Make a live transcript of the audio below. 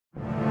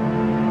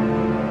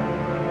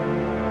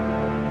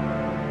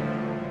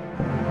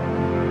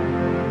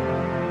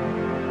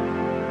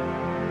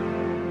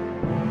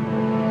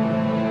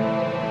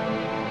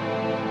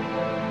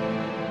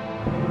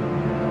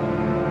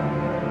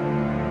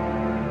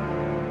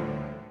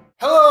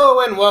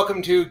and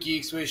welcome to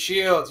Geeks with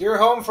Shields, your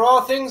home for all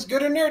things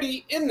good and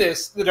nerdy in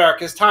this, the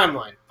darkest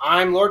timeline.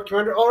 I'm Lord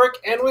Commander Ulrich,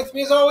 and with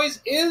me as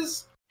always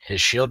is... his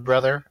shield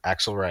brother,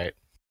 Axel Wright.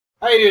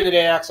 How you doing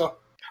today, Axel?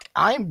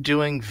 I'm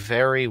doing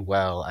very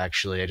well,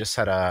 actually. I just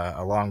had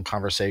a long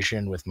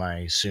conversation with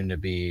my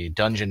soon-to-be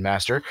dungeon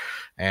master,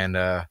 and,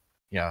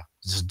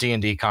 this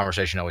D&D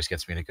conversation always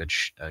gets me in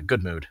a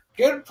good mood.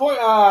 Good point,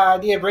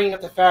 idea bringing up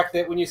the fact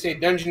that when you say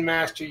dungeon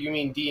master, you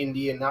mean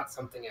D&D and not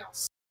something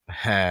else.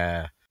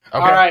 Okay,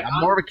 all right,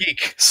 I'm more of a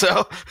geek,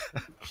 so...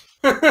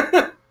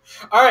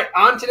 All right,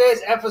 on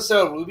today's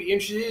episode, we'll be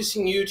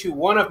introducing you to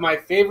one of my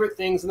favorite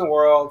things in the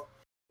world.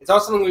 It's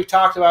also something we've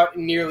talked about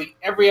in nearly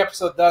every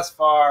episode thus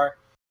far,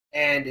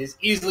 and is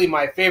easily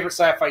my favorite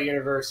sci-fi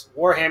universe,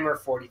 Warhammer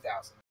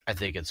 40,000. I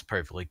think it's a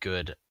perfectly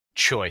good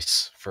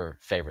choice for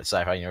favorite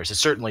sci-fi universe. It's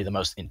certainly the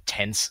most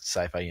intense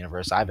sci-fi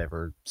universe I've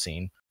ever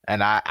seen,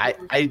 and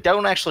I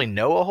don't actually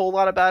know a whole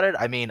lot about it.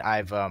 I mean,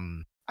 I've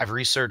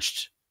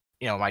researched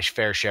my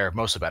fair share of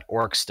most about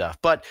orc stuff,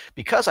 but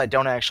because I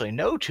don't actually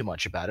know too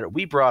much about it,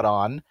 we brought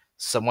on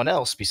someone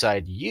else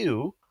beside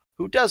you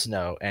who does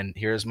know, and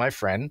here's my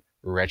friend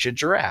Wretched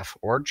Giraffe,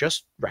 or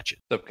just Wretched.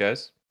 What's up,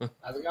 guys?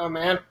 How's it going,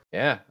 man?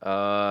 Yeah,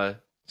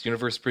 this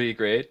universe is pretty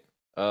great.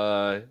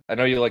 I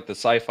know you like the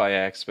sci-fi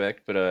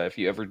aspect, but if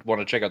you ever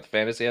want to check out the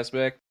fantasy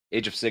aspect,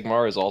 Age of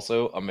Sigmar is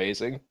also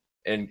amazing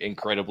and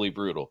incredibly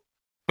brutal.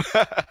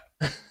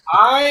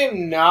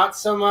 I'm not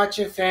so much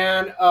a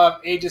fan of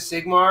Age of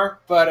Sigmar,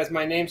 but as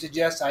my name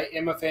suggests, I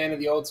am a fan of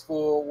the old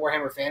school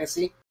Warhammer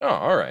Fantasy. Oh,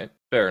 all right.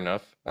 Fair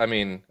enough. I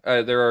mean,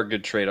 there are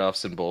good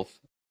trade-offs in both.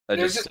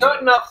 There's just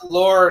not enough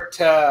lore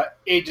to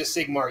Age of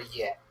Sigmar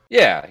yet.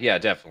 Yeah,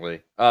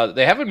 definitely.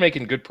 They have been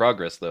making good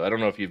progress, though. I don't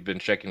know if you've been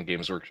checking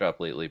Games Workshop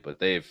lately, but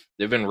they've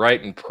been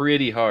writing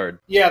pretty hard.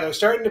 Yeah, they're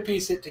starting to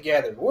piece it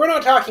together. We're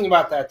not talking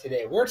about that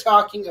today. We're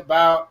talking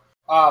about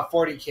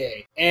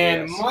 40K.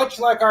 And yes. Much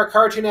like our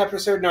cartoon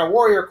episode in our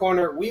Warrior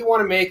Corner, we want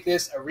to make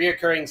this a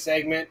reoccurring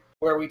segment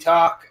where we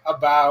talk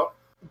about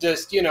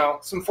just,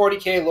 some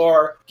 40K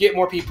lore, get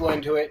more people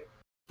into it.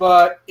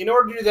 But in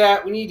order to do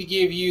that, we need to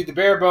give you the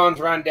bare bones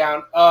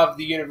rundown of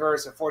the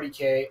universe of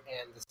 40K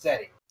and the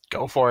setting.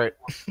 Go for it.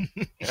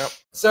 Yep.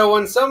 So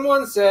when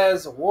someone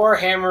says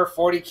Warhammer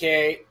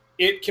 40K,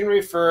 it can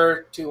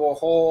refer to a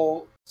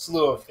whole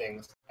slew of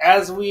things.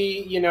 As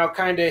we,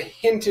 kind of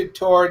hinted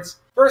towards,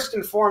 first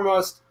and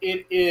foremost,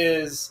 it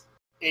is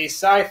a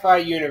sci-fi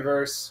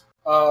universe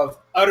of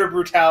utter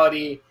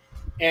brutality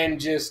and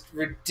just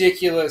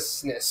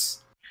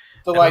ridiculousness,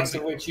 the likes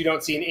of which you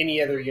don't see in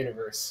any other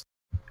universe.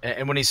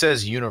 And when he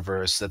says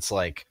universe, that's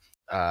like,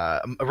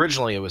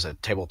 originally it was a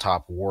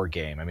tabletop war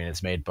game. I mean,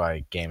 it's made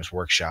by Games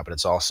Workshop, but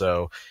it's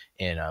also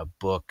in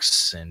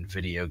books and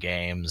video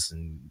games,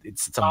 and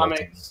it's a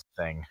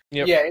multi-thing.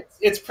 Yep. Yeah,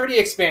 it's pretty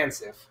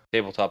expansive.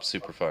 Tabletop's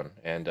super fun,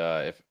 and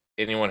if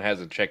anyone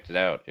hasn't checked it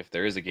out, if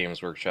there is a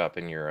Games Workshop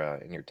in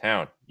your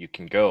town, you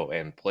can go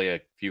and play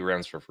a few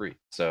rounds for free.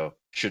 So you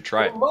should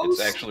try it.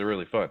 It's actually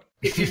really fun.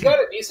 If you've got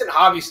a decent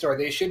hobby store,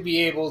 they should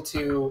be able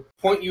to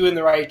point you in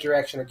the right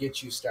direction or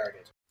get you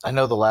started. I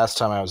know the last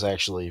time I was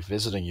actually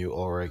visiting you,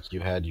 Ulrich,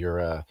 you had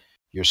your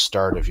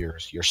start of your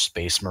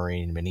Space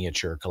Marine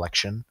miniature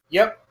collection.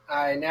 Yep,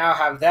 I now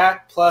have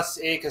that plus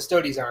a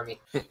Custodes army.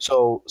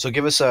 So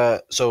give us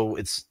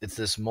it's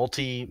this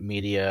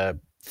multimedia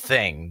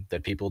thing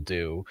that people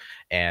do,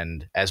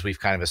 and as we've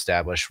kind of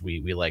established,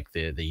 we like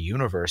the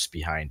universe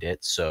behind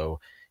it.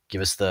 So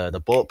give us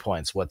the bullet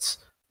points.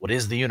 What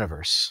is the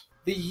universe?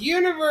 The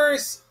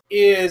universe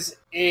is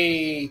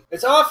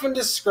it's often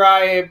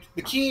described,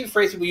 the key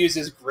phrase people use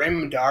is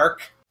grim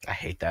dark. I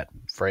hate that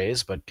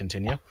phrase, but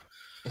continue.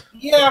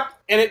 Yeah,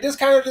 and it just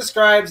kind of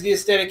describes the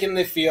aesthetic and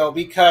the feel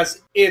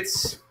because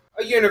it's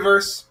a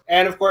universe,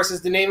 and of course,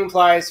 as the name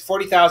implies,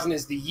 40,000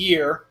 is the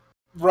year,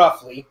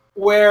 roughly,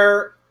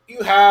 where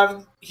you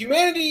have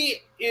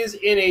humanity is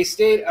in a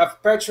state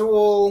of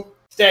perpetual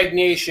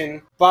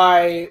stagnation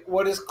by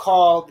what is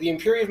called the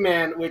Imperium of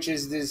Man, which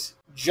is this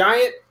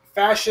giant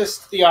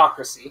fascist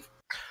theocracy.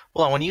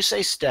 Well, when you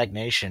say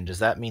stagnation, does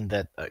that mean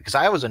that... Because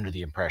I was under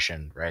the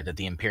impression, right, that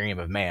the Imperium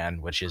of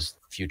Man, which is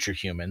future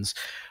humans,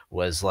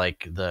 was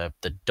like the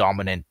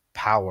dominant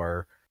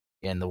power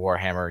in the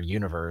Warhammer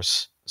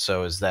universe.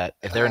 So is that...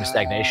 If they're in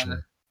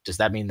stagnation, does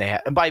that mean they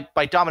have... And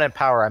by dominant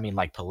power, I mean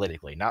like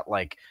politically, not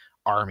like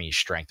army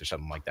strength or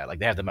something like that. Like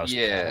they have the most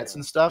planets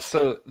and stuff.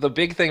 So the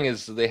big thing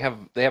is they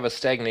have a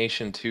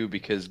stagnation too,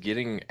 because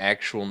getting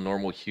actual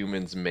normal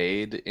humans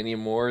made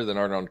anymore that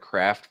aren't on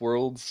craft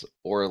worlds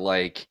or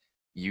like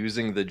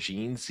using the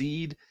gene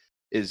seed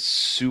is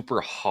super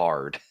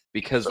hard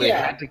because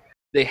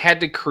they had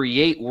to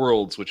create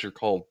worlds which are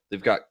called,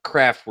 they've got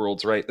craft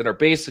worlds, right, that are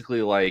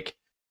basically like,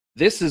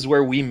 this is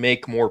where we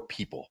make more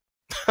people.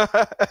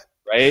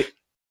 Right?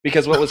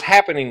 Because what was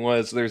happening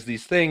was there's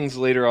these things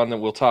later on that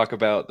we'll talk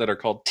about that are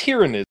called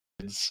tyrannids,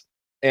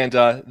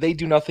 and they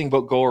do nothing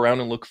but go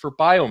around and look for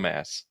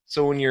biomass.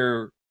 So when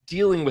you're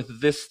dealing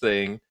with this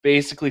thing,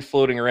 basically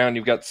floating around,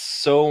 you've got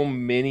so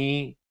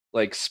many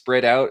like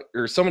spread out,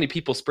 or so many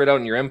people spread out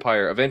in your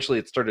empire, eventually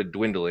it started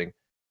dwindling.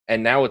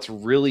 And now it's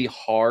really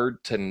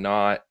hard to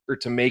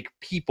make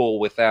people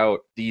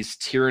without these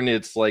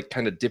Tyranids like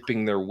kind of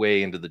dipping their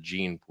way into the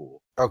gene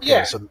pool. Okay,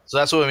 Yeah. so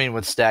that's what I mean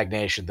with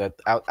stagnation. That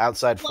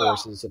outside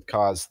forces have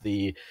caused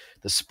the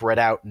spread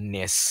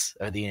outness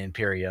of the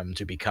Imperium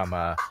to become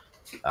a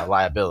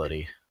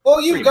liability.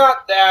 Well, you've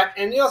got that,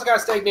 and you also got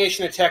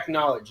stagnation of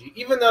technology.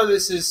 Even though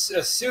this is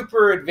a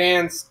super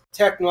advanced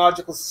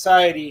technological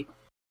society,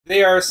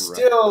 they are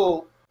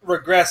still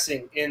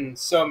regressing in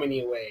so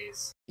many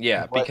ways.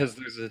 Yeah, because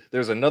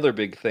there's another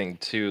big thing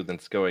too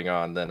that's going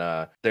on.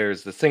 Then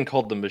there's this thing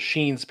called the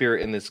machine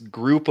spirit, and this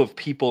group of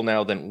people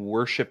now that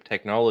worship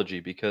technology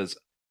because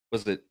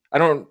I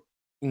don't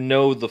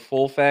know the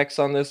full facts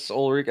on this,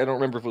 Ulrich. I don't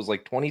remember if it was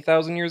like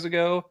 20,000 years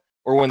ago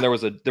or when there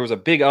was a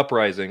big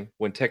uprising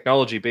when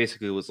technology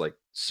basically was like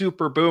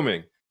super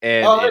booming.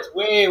 And it's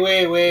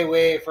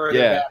way further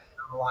back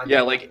down the line.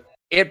 Yeah, like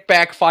it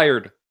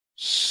backfired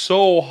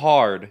so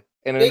hard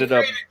and they ended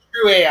up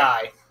true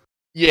AI.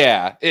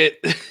 Yeah,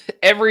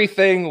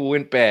 everything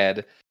went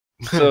bad.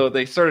 So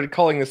they started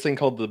calling this thing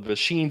called the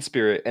machine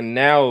spirit, and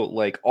now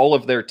like all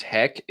of their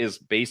tech is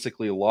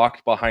basically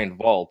locked behind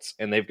vaults,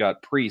 and they've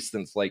got priests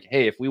and it's like,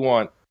 hey, if we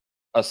want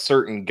a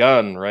certain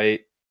gun,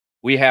 right,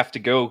 we have to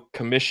go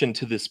commission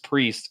to this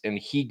priest and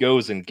he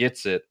goes and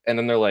gets it. And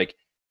then they're like,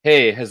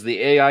 hey, has the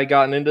AI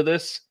gotten into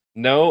this?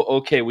 No?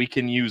 Okay, we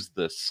can use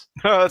this.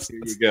 Here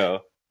you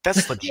go.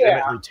 That's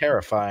legitimately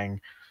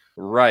terrifying.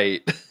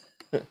 Right.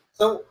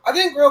 So I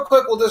think real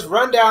quick we'll just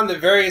run down the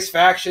various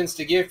factions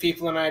to give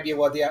people an idea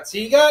what they are. So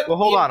you got. Well,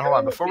 hold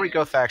on. Before we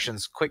go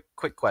factions, quick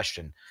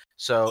question.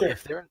 So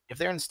Sure. if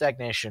they're in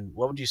stagnation,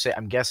 what would you say?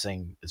 I'm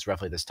guessing it's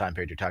roughly this time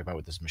period you're talking about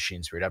with this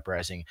machine spirit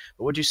uprising.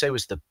 But what would you say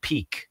was the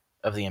peak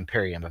of the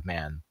Imperium of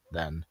Man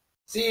then?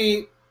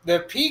 See,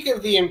 the peak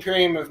of the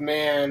Imperium of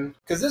Man,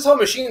 because this whole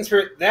machine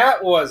spirit,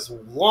 that was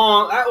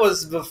long. That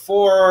was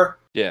before.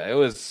 Yeah, it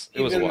was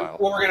a while.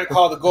 What we're going to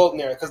call the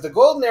Golden Era, because the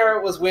Golden Era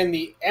was when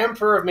the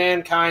Emperor of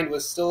Mankind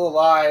was still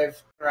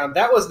alive.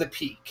 That was the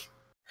peak.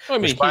 I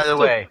mean, by the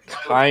way,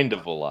 kind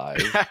of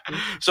alive.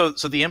 So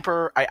the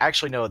Emperor, I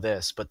actually know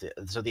this, but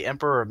the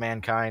Emperor of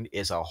Mankind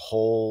is a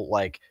whole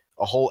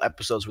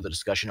episode's worth of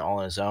discussion all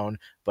on its own.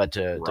 But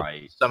to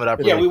sum it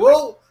up, we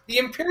will. The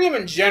Imperium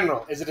in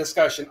general is a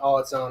discussion all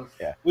its own.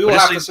 Yeah, we will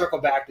have to circle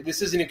back to.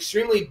 This is an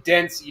extremely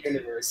dense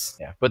universe.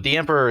 Yeah, but the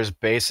Emperor is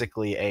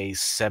basically a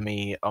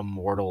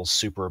semi-immortal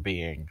super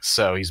being,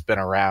 so he's been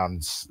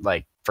around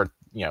like for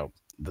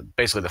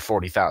basically the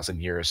 40,000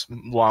 years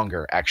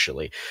longer,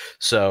 actually.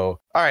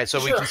 So, all right,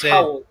 so we can say,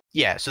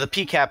 so the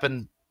peak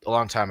happened a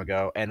long time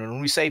ago, and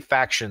when we say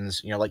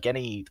factions, like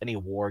any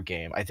war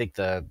game, I think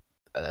the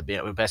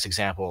best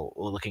example,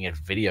 looking at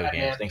video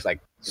games, things like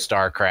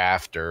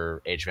StarCraft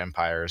or Age of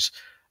Empires,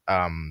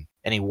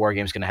 any war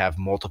game is going to have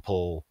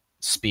multiple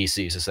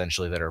species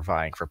essentially that are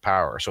vying for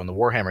power. So in the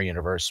Warhammer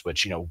universe,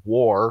 which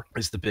war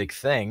is the big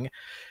thing,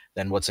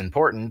 then what's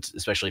important,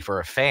 especially for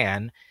a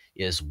fan,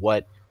 is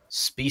what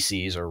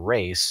species or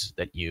race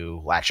that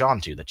you latch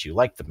onto, that you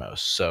like the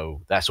most.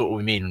 So that's what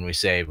we mean when we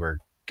say we're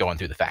going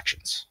through the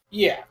factions.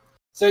 Yeah.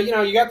 So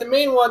you got the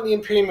main one, the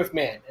Imperium of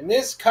Man, and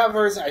this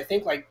covers, I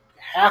think, like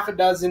half a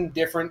dozen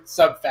different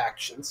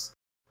sub-factions,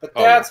 but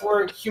that's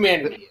where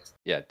humanity is.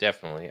 Yeah,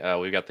 definitely.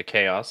 We've got the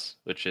Chaos,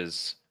 which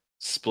is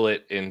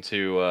split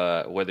into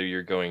whether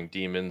you're going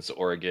demons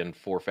or, again,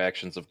 4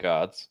 factions of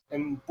gods.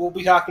 And we'll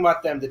be talking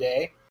about them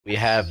today. We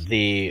have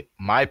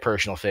my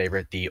personal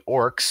favorite, the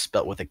Orcs,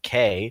 spelt with a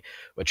K,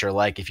 which are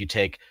like if you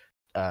take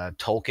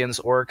Tolkien's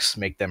orcs,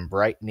 make them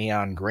bright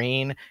neon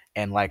green,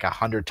 and like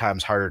 100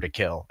 times harder to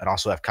kill, and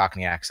also have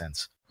Cockney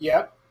accents.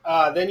 Yep.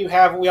 Then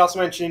we also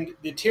mentioned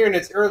the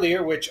Tyranids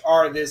earlier, which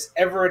are this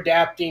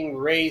ever-adapting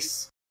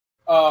race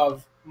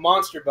of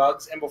monster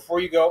bugs. And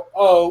before you go,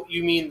 oh,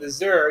 you mean the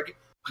Zerg?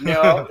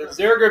 No, the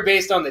Zerg are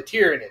based on the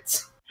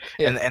Tyranids.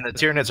 And the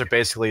Tyranids are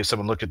basically if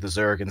someone looked at the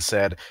Zerg and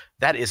said,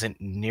 that isn't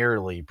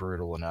nearly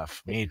brutal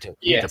enough. We need to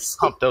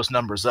pump those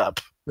numbers up.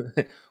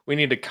 We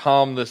need to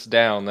calm this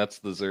down. That's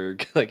the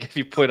Zerg. Like if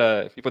you put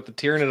the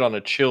Tyranid on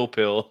a chill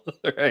pill,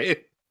 right?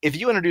 If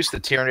you introduce the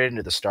Tyranid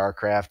into the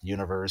StarCraft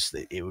universe,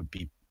 it would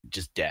be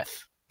just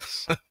death.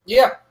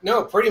 Yeah,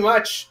 no, pretty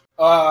much.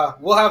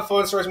 We'll have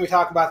fun stories when we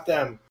talk about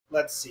them.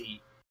 Let's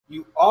see.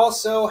 You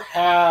also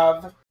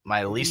have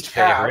my least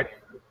favorite.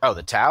 Oh,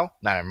 the Tau?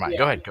 No, never mind. Yeah.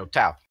 Go ahead. Go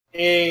Tau.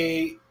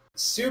 A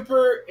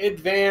super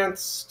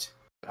advanced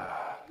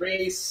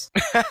race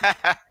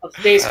of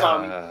space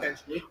combat,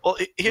 essentially. Well,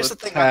 here's the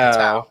thing about the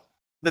Tau.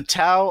 The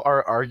Tau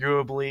are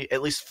arguably,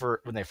 at least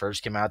for when they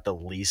first came out, the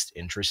least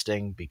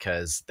interesting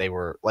because they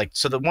were like.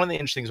 So one of the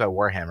interesting things about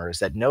Warhammer is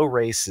that no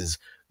race is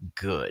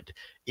good.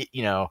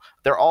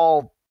 They're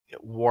all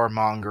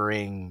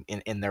warmongering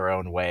in their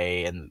own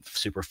way and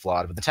super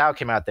flawed. When the Tau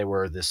came out, they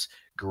were this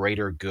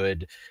greater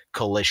good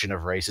coalition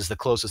of races, the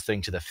closest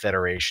thing to the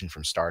Federation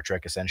from Star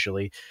Trek,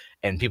 essentially.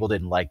 And people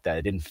didn't like that.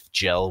 It didn't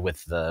gel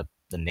with the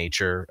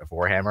nature of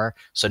Warhammer.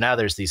 So now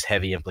there's these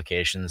heavy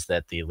implications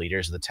that the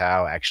leaders of the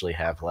Tau actually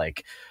have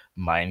like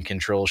mind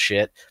control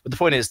shit. But the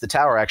point is, the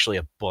Tau are actually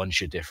a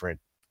bunch of different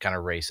kind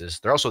of races.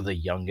 They're also the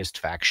youngest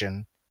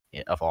faction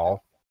of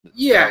all.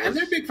 Yeah, That and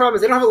their was- big problem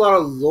is they don't have a lot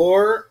of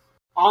lore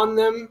on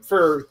them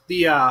for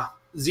the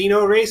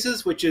Xeno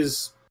races, which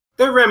is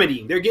they're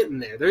remedying. They're getting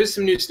there. There's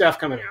some new stuff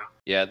coming out.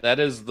 Yeah, that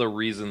is the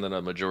reason that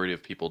a majority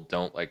of people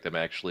don't like them,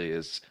 actually,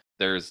 is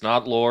there's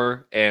not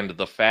lore, and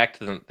the fact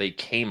that they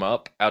came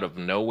up out of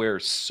nowhere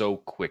so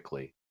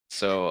quickly.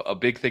 So a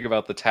big thing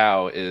about the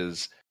Tau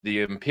is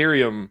the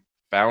Imperium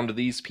found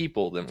these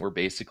people that were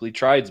basically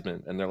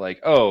tribesmen, and they're like,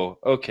 oh,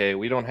 okay,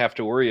 we don't have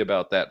to worry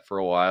about that for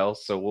a while,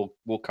 so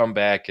we'll come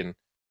back and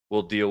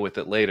we'll deal with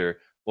it later.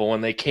 Well, when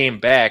they came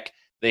back,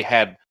 they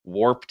had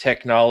warp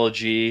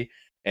technology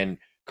and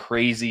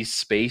crazy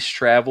space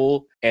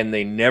travel, and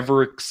they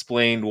never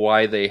explained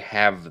why they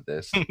have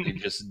this. They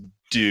just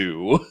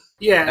do.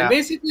 Yeah, Now- and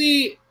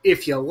basically,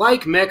 if you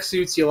like mech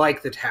suits, you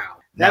like the Tau.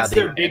 That's Now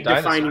their the- big and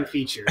defining dinosaurs.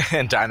 feature.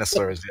 And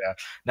dinosaurs, yeah.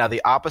 Now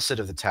the opposite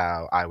of the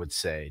Tau, I would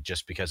say,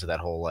 just because of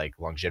that whole like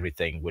longevity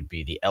thing, would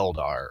be the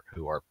Eldar,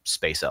 who are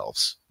space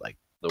elves, like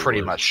The pretty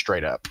worst. much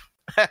straight up.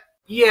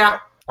 Yeah,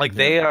 Like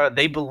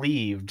they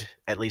believed,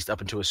 at least up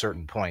until a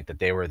certain point, that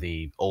they were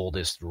the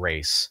oldest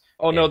race.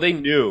 Oh no, Yeah. they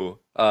knew.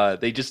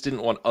 They just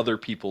didn't want other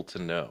people to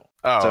know.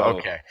 Oh, So,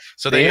 okay.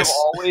 So they they have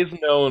always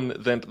known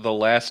that the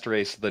last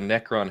race, the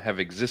Necron, have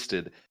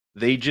existed.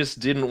 They just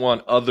didn't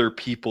want other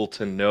people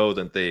to know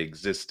that they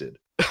existed.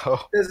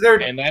 because they're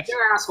And that's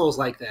assholes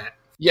like that.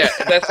 yeah,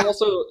 that's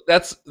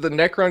the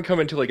Necron come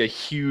into like a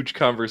huge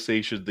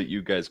conversation that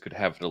you guys could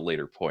have at a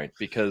later point,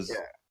 because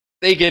Yeah.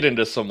 they get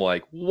into some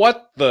like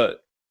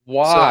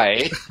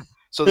why.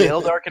 So the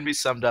Eldar can be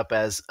summed up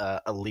as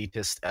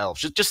elitist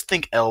elves. Just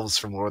think elves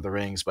from Lord of the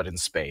Rings, but in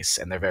space,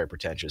 and they're very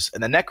pretentious.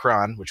 And the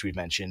Necron, which we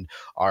mentioned,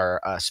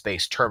 are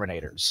space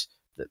terminators.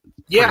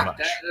 Yeah,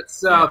 much.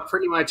 that's Yeah.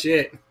 pretty much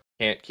it.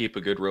 Can't keep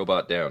a good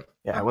robot down.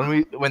 Yeah,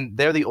 when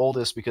they're the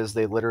oldest because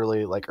they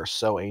literally like are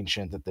so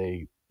ancient that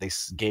they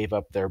gave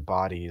up their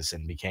bodies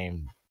and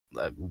became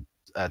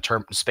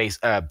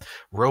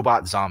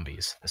robot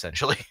zombies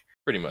essentially.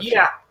 Pretty much.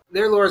 Yeah,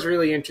 their lore is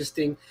really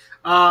interesting.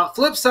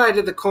 Flip side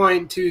of the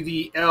coin to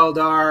the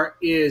Eldar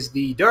is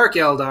the Dark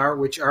Eldar,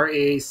 which are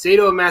a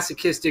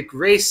sadomasochistic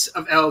race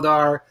of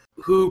Eldar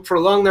who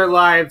prolong their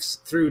lives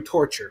through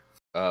torture.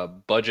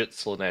 Budget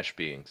Slanesh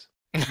beings.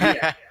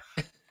 Yeah.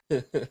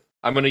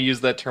 I'm going to use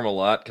that term a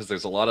lot because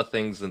there's a lot of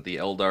things that the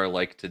Eldar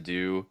like to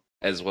do,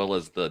 as well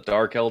as the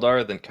Dark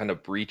Eldar, then kind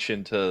of breach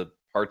into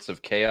parts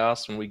of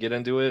chaos when we get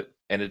into it.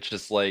 And it's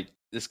just like,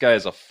 this guy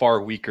is a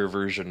far weaker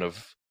version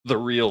of the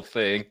real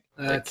thing.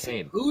 Like Let's see.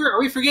 Kane. Are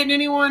we forgetting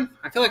anyone?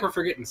 I feel like we're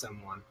forgetting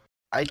someone.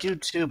 I do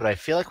too, but I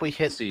feel like we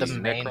hit Let's see, the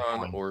main Necron,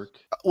 one. Orc.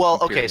 Well,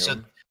 okay, so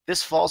Imperium.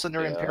 this falls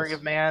under Chaos.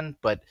 Imperium Man,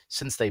 but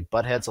since they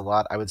butt heads a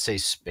lot, I would say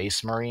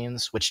Space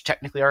Marines, which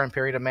technically are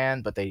Imperium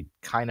Man, but they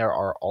kind of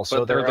are also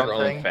But they're their their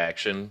own own thing.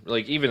 faction.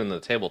 Like, even in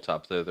the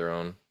tabletop, they're their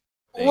own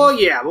thing. Well,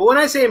 yeah, but when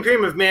I say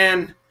Imperium of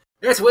Man,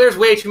 there's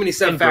way too many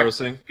sub factors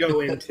Engrossing. to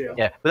go into.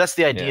 Yeah, but that's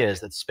the idea Yeah.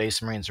 is that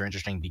Space Marines are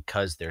interesting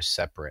because they're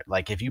separate.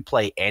 Like if you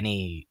play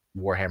any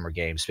Warhammer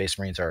game, Space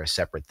Marines are a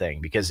separate thing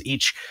because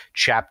each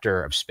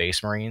chapter of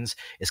Space Marines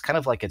is kind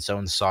of like its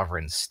own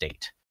sovereign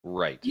state.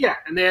 Right. Yeah,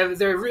 and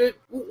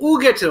we'll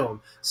get to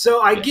them.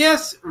 So I Yeah.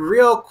 guess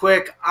real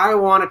quick, I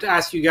wanted to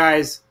ask you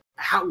guys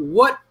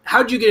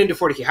how'd you get into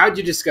 40K? How'd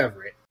you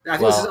discover it? I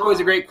think this is Well- always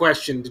a great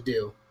question to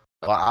do.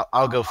 Well,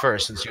 I'll go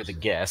first since you're the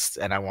guest,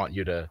 and I want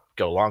you to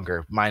go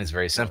longer. Mine's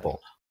very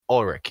simple.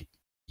 Ulrich,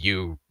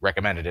 you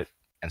recommended it,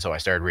 and so I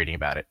started reading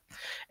about it.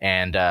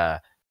 And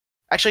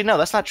actually, no,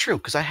 that's not true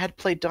because I had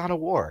played Dawn of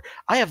War.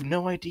 I have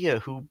no idea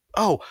who.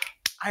 Oh,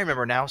 I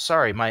remember now.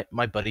 Sorry, my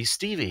buddy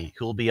Stevie,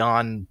 who will be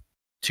on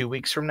 2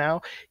 weeks from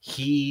now.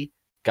 He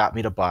got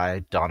me to buy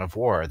Dawn of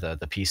War, the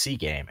PC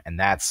game, and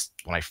that's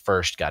when I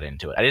first got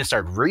into it. I didn't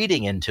start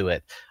reading into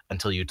it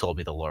until you told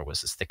me the lore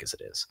was as thick as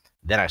it is.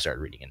 Then I started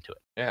reading into it.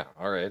 Yeah,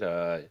 all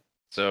right.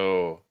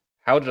 So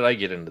how did I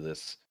get into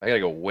this? I gotta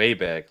go way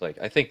back. Like,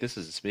 I think this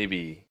is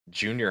maybe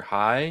junior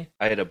high.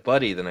 I had a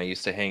buddy that I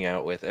used to hang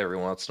out with every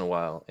once in a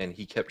while, and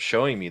he kept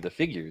showing me the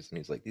figures, and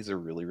he's like, these are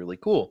really, really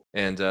cool.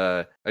 And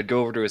I'd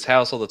go over to his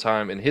house all the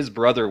time, and his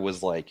brother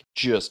was like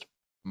just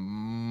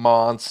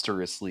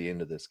monstrously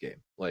into this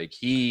game. Like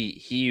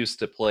he used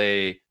to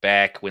play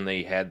back when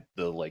they had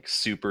the like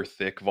super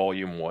thick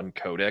volume 1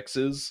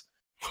 codexes,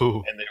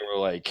 Ooh. and they were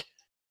like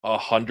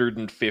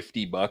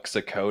 $150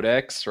 a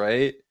codex,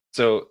 right?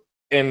 So,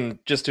 and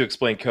just to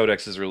explain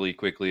codexes really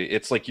quickly,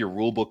 it's like your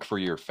rule book for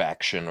your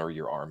faction or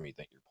your army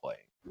that you're playing.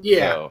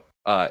 Yeah.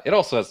 So, it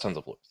also has tons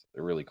of lures.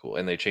 They're really cool,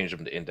 and they changed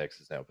them to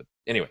indexes now. But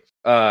anyway,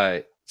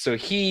 so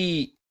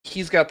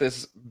he's got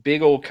this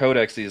big old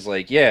codex. He's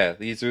like, yeah,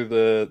 these are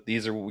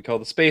what we call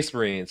the Space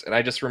Marines, and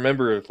I just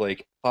remember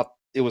like thought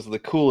it was the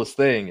coolest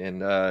thing,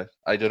 and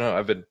I don't know,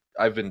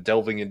 I've been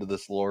delving into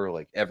this lore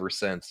like ever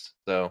since.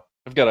 So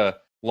I've got a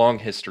long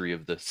history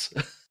of this.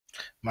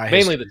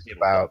 Mainly the history's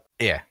about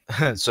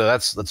so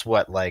that's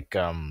what like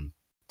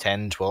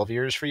 10 12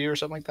 years for you or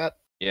something like that.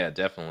 Yeah,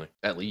 definitely,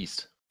 at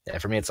least. Yeah,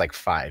 for me it's like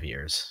 5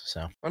 years.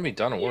 So I mean,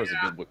 Dawn of War is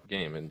a good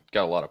game and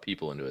got a lot of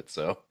people into it.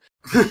 So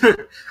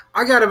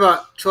I got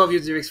about 12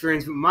 years of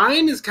experience, but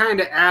mine is kind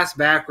of ass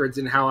backwards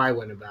in how I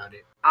went about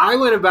it. I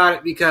went about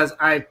it because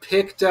I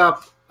picked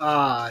up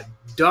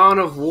Dawn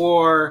of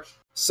War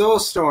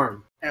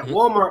Soulstorm at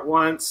Walmart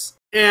once,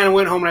 and I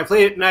went home and I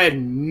played it, and I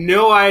had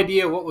no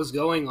idea what was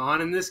going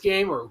on in this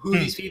game or who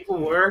these people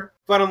were.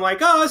 But I'm like,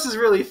 oh, this is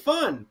really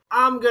fun.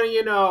 I'm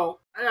going to,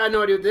 I have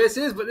no idea what this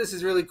is, but this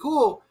is really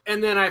cool.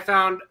 And then I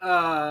found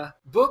a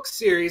book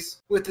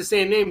series with the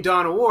same name,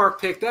 Dawn of War,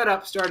 picked that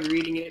up, started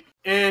reading it.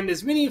 And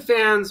as many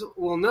fans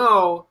will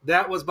know,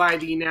 that was by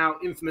the now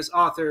infamous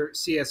author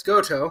C.S.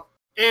 Goto.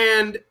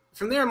 And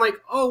from there, I'm like,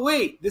 oh,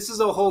 wait, this is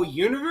a whole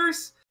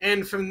universe?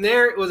 And from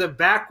there, it was a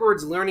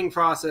backwards learning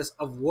process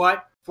of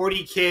what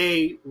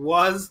 40K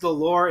was, the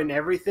lore and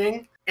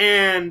everything.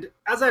 And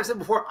as I've said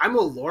before, I'm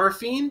a lore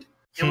fiend.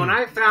 And when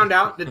I found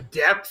out the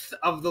depth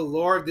of the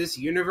lore of this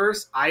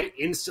universe, I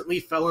instantly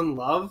fell in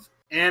love.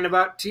 And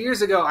about 2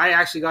 years ago, I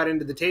actually got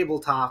into the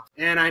tabletop.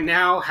 And I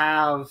now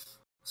have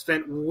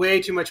spent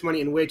way too much money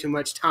and way too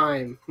much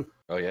time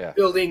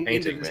building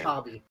into this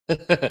hobby.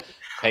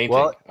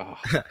 Painting.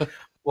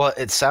 Well,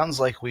 it sounds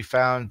like we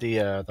found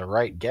the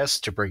right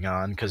guest to bring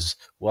on, because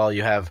while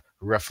you have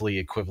roughly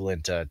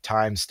equivalent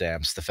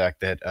timestamps, the fact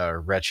that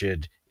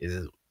Wretched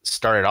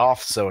started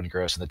off so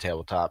engrossed in the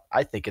tabletop,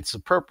 I think it's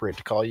appropriate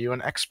to call you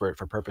an expert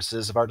for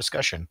purposes of our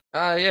discussion.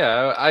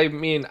 Yeah, I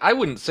mean, I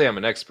wouldn't say I'm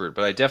an expert,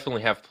 but I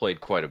definitely have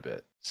played quite a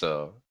bit.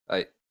 So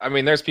I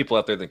mean, there's people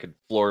out there that could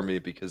floor me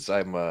because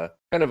I'm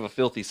kind of a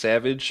filthy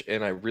savage,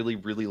 and I really,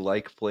 really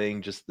like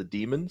playing just the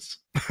demons.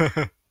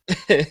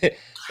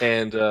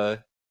 And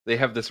they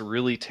have this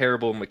really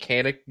terrible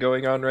mechanic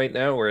going on right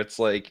now where it's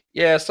like,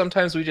 yeah,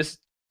 sometimes we just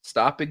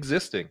stop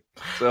existing.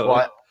 So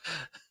well,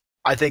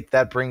 I think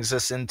that brings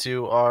us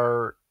into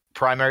our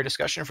primary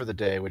discussion for the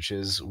day, which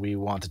is we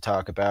want to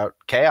talk about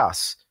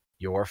Chaos,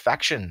 your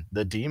faction,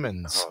 the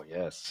demons. Oh,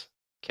 yes.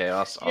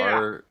 Chaos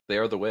they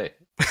are the way.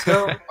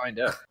 So find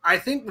out. I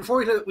think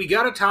before we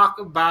got to talk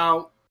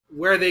about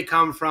where they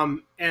come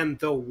from and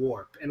the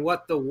warp and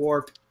what the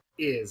warp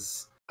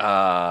is.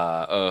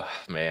 Oh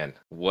man,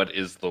 what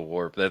is the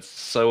warp? That's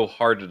so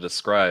hard to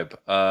describe.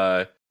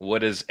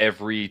 What is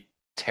every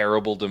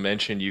terrible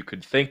dimension you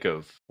could think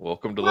of?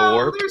 Welcome to the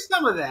warp. There's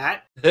some of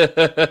that.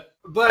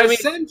 But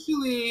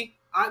essentially,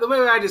 the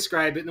way I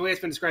describe it, and the way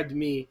it's been described to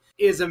me,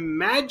 is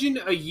imagine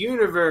a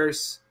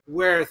universe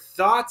where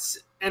thoughts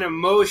and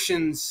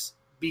emotions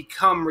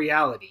become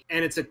reality.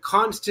 And it's a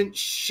constant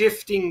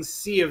shifting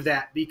sea of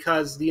that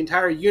because the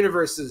entire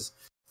universe's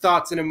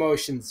thoughts and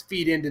emotions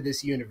feed into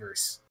this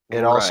universe.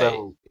 It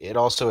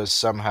also is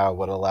somehow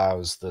what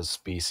allows the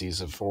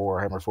species of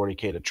Warhammer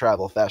 40K to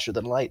travel faster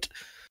than light.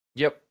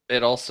 Yep.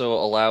 It also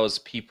allows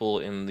people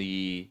in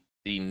the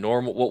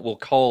normal, what we'll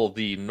call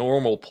the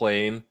normal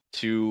plane,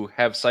 to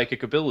have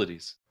psychic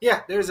abilities.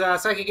 Yeah, there's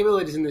psychic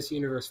abilities in this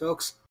universe,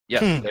 folks.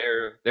 Yes,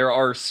 there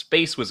are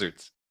space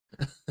wizards.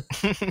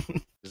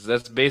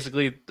 That's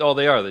basically all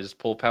they are. They just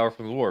pull power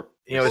from the warp.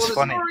 It's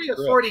funny. The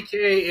story of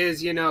 40K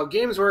is,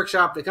 Games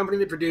Workshop, the company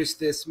that produced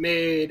this,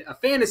 made a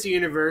fantasy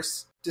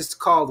universe just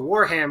called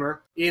Warhammer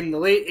in the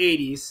late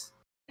 80s.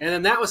 And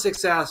then that was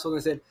successful,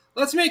 and they said,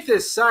 let's make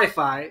this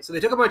sci-fi. So they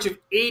took a bunch of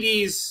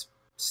 80s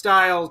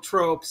style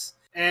tropes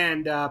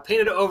and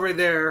painted over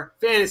their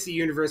fantasy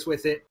universe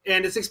with it.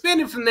 And it's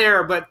expanded from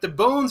there, but the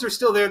bones are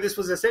still there. This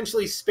was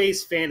essentially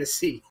space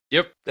fantasy.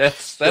 Yep,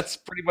 that's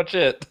pretty much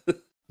it.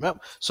 Well,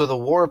 so the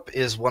warp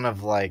is one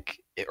of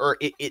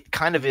it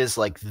kind of is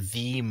like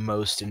the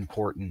most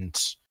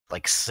important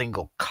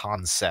single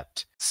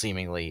concept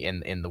seemingly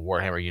in the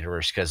Warhammer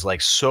universe, because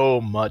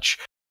so much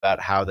about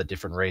how the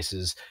different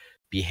races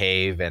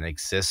behave and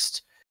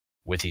exist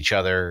with each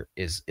other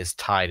is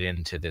tied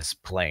into this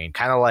plane.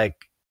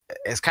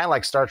 It's kind of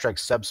like Star Trek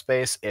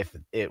Subspace, if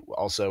it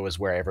also is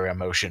where every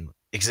emotion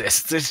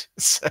existed.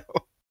 So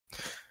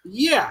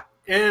yeah.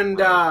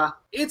 And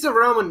it's a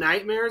realm of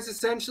nightmares,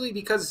 essentially,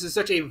 because this is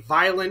such a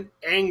violent,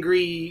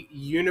 angry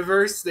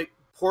universe that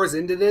pours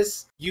into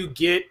this. You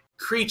get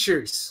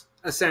creatures,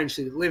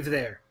 essentially, that live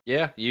there.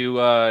 Yeah,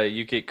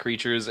 you get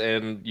creatures,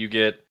 and you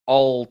get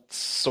all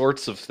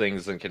sorts of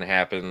things that can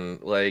happen,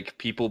 like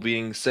people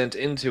being sent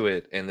into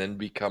it and then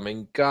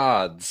becoming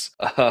gods.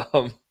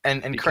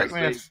 And correct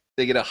me if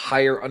they get a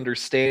higher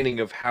understanding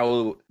of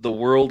how the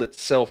world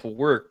itself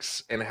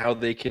works and how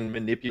they can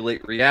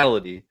manipulate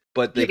reality.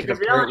 But they because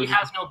reality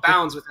has no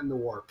bounds within the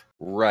warp.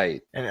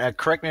 Right. And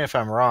correct me if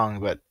I'm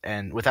wrong,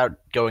 and without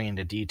going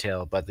into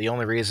detail, but the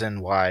only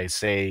reason why,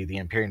 say, the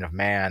Imperium of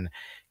Man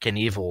can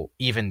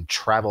even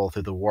travel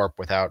through the warp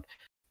without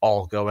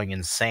all going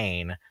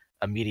insane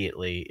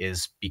immediately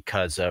is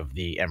because of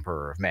the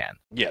Emperor of Man.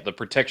 Yeah, the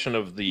protection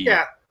of the...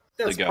 Yeah,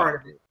 that's part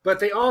of it. But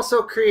they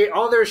also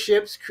all their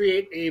ships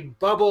create a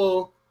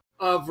bubble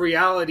of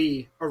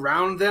reality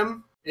around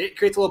them. It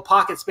creates a little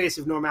pocket space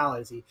of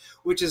normality,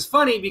 which is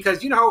funny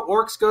because you know how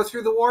orcs go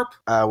through the warp?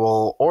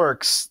 Well,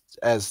 orcs,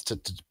 as to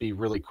be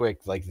really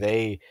quick,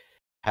 they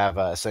have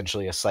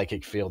essentially a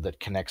psychic field that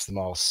connects them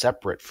all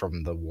separate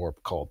from the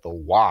warp called the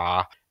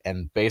Wa.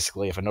 And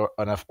basically, if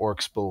enough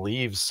orcs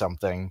believe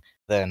something,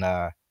 then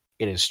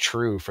it is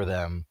true for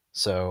them.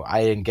 So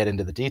I didn't get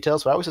into the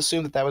details, but I always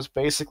assumed that was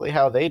basically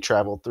how they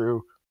traveled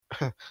through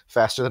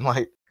faster than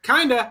light.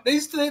 Kinda.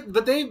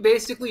 But they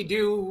basically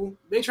do.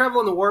 They travel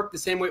in the warp the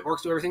same way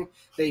orcs do everything.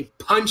 They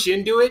punch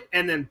into it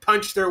and then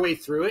punch their way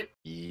through it.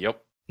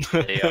 Yep.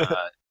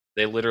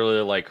 They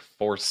literally like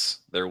force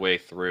their way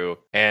through,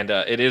 and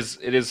it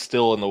is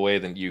still in the way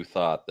that you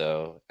thought,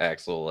 though,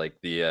 Axel. Like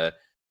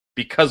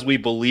because we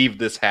believe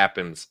this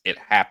happens, it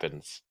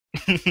happens.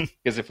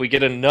 Because if we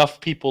get enough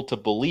people to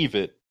believe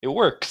it, it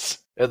works.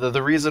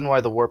 The reason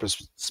why the warp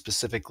is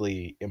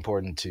specifically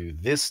important to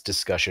this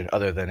discussion,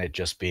 other than it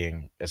just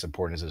being as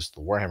important as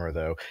the Warhammer,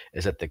 though,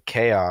 is that the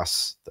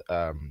chaos,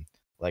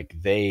 like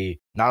they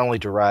not only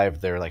derive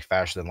their like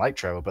faster than light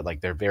travel, but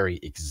like their very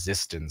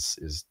existence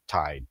is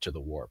tied to the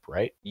warp,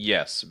 right?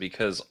 Yes,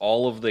 because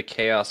all of the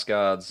chaos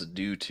gods,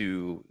 due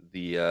to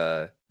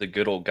the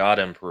good old god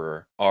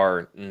emperor,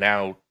 are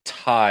now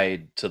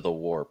tied to the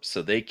warp,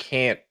 so they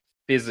can't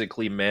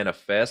physically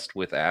manifest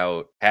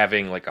without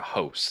having like a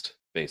host,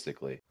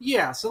 basically.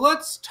 Yeah, so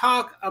let's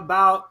talk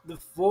about the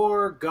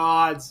 4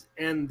 gods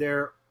and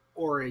their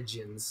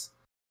origins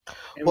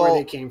and where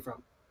they came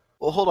from.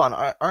 Well, hold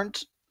on.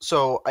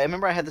 So I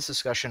remember I had this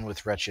discussion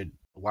with Wretched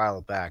a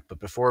while back, but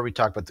before we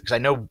talk about, because I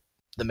know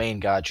the main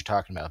gods you're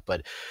talking about,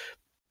 but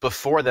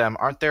before them,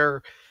 aren't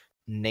there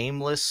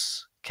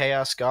nameless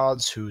chaos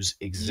gods whose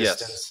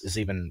existence is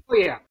even... Oh,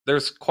 yeah.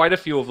 There's quite a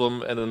few of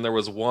them, and then there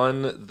was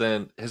one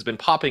that has been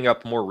popping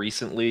up more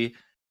recently,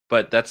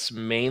 but that's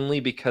mainly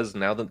because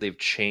now that they've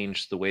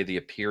changed the way the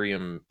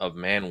Imperium of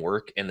Man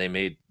work, and they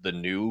made the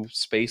new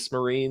Space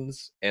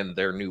Marines and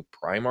their new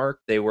Primarch,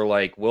 they were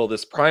like, well,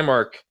 this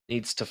Primarch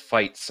needs to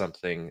fight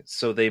something,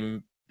 so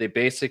they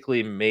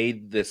basically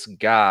made this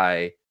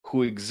guy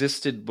who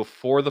existed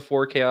before the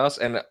 4 Chaos,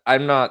 and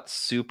I'm not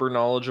super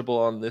knowledgeable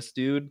on this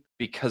dude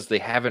because they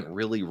haven't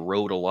really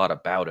wrote a lot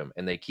about him,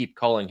 and they keep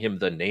calling him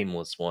the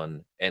Nameless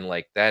One, and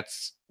like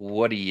that's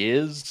what he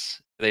is.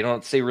 They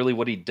don't say really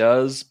what he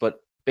does,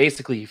 but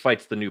basically he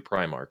fights the new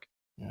Primarch.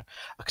 Yeah,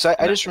 because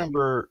I just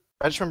remember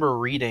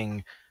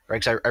reading, right?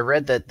 Because I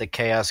read that the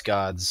Chaos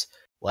Gods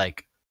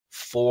like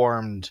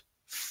formed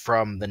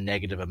from the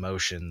negative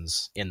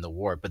emotions in the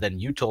warp, but then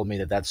you told me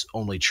that that's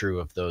only true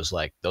of those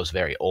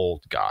very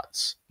old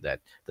gods, that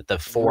the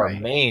 4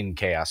 main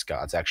Chaos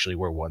Gods actually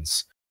were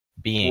once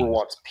beings. Were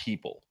once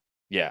people.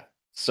 Yeah.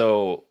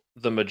 So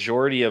the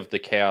majority of the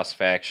Chaos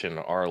faction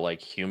are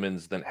like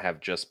humans that have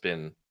just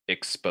been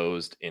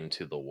exposed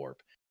into the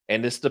warp.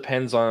 And this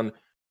depends on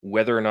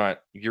whether or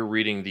not you're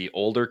reading the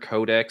older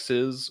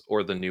codexes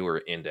or the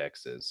newer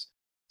indexes.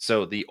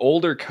 So the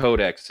older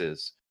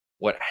codexes,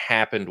 what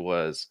happened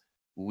was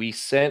we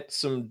sent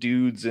some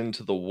dudes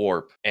into the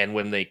warp, and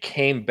when they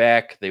came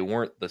back, they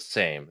weren't the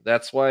same.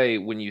 That's why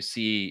when you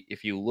see,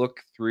 if you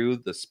look through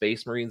the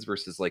Space Marines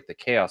versus like the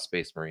Chaos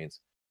Space Marines,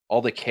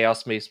 all the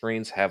Chaos Space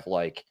Marines have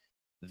like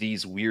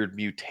these weird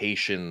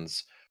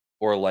mutations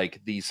or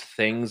like these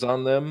things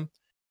on them,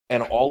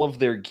 and all of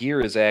their gear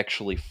is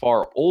actually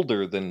far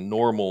older than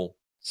normal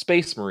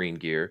Space Marine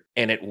gear,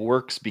 and it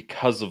works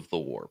because of the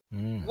warp.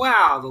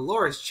 Wow, the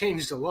lore has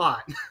changed a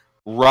lot.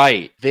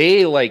 Right.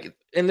 They like,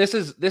 and this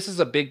is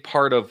a big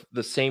part of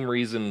the same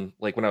reason,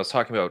 like when we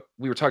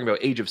were talking about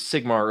Age of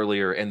Sigmar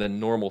earlier and the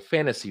normal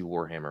fantasy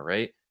Warhammer,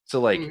 right?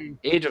 So like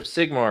Age of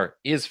Sigmar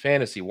is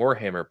fantasy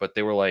Warhammer, but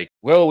they were like,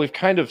 well, we've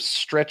kind of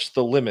stretched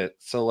the limit,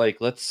 so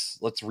like let's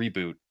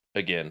reboot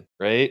again,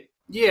 right?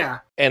 Yeah.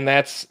 And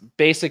that's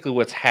basically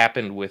what's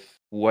happened with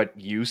what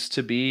used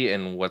to be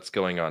and what's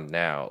going on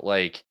now.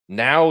 Like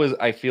now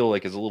I feel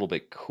like is a little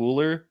bit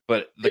cooler,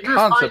 but the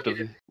concept of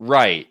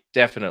right,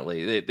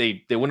 definitely.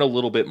 They went a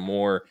little bit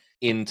more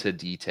into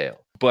detail.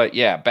 But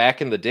yeah,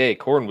 back in the day,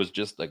 Khorne was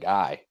just a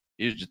guy.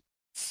 He was just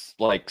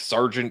like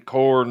Sergeant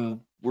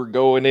Khorne, we're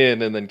going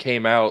in, and then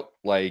came out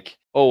like,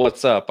 oh,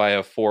 what's up? I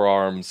have 4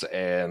 arms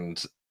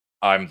and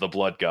I'm the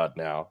blood god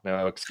now.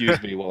 Now,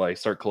 excuse me while I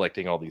start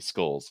collecting all these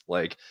skulls.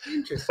 Like,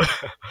 interesting.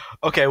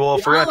 Okay, well,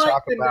 if we're gonna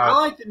talk about, I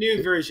like the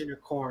new version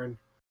of Khorne.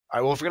 All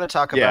right, well, if we're gonna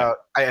talk about,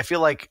 I feel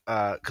like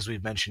because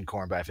we've mentioned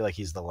Khorne, but I feel like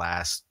he's the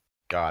last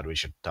god we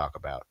should talk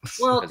about.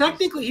 Well,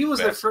 technically, he was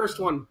the first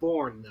one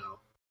born, though.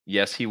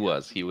 Yes, he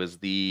was. He was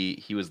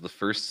the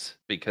first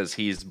because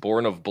he's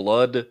born of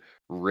blood,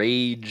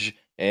 rage,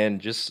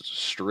 and just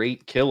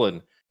straight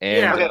killing.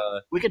 And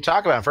we could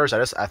talk about him first.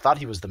 I thought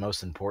he was the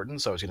most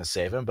important, so I was going to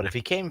save him. But if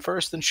he came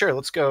first, then sure,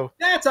 let's go.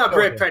 That's a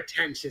bit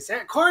pretentious.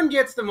 Khorne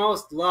gets the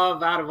most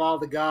love out of all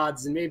the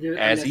gods, and maybe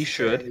as he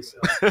should. So.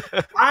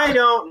 I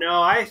don't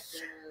know.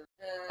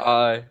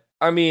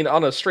 I mean,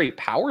 on a straight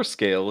power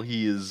scale,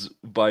 he is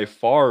by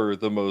far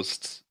the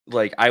most.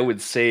 Like I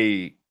would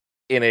say,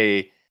 in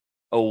a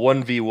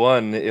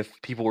 1v1,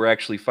 if people were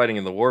actually fighting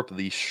in the warp,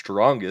 the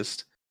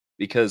strongest,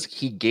 because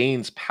he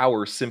gains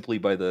power simply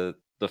by the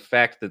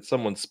fact that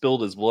someone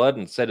spilled his blood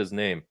and said his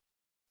name.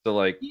 So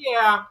like,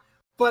 yeah,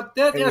 but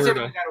that's what we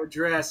got to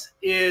address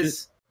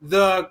is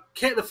the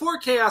 4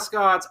 Chaos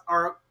Gods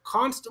are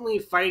constantly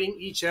fighting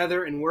each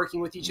other and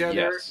working with each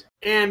other. Yes.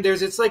 And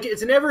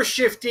it's an ever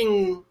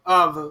shifting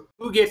of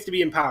who gets to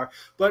be in power.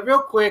 But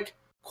real quick,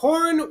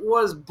 Khorne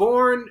was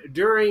born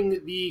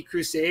during the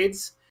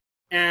Crusades,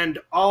 and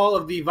all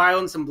of the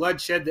violence and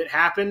bloodshed that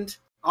happened,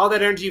 all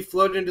that energy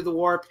flowed into the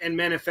warp and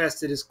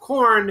manifested as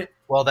Khorne.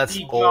 Well, that's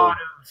the old, god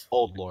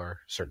old lore,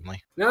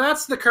 certainly. Now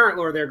that's the current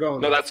lore they're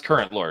going No, with. that's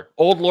current lore.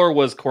 Old lore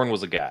was Khorne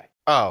was a guy.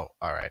 Oh,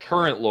 all right.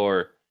 Current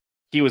lore,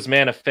 he was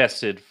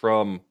manifested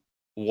from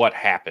what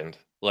happened.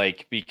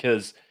 Like,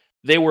 because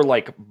they were,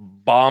 like,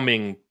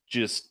 bombing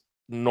just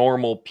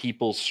normal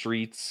people's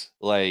streets.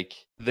 Like,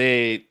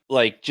 they,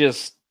 like,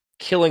 just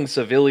killing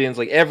civilians.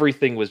 Like,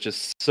 everything was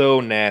just so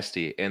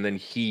nasty. And then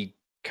he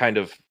kind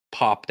of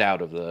popped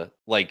out of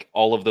like,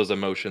 all of those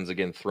emotions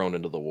again thrown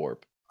into the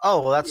warp.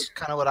 Oh, well, that's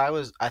kind of what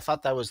I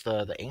thought that was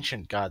the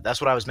ancient god.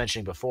 That's what I was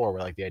mentioning before,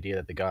 where like the idea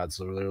that the gods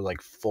literally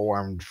like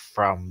formed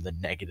from the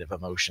negative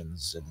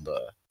emotions in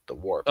the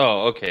warp.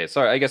 Oh, okay.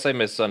 Sorry, I guess I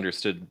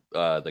misunderstood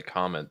the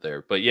comment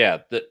there. But yeah,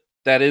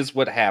 that is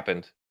what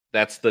happened.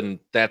 That's the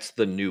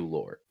new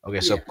lore. Okay,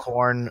 so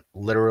Khorne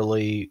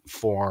literally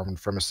formed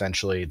from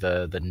essentially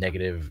the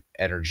negative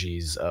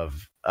energies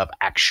of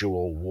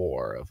actual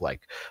war, of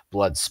like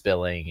blood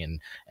spilling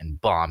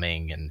and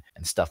bombing and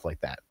stuff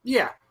like that.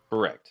 Yeah.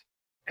 Correct.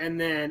 And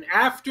then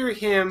after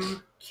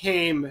him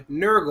came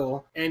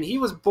Nurgle, and he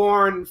was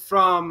born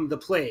from the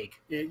plague,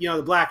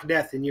 the Black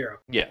Death in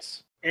Europe.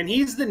 Yes. And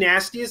he's the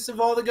nastiest of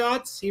all the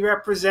gods. He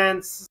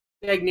represents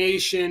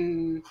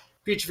stagnation,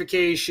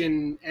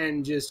 putrefaction,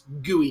 and just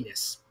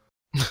gooiness.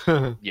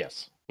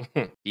 Yes.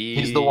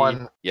 He's the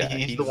one. Yeah,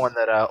 he's the one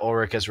that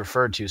Ulrich has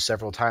referred to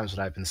several times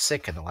when I've been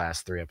sick in the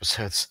last 3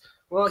 episodes.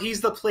 Well, he's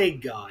the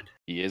plague god.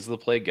 He is the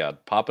plague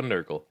god, Papa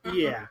Nurgle.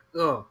 Yeah.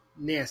 Oh,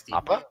 nasty.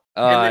 Papa?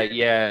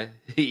 Yeah.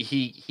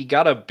 He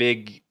got a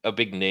big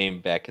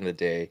name back in the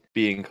day,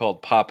 being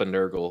called Papa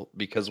Nurgle,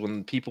 because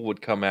when people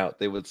would come out,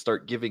 they would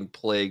start giving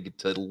plague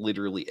to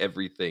literally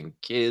everything.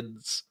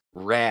 Kids,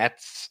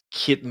 rats,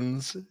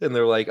 kittens, and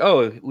they're like,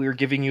 "Oh, we're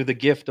giving you the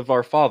gift of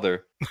our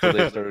father." So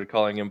they started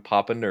calling him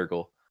Papa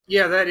Nurgle.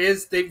 Yeah, that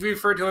is. They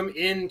refer to him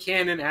in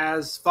canon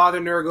as Father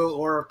Nurgle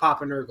or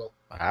Papa Nurgle.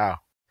 Wow.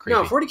 Creepy.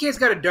 No, 40K's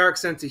got a dark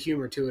sense of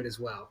humor to it as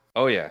well.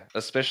 Oh yeah,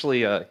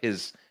 especially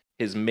his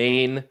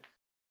main,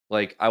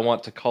 like, I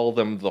want to call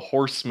them the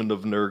Horsemen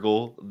of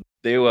Nurgle.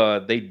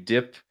 They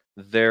dip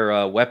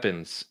their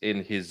weapons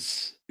in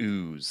his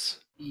ooze.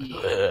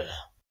 Yeah.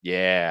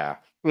 Yeah.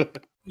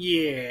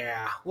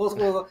 Yeah.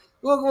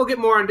 We'll get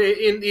more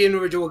into in the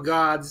individual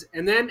gods,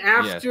 and then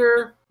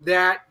after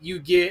that you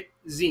get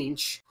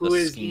Tzeentch, who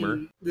is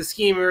the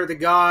schemer, the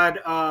god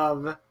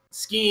of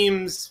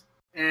schemes,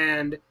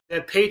 and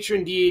the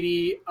patron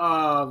deity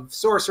of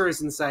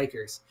sorcerers and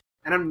psychers.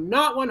 And I'm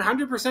not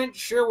 100%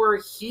 sure where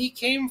he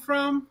came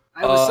from.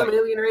 It was some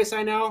alien race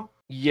I know.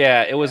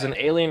 Yeah, it was an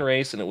alien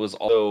race, and it was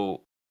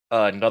also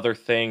another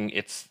thing.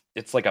 It's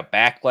like a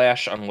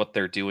backlash on what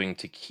they're doing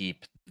to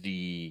keep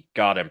the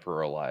God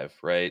Emperor alive,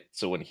 right?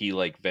 So when he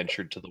like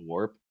ventured to the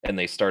warp and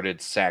they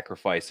started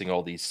sacrificing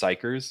all these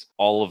psychers,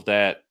 all of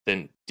that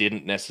then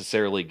didn't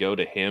necessarily go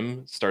to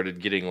him, started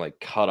getting like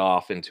cut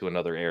off into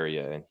another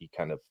area, and he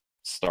kind of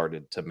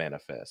started to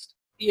manifest.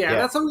 Yeah,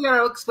 that's something I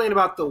gotta explain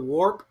about the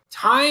warp.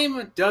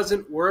 Time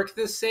doesn't work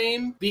the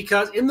same,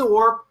 because in the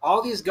warp,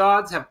 all these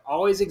gods have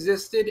always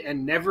existed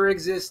and never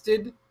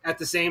existed at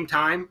the same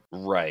time.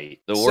 Right.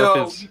 The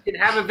warp is... you can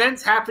have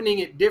events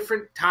happening at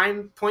different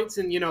time points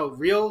in,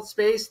 real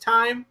space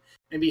time,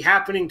 and be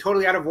happening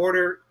totally out of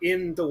order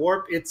in the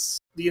warp. It's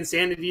the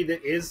insanity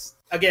that is,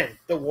 again,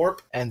 the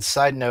warp. And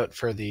side note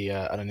for the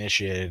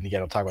uninitiated, and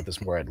again, I'll talk about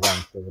this more at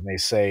length, but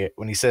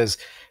when he says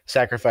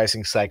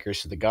sacrificing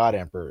psychers to the God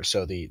Emperor,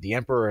 so the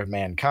Emperor of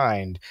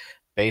mankind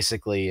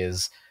basically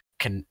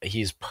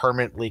he's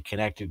permanently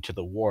connected to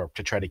the warp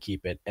to try to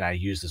keep it, and I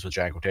use this with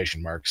giant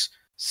quotation marks,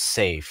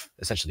 safe,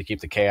 essentially to keep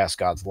the Chaos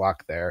Gods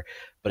locked there,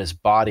 but his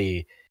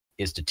body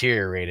is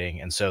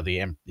deteriorating, and so the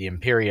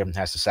Imperium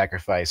has to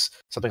sacrifice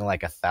something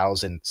like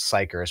 1,000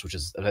 psychers, which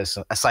is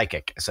a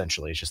psychic,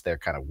 essentially. It's just their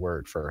kind of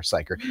word for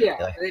psyker.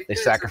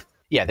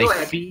 Yeah,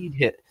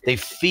 they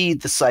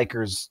feed the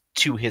psychers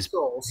to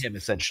him,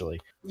 essentially.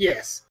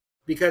 Yes,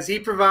 because he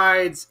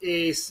provides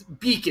a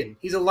beacon.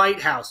 He's a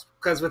lighthouse,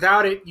 because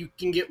without it, you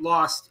can get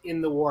lost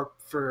in the warp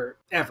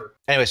forever.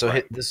 Anyway,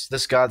 so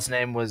this god's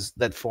name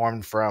that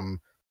formed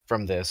from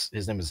this.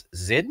 His name is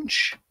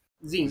Tzeentch.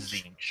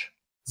 Tzeentch.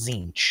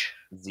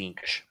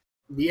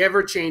 The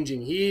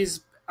ever-changing.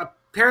 He's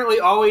apparently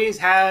always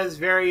has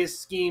various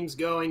schemes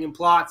going and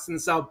plots and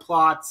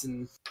subplots,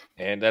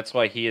 and that's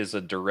why he is a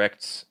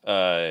direct,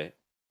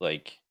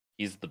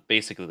 he's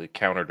basically the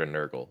counter to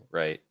Nurgle,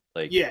 right?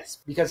 Like, yes,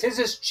 because his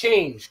has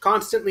changed,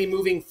 constantly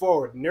moving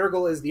forward.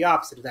 Nurgle is the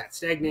opposite of that,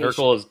 stagnation.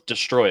 Nurgle is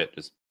destroy it,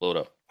 just blow it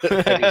up.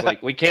 And he's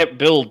like, we can't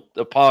build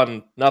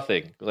upon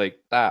nothing, like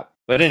that.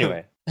 But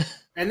anyway.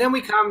 And then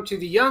we come to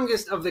the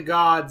youngest of the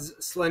gods,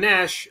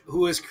 Slaanesh,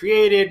 who was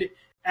created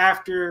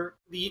after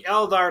the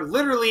Eldar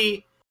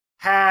literally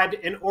had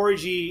an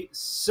orgy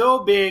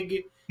so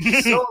big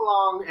so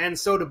long and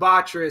so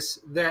debaucherous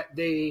that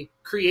they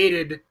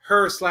created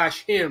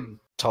her/him.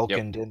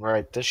 Tolkien didn't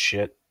write this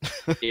shit.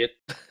 It.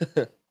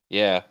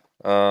 Yeah.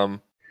 And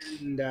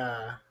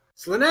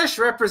Slanesh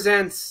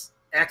represents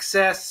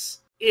excess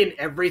in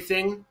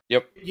everything.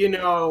 Yep. You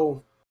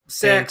know, Pain,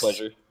 sex,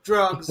 pleasure.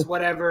 drugs,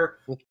 whatever.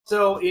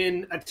 So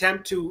in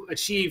attempt to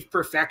achieve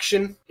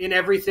perfection in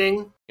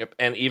everything. Yep.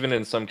 And even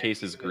in some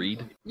cases,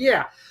 greed.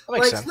 Yeah. That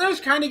makes Like, sense.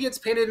 Slanesh kind of gets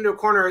painted into a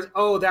corner as,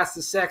 oh, that's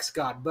the sex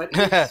god. But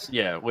it's,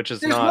 Yeah, which is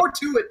there's not. more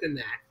to it than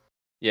that.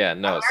 Yeah, I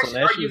no. would actually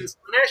Slanesh argue is. that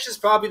Slanesh is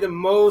probably the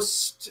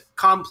most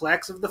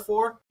complex of the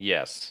four.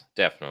 Yes,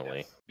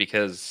 definitely.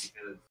 Because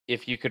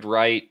if you could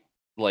write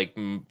like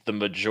the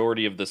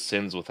majority of the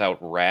sins without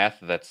wrath,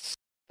 that's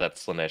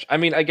Slanesh. I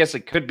mean, I guess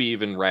it could be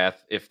even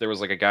wrath if there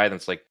was like a guy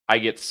that's like, I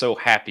get so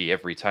happy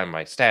every time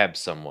I stab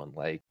someone.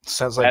 Like,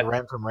 Sounds like that-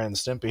 Ren from Ren and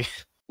Stimpy.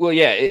 well,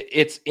 yeah,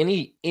 it's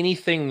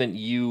anything that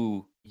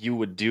you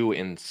would do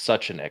in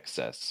such an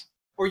excess.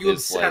 Or you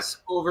It's like- obsess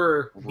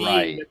over being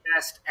Right. the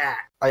best at.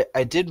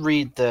 I did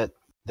read that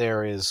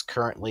there is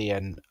currently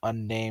an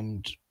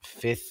unnamed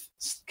fifth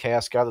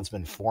chaos god that's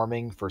been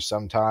forming for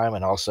some time,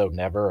 and also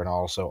never, and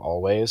also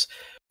always.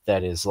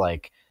 That is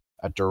like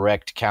a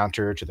direct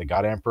counter to the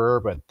God Emperor,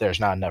 but there's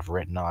not enough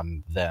written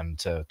on them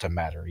to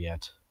matter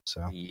yet.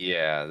 So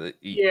Yeah,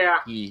 Yeah.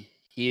 he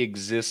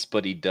exists,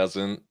 but he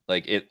doesn't.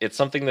 Like it's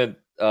something that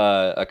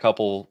a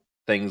couple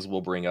things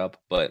will bring up,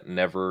 but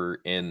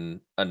never in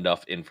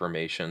enough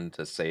information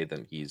to say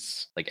that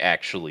he's like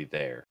actually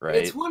there, right?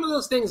 It's one of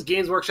those things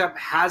Games Workshop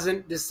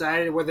hasn't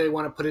decided whether they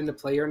want to put into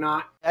play or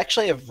not.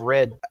 actually, I've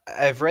read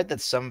that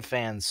some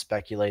fans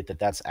speculate that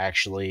that's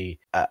actually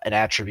an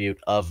attribute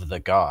of the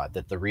god.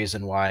 That the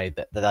reason why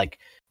that like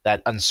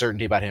that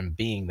uncertainty about him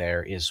being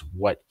there is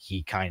what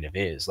he kind of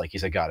is. Like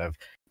he's a god of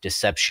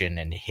deception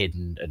and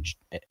hidden,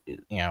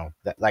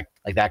 that like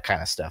that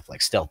kind of stuff,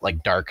 like stealth,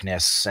 like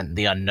darkness and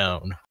the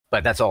unknown.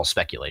 But that's all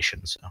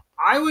speculation. So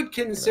I would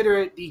consider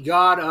it the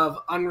god of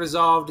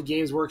unresolved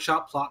Games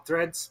Workshop plot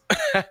threads.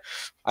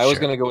 I was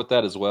Sure. gonna go with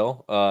that as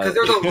well. Because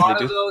there's a they lot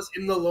do- of those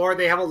in the lore.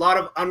 They have a lot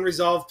of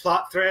unresolved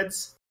plot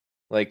threads.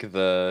 like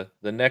the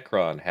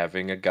Necron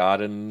having a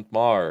god in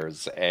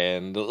Mars,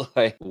 and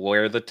like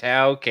where the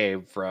Tau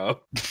came from.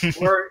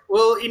 Or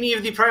will any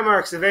of the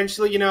Primarchs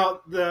eventually,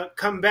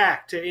 come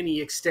back to any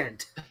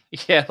extent?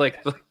 Yeah,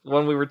 like the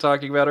one we were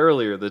talking about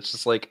earlier. That's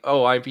just like,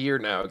 oh, I'm here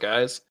now,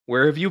 guys.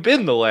 Where have you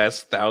been the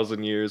last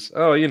 1,000 years?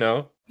 Oh,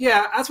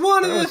 Yeah, that's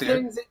one of I the was here.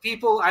 things that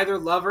people either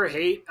love or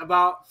hate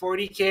about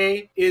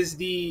 40K is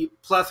the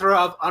plethora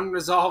of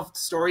unresolved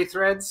story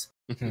threads.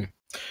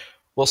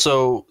 well,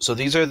 so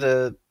these are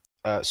the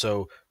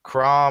so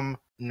Crom,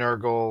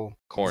 Nurgle,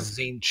 Khorne.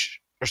 Zinch,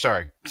 or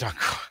sorry, not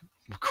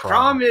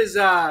Crom is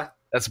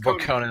That's Conan.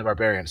 Conan the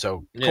Barbarian.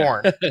 So Yeah.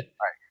 Khorne, all right,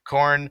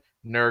 Khorne,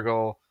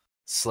 Nurgle,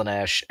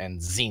 Slanesh, and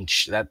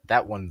Zinch.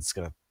 That one's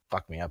gonna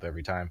fuck me up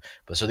every time.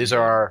 But so these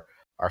are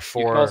our You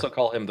four. can also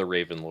call him the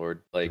Raven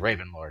Lord. Like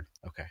Raven Lord.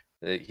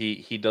 Okay.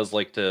 he does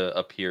like to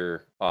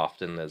appear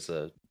often as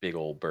a big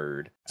old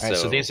bird. All right.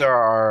 So these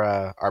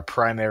are our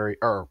primary,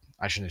 or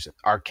I shouldn't say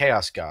our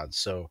chaos gods.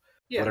 So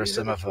what are these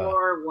some the of,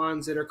 four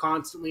ones that are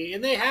constantly,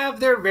 and they have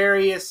their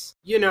various,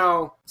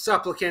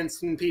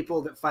 supplicants and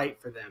people that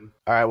fight for them.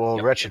 all right. Well,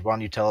 Yep. Wretched, why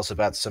don't you tell us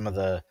about some of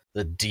the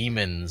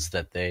demons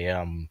that they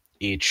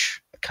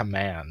each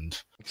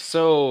command?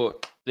 So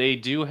they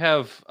do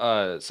have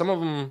some of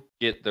them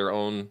get their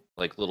own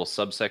like little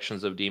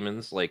subsections of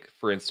demons. Like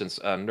for instance,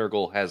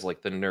 Nurgle has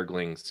like the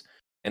Nurglings,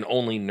 and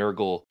only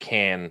Nurgle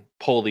can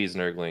pull these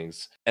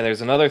Nurglings. And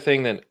there's another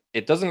thing that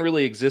it doesn't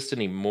really exist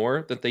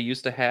anymore that they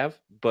used to have.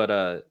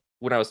 But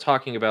when I was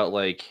talking about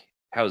like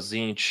how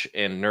Zinch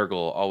and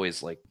Nurgle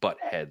always like butt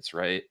heads,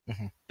 right?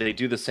 Mhm. They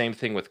do the same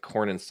thing with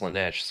Khorne and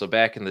Slanesh. So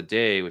back in the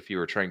day, if you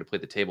were trying to play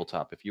the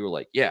tabletop, if you were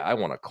like, yeah, I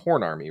want a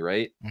Khorne army,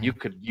 right? Mhm. You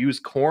could use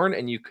Khorne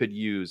and you could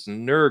use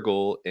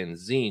Nurgle and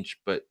Zinch,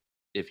 but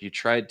if you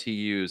tried to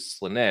use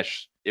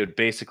Slanesh, it would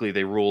basically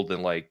they ruled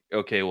in like,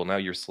 okay, well now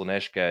your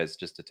Slanesh guys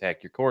just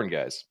attack your Khorne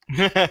guys,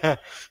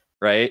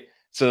 right?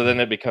 So then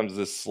it becomes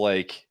this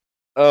like,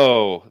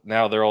 oh,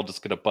 now they're all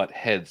just gonna butt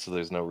heads, so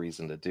there's no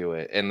reason to do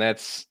it. And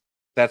that's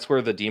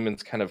where the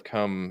demons kind of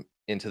come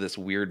into this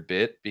weird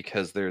bit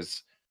because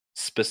there's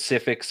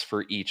specifics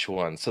for each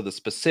one. So the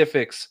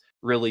specifics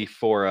really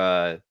for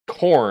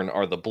Khorne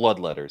are the blood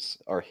letters,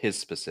 are his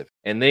specific.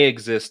 And they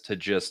exist to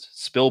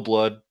just spill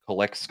blood,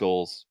 collect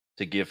skulls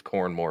to give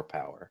Khorne more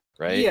power,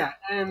 right? Yeah,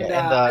 and,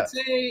 Yeah, and, I'd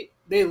say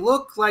they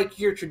look like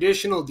your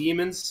traditional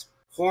demons,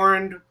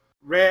 horned,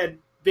 red,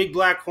 big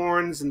black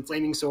horns, and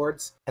flaming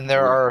swords. And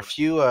there are a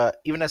few,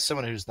 even as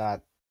someone who's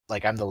not,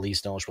 like, I'm the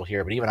least knowledgeable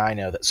here, but even I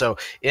know that. So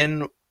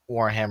in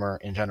Warhammer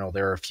in general,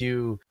 there are a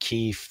few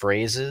key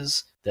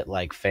phrases that,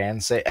 like,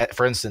 fans say.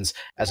 For instance,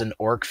 as an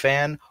orc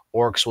fan,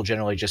 orc fans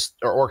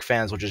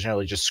will just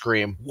generally just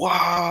scream,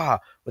 "Wah!"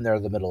 when they're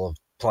in the middle of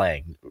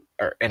playing,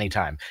 or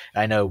anytime.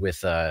 And I know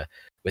with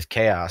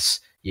Chaos,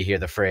 you hear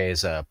the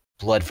phrase,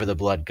 blood for the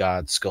blood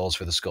god, skulls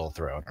for the skull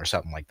throne, or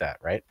something like that,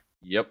 right?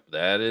 Yep,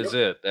 that is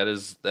it. That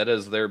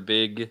is their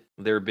big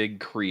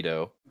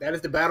credo. That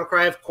is the battle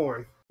cry of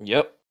Khorne.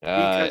 Yep.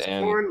 Because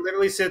And Khorne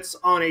literally sits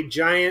on a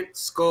giant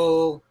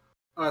skull,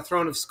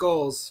 throne of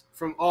skulls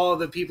from all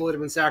the people that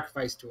have been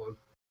sacrificed to him.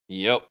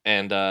 yep,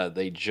 and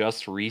they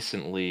just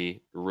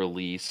recently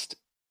released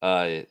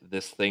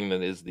this thing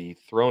that is the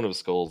Throne of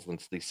Skulls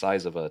that's the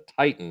size of a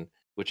Titan,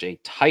 which a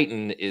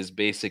Titan is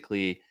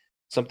basically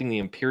something the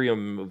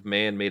Imperium of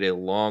Man made a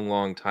long,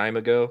 long time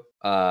ago.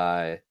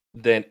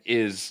 That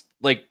is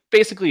like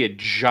basically a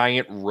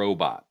giant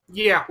robot.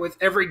 Yeah, with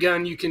every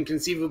gun you can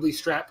conceivably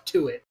strap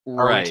to it.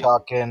 Right.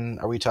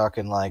 Are we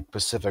talking like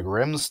Pacific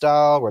Rim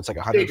style, where it's like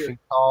 100 Bigger. feet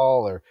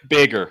tall, or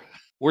Bigger.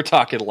 We're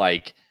talking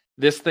like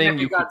this thing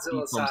you could see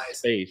Mechagodzilla from size.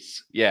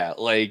 space. Yeah,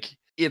 like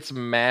it's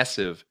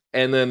massive.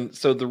 And then,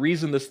 so the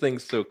reason this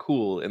thing's so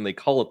cool, and they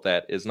call it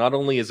that, is not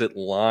only is it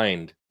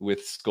lined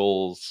with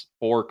skulls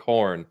for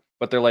Khorne,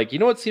 but they're like, you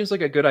know what seems like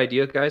a good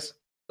idea, guys?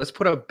 Let's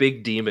put a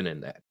big demon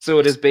in that. So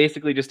it is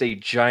basically just a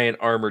giant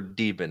armored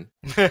demon.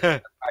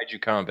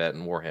 Kaiju combat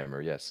in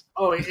Warhammer, yes.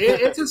 Oh,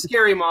 it's a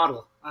scary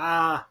model.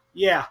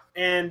 Yeah,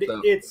 and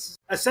So- it's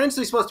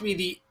essentially supposed to be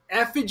the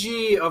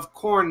effigy of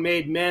Khorne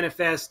made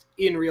manifest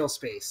in real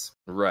space.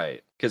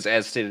 Right. Because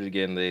as stated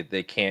again,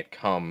 they can't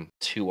come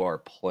to our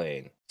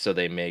plane. So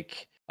they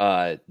make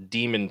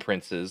demon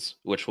princes,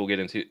 which we'll get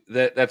into.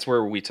 That's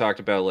where we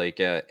talked about like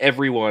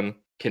everyone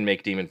can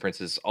make demon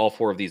princes. All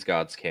four of these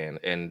gods can,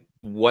 and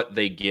what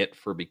they get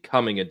for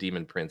becoming a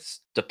demon prince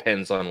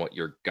depends on what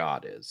your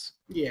god is.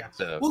 Yeah.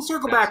 So We'll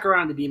circle that's- back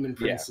around to demon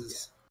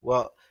princes.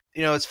 well,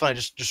 it's funny.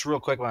 Just real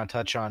quick, I want to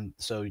touch on.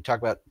 So you talk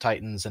about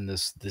Titans and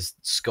this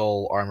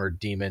skull armored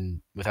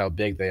demon with how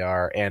big they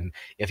are, and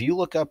if you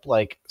look up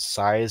like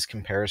size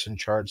comparison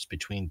charts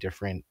between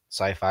different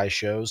sci-fi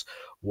shows,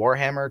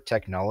 Warhammer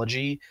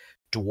technology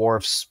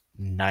dwarfs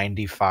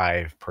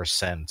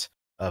 95%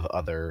 of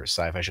other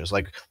sci-fi shows.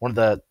 Like one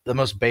of the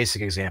most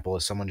basic example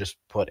is someone just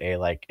put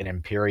an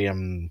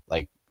Imperium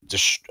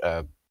just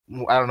I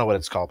don't know what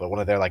it's called, but one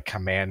of their like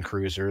command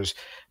cruisers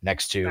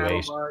next to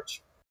Battle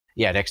barge.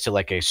 next to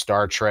like a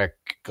Star Trek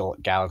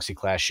Galaxy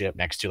class ship,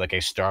 next to like a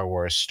Star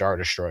Wars Star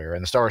Destroyer,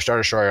 and the Star Wars Star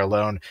Destroyer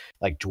alone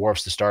like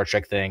dwarfs the Star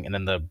Trek thing, and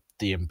then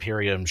the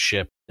Imperium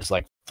ship is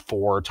like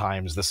 4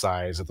 times the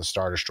size of the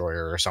Star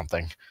Destroyer or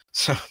something.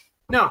 So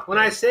No, when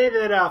I say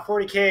that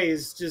 40K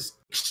is just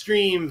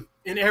extreme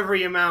in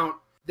every amount,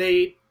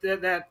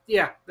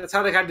 that's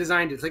how they got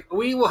designed it. It's like,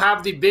 we will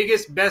have the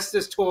biggest,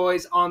 bestest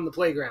toys on the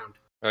playground.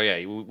 Oh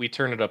yeah, we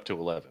turn it up to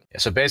 11. yeah,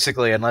 so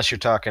basically, unless you're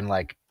talking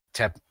like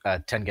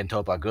Tengen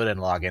Toppa Gurren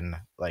Lagann,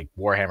 like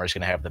Warhammer's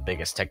gonna have the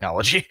biggest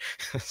technology.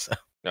 So.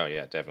 Oh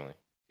yeah, definitely.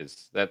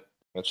 Because that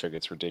sure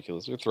gets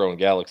ridiculous. We're throwing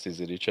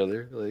galaxies at each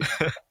other. Like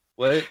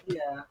what?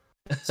 Yeah.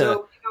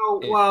 So,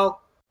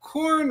 while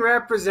Khorne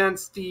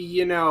represents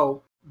the,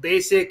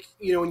 basic,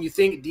 when you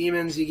think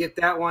demons, you get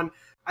that one.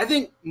 I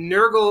think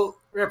Nurgle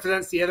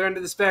represents the other end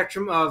of the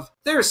spectrum of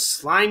they're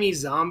slimy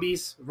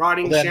zombies,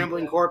 rotting,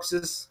 shambling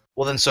corpses.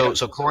 Well, then, so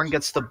Khorne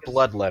gets the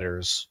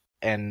bloodletters,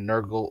 and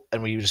Nurgle,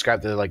 and when you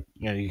described the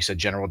you said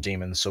general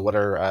demons. So what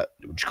are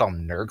would you call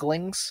them,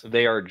 Nurglings?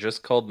 They are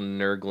just called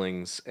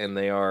Nurglings, and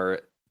they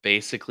are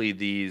basically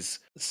these.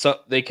 So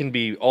they can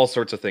be all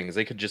sorts of things.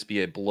 They could just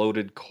be a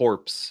bloated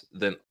corpse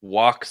that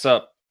walks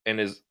up, and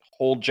his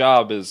whole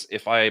job is,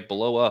 if I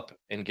blow up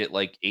and get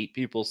like 8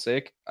 people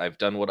sick, I've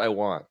done what I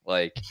want.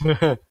 Like,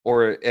 and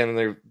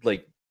they're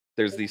like,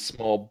 there's these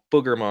small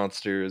booger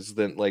monsters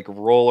that like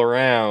roll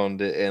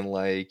around and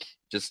like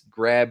just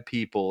grab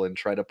people and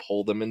try to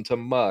pull them into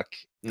muck.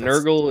 That's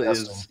Nurgle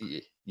disgusting.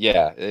 is,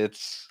 yeah,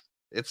 it's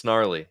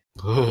gnarly.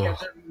 Yeah,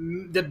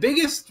 the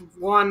biggest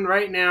one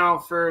right now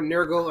for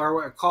Nurgle are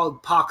what are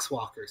called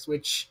poxwalkers,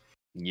 which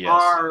Yes.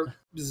 are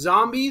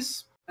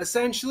zombies,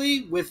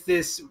 essentially, with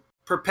this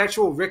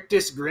perpetual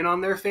rictus grin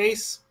on their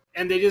face.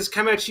 And they just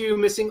come at you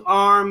missing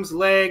arms,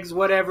 legs,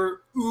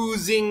 whatever,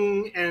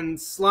 oozing and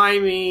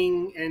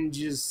sliming, and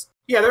just...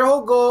 Yeah, their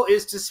whole goal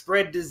is to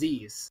spread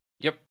disease.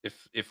 Yep.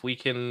 If we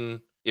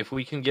can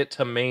get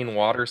to main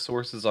water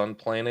sources on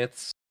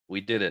planets, we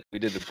did it. We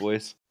did it,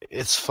 boys.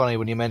 It's funny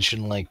when you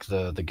mention like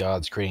the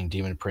gods creating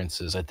demon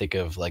princes. I think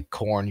of like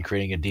Khorne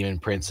creating a demon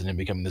prince and then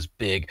becoming this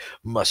big,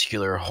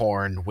 muscular,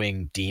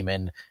 horn-winged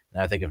demon.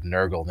 And I think of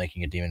Nurgle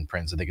making a demon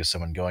prince. I think of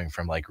someone going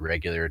from like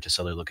regular to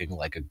suddenly looking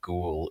like a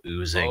ghoul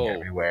oozing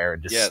everywhere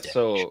and just Yeah. stench.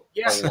 So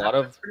Yes, a lot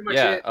of that's pretty much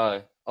it.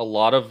 a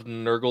lot of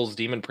Nurgle's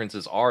demon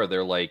princes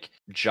they're like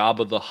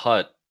Jabba the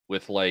Hutt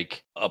with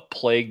like a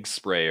plague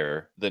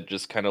sprayer that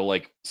just kind of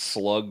like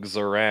slugs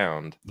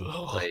around.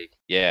 Ugh. Like,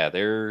 yeah,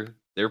 they're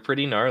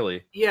pretty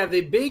gnarly. Yeah, the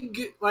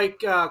big,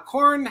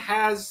 Khorne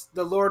has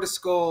the Lord of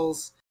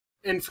Skulls,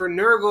 and for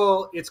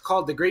Nurgle, it's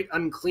called the Great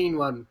Unclean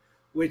One,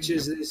 which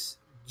is this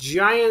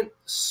giant,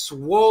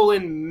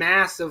 swollen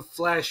mass of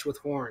flesh with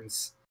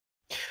horns.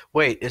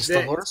 Wait, is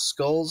the Lord of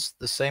Skulls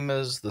the same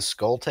as the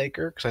Skull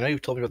Taker? Because I know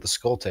you've told me about the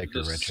Skull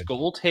Taker, The Richard.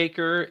 Skull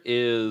Taker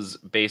is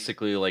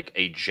basically like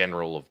a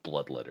general of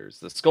bloodletters.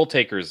 The Skull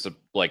Taker is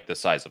like the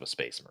size of a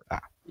space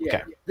marine, Yeah,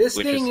 Okay. this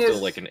which thing is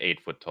still like an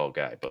 8-foot tall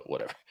guy, but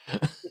whatever.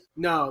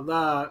 No,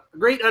 the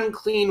Great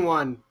Unclean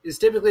One is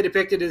typically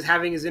depicted as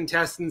having his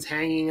intestines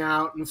hanging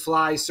out and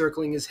flies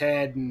circling his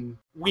head and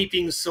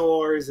weeping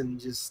sores and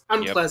just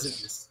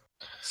unpleasantness.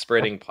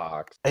 Spreading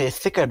pox. I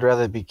think I'd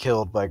rather be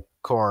killed by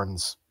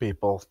Korn's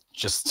people.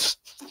 Just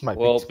might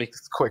be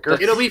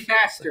quicker. It'll be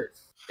faster.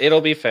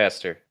 It'll be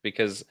faster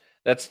because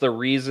that's the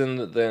reason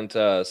that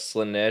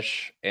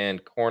Slaanesh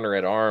and Korn are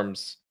at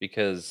arms,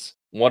 because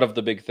one of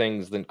the big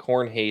things that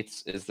Korn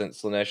hates is that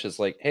Slaanesh is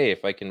like, hey,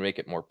 if I can make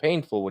it more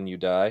painful when you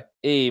die,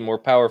 hey, more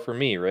power for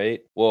me, right?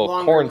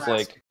 Well, Korn's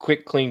like,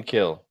 quick, clean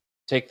kill.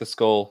 Take the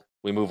skull,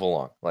 we move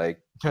along. Like,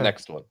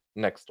 next one,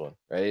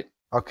 right?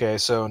 Okay,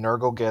 so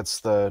Nurgle gets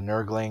the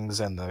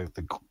Nurglings and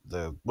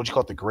the what do you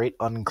call it, the Great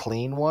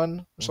Unclean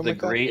One? Or something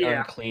The like Great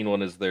that? Unclean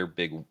One is their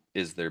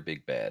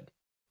big bad.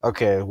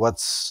 Okay, what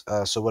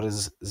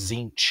does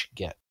Tzeentch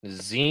get?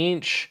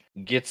 Tzeentch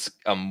gets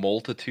a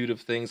multitude of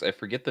things. I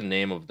forget the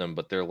name of them,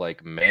 but they're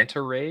like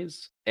manta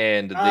rays,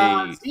 and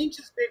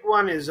Tzeentch's big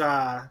one is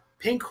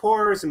pink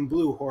horrors and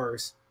blue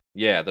horrors.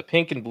 Yeah, the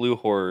pink and blue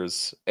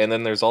horrors, and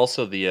then there's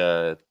also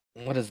the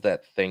what is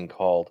that thing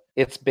called?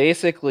 It's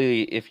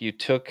basically if you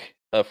took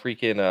a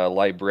freaking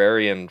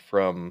librarian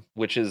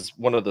which is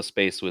one of the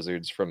space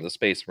wizards from the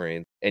Space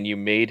Marines, and you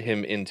made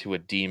him into a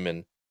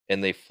demon,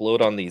 and they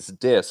float on these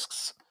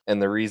discs. And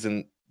the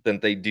reason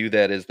that they do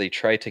that is they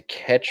try to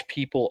catch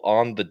people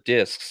on the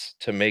discs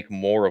to make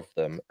more of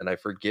them. And I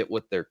forget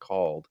what they're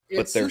called,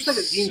 but they're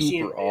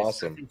super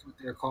awesome. I think what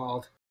they're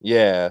called.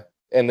 Yeah,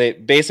 and they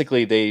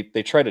basically they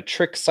try to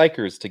trick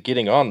psychers to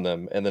getting on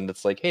them, and then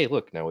it's like, hey,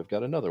 look, now we've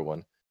got another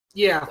one.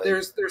 Yeah,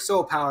 they're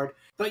so powered.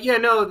 But yeah,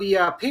 no,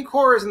 the pink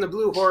horrors and the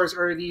blue horrors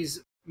are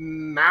these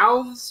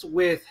mouths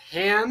with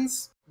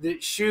hands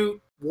that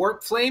shoot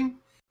warp flame,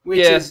 which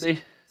is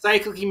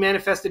cyclically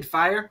manifested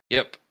fire.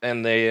 Yep,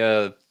 and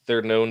they're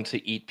known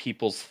to eat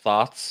people's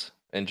thoughts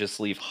and just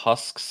leave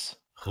husks.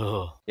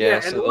 So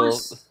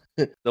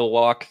they'll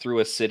walk through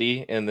a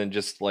city and then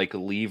just like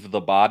leave the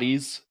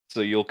bodies.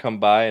 So you'll come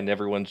by and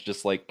everyone's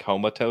just like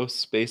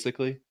comatose,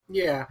 basically.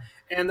 Yeah,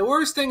 and the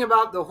worst thing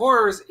about the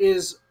horrors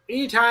is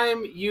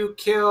anytime you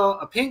kill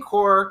a pink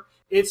horror,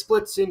 it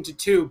splits into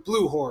two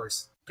blue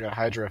horrors. Got a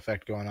Hydra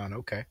effect going on.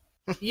 Okay.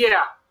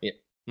 Yeah.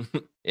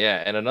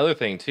 Yeah, and another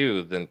thing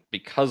too, then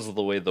because of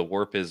the way the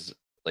warp is,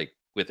 like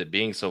with it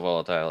being so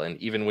volatile, and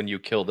even when you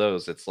kill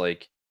those, it's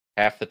like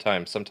half the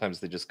time,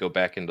 sometimes they just go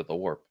back into the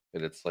warp,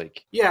 and it's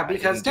like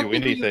because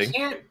technically you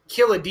can't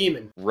kill a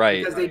demon, right?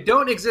 Because they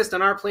don't exist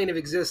on our plane of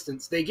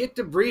existence. They get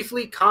to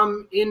briefly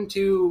come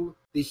into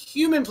the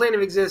human plane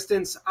of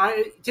existence.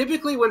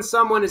 Typically when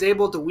someone is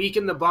able to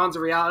weaken the bonds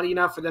of reality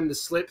enough for them to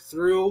slip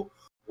through,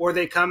 or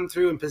they come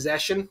through in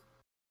possession.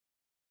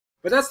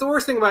 But that's the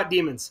worst thing about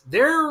demons.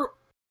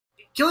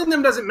 Killing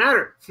them doesn't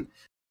matter.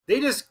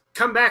 They just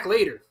come back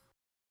later.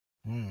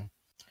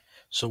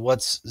 So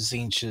what's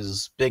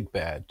Tzeentch's big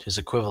bad? His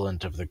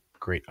equivalent of the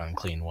Great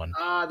Unclean One?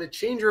 The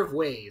Changer of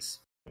Ways.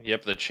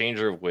 Yep, the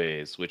Changer of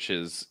Ways, which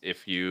is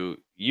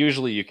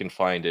usually you can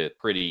find it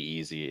pretty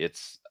easy.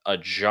 It's a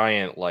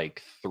giant,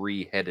 like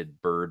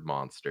 3-headed bird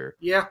monster.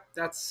 Yeah,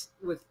 that's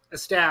with a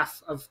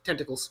staff of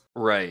tentacles.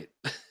 Right.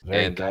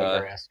 Very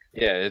Geiger-esque.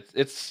 Yeah,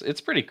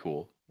 it's pretty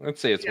cool. I'd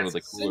say it's one of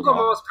the cooler single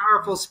most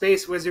powerful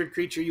space wizard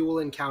creature you will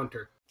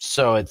encounter.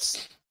 So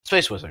it's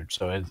space wizard.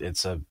 So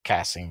it's a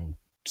casting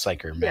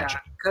psyker magic.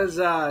 Yeah, because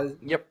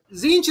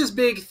Tzeentch's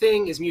big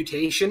thing is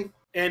mutation,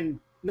 and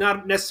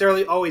not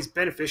necessarily always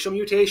beneficial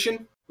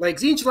mutation. Like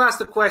Tzeentch will ask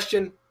the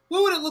question,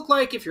 "What would it look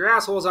like if your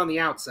asshole's on the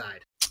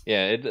outside?"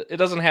 Yeah, it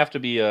doesn't have to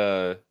be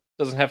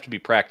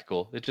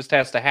practical. It just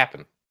has to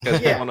happen because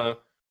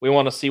we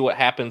want to see what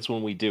happens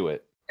when we do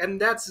it.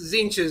 And that's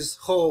Tzeentch's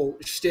whole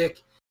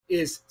shtick.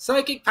 Is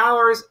psychic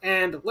powers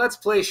and let's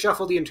play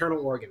shuffle the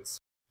internal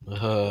organs.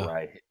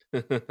 Right.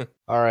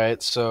 All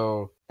right,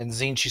 so and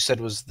Tzeentch you said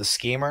was the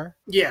schemer?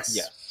 Yes.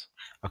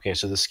 Okay,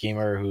 so the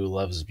schemer who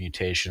loves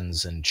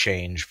mutations and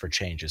change for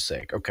change's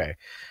sake. Okay,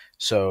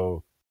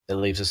 so it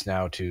leaves us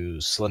now to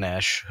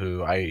Slaanesh,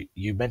 who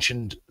you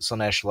mentioned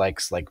Slaanesh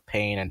likes like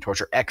pain and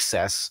torture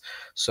excess.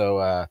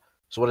 So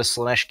what does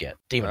Slaanesh get?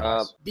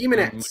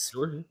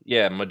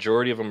 Demonettes.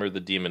 Majority of them are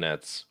the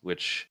demonettes,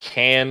 which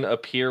can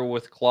appear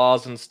with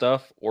claws and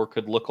stuff, or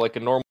could look like a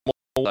normal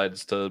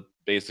decides to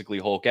basically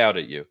Hulk out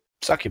at you.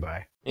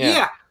 Succubi.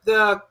 Yeah,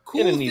 the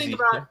cool thing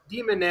about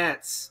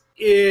demonettes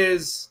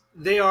is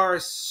they are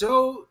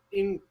so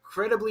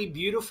incredibly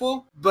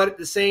beautiful, but at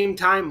the same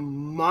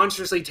time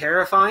monstrously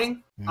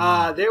terrifying.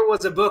 There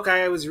was a book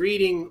I was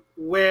reading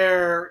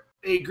where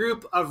a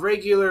group of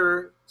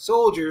regular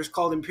soldiers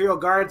called Imperial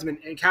Guardsmen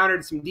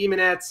encountered some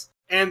demonettes,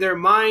 and their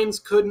minds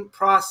couldn't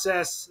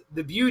process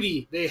the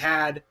beauty they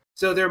had,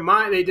 so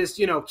they just,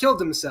 killed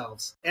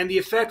themselves. And the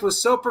effect was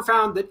so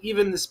profound that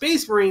even the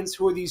Space Marines,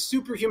 who are these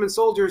superhuman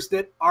soldiers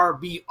that are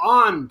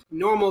beyond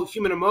normal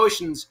human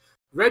emotions,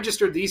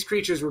 registered these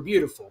creatures were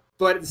beautiful.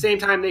 But at the same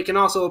time, they can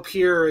also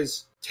appear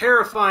as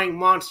terrifying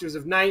monsters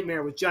of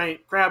nightmare with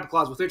giant crab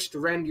claws with which to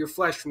rend your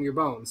flesh from your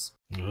bones.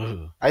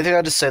 Ooh. I think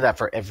I'd just say that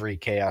for every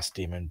chaos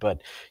demon,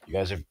 but you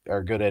guys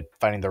are good at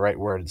finding the right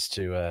words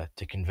to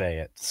convey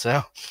it.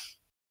 So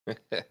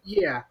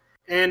Yeah.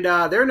 And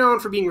they're known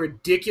for being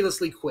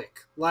ridiculously quick.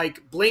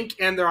 Like, blink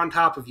and they're on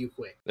top of you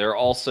quick. They're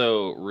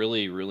also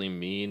really, really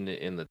mean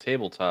in the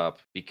tabletop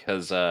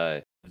because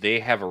they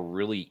have a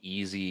really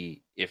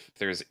easy, if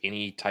there's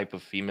any type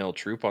of female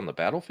troop on the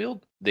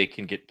battlefield, they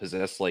can get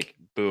possessed like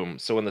boom.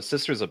 So in the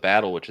Sisters of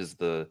Battle, which is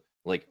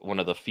one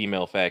of the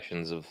female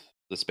factions of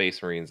the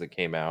Space Marines that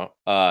came out,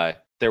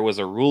 there was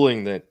a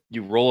ruling that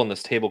you roll on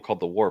this table called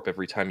the Warp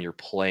every time you're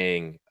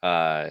playing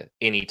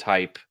any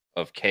type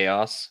of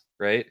chaos.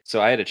 Right?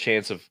 So I had a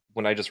chance of,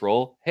 when I just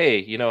roll,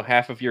 hey,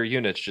 half of your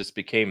units just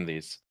became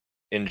these.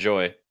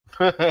 Enjoy.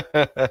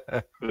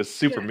 It was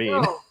super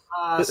mean. No.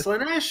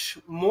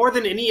 Slaanesh, more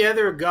than any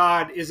other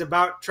god, is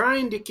about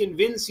trying to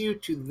convince you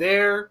to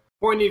their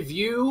point of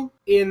view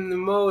in the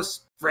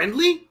most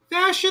friendly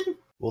fashion.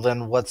 Well,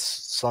 then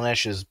what's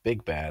Slaanesh's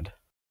big bad?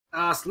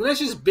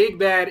 Slaanesh's big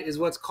bad is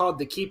what's called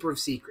the Keeper of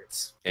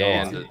Secrets.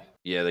 And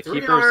yeah, the Keeper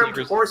of Three-armed,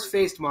 Secrets.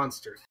 horse-faced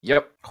monster.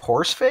 Yep.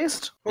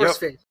 Horse-faced?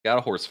 Horse-faced. Got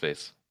a horse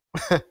face.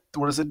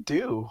 What does it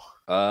do?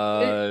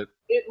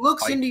 It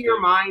looks into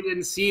your mind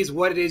and sees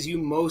what it is you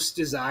most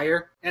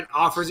desire and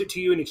offers it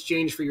to you in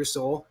exchange for your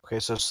soul. Okay,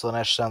 so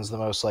Slaanesh sounds the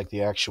most like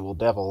the actual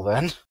devil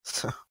then.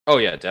 Oh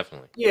yeah,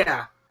 definitely.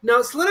 Yeah. No,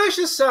 Slaanesh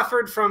has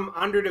suffered from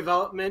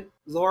underdevelopment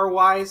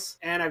lore-wise,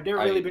 and I've never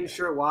really been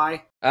sure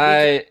why.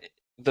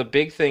 The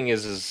big thing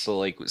is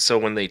so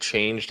when they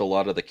changed a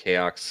lot of the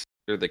chaos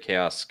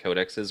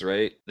codexes,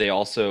 right? They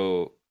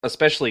also,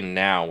 especially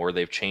now where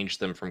they've changed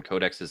them from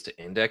codexes to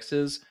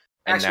indexes,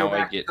 and Actually, now I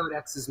back get to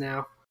codexes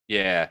now.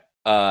 yeah.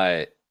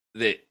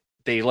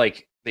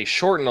 They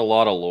shortened a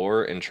lot of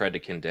lore and tried to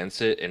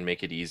condense it and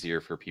make it easier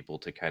for people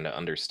to kind of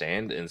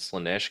understand. And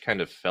Slaanesh kind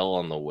of fell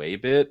on the way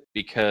bit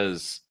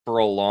because for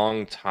a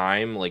long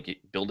time, like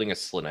building a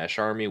Slaanesh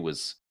army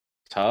was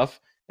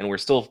tough, and we're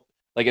still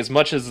like, as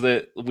much as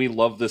we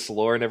love this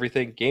lore and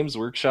everything, Games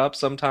Workshop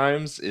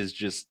sometimes is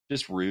just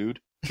rude.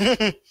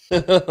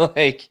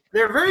 Like,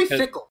 they're very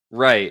fickle,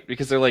 right?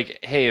 Because they're like,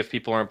 hey, if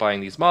people aren't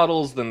buying these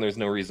models, then there's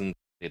no reason to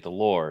pay the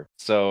lore.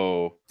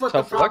 So, but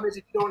the problem is,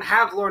 if you don't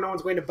have lore, no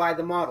one's going to buy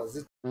the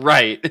models.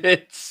 Right?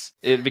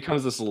 It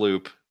becomes this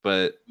loop,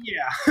 but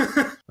yeah.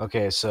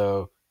 Okay,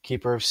 so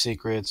Keeper of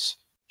Secrets,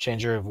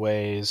 Changer of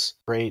Ways,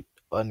 Great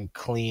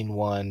Unclean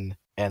One,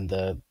 and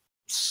the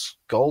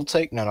Skull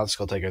Taker. No, not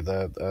Skull Taker.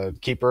 The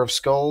Keeper of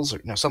Skulls, or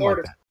no, something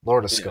like that.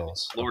 Lord of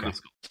Skulls. Lord of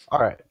Skulls. All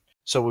right.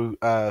 So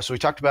we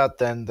talked about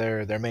then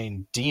their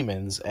main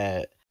demons,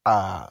 and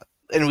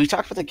we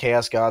talked about the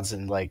Chaos Gods,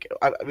 and like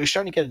I was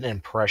starting to get an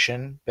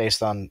impression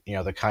based on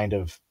the kind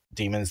of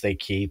demons they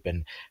keep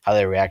and how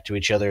they react to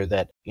each other.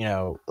 That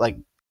like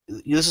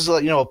this is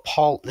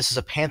this is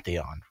a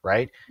pantheon,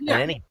 right? Yeah.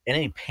 And in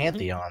any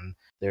pantheon,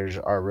 there's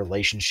our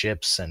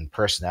relationships and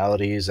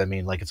personalities. I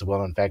mean, like, it's a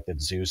well-known fact that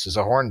Zeus is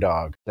a horn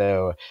dog.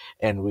 So,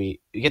 and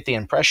we get the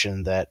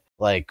impression that,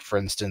 like, for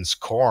instance,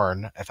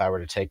 Khorne, if I were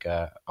to take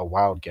a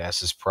wild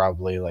guess, is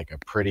probably like a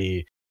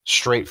pretty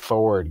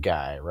straightforward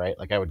guy, right?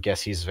 Like, I would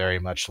guess he's very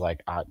much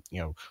like,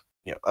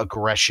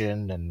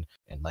 aggression and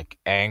like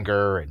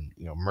anger and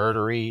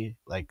murdery.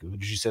 Like,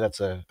 would you say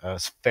that's a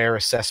fair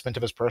assessment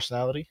of his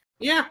personality?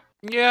 Yeah.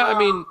 I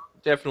mean,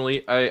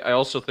 definitely. I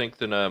also think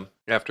that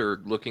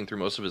after looking through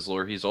most of his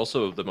lore, he's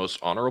also the most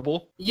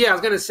honorable. Yeah, I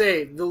was going to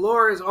say, the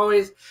lore is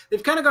always...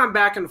 They've kind of gone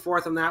back and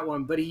forth on that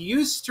one, but he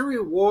used to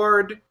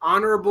reward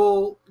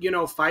honorable,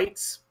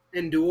 fights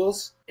and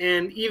duels.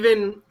 And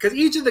even... Because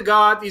each of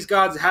these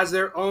gods has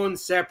their own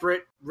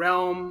separate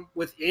realm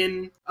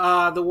within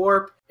the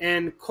Warp.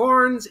 And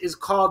Khorne's is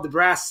called the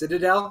Brass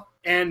Citadel.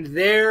 And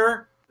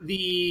they're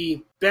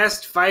the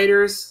best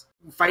fighters...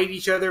 fight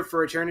each other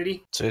for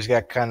eternity. So he's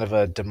got kind of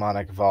a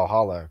demonic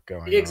Valhalla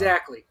going on.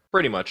 Exactly.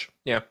 Pretty much,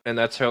 yeah. And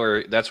that's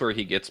where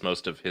he gets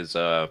most of his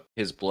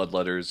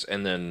bloodletters.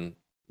 And then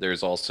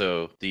there's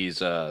also these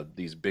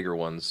bigger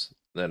ones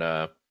that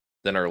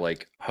are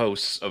like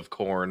hosts of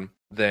Khorne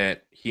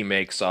that he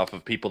makes off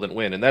of people that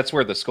win. And that's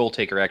where the Skull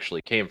Taker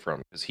actually came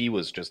from, because he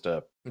was just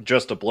a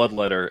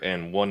bloodletter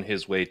and won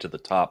his way to the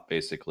top,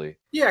 basically.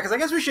 Yeah, because I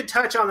guess we should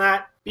touch on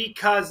that,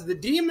 because the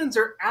demons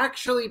are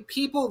actually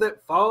people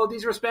that follow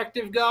these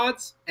respective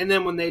gods, and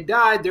then when they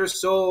died, their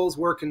souls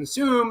were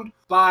consumed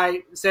by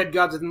said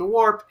gods within the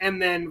Warp, and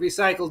then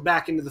recycled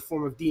back into the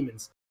form of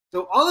demons.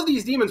 So all of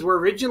these demons were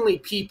originally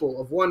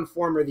people of one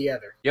form or the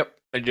other. Yep.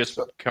 It just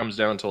comes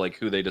down to like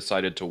who they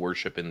decided to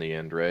worship in the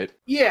end, right?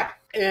 Yeah,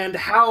 and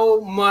how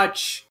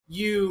much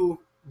you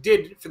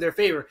did for their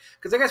favor.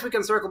 Because I guess we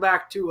can circle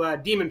back to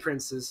Demon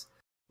Princes,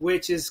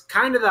 which is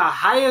kind of the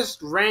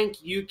highest rank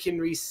you can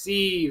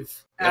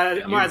receive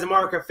as a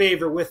mark of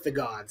favor with the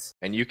gods.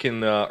 And you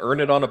can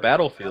earn it on a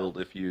battlefield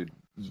if you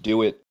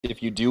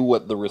do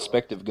what the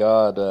respective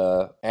god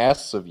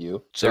asks of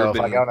you. So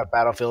if I go on a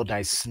battlefield and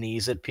I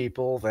sneeze at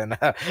people, then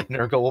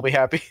Nurgle will be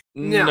happy?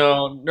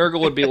 No, Nurgle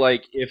would be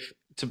like, if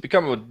to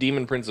become a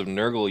demon prince of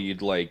Nurgle,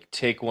 you'd like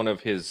take one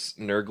of his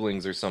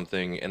Nurglings or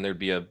something, and there'd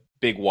be a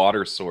big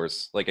water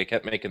source. Like I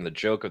kept making the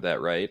joke of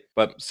that, right?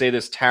 But say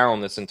this town,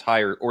 this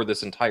entire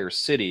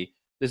city,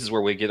 this is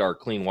where we get our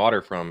clean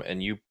water from,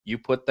 and you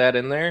put that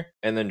in there,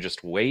 and then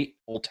just wait,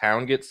 whole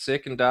town gets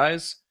sick and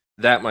dies.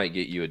 That might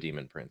get you a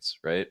demon prince,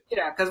 right?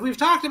 Yeah, because we've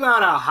talked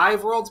about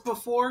hive worlds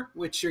before,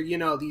 which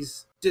are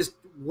these just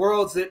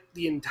worlds that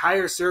the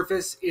entire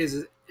surface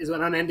is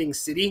an unending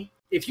city.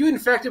 If you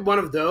infected one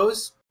of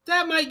those,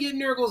 that might get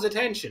Nurgle's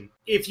attention.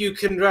 If you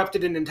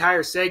corrupted an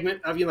entire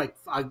segment of like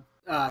a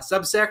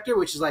subsector,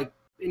 which is like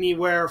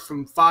anywhere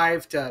from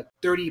 5 to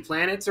 30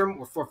 planets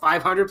or for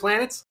 500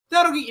 planets,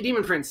 that'll get you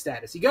Demon Prince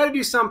status. You got to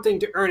do something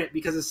to earn it,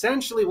 because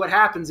essentially what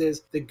happens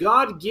is the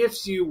god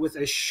gifts you with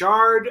a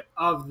shard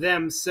of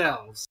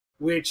themselves,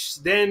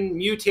 which then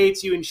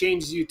mutates you and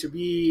changes you to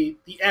be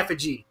the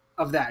effigy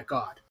of that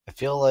god. I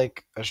feel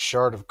like a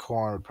shard of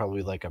corn would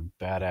probably be like a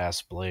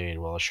badass blade,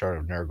 while a shard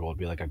of Nurgle would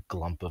be like a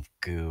glump of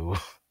goo.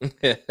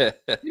 You're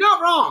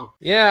not wrong.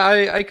 Yeah,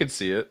 I could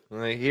see it.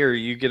 Like, here,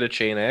 you get a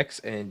Chain X,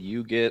 and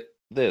you get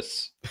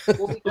this.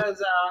 Well,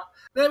 because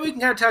then we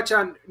can kind of touch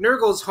on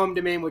Nurgle's home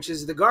domain, which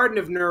is the Garden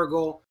of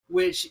Nurgle,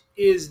 which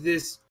is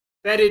this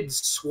fetid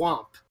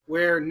swamp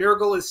where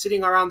Nurgle is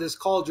sitting around this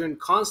cauldron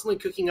constantly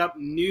cooking up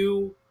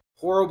new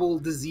horrible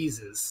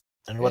diseases.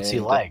 And what's he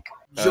like?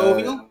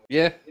 Jovial?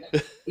 Yeah.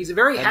 He's a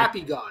very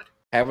happy god.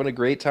 Having a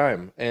great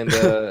time. And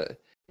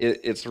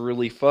it's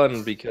really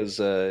fun because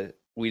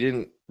we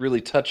didn't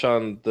really touch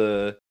on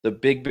the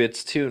big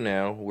bits too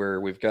now, where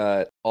we've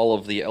got all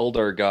of the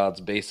Eldar gods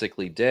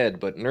basically dead,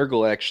 but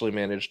Nurgle actually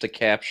managed to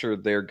capture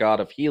their god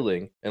of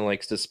healing and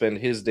likes to spend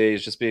his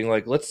days just being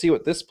like, let's see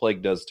what this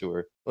plague does to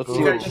her. Let's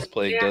see what this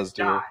plague does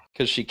to her.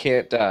 Because she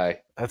can't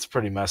die. That's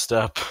pretty messed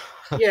up.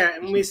 Yeah,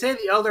 and when we say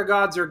the Elder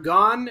Gods are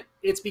gone,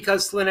 it's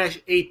because Slaanesh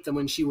ate them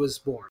when she was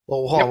born.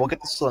 Well, hold on, we'll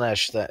get to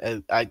Slaanesh.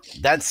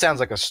 That sounds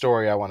like a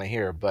story I want to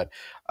hear, but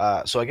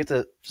so I get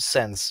the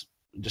sense,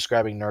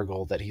 describing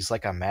Nurgle, that he's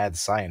like a mad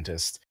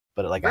scientist,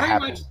 but like Very a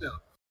happy... much so.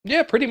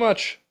 Yeah, pretty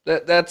much.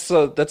 That's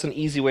an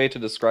easy way to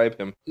describe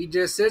him. He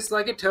just sits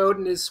like a toad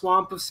in his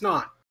swamp of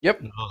snot.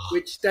 Yep.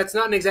 Which, that's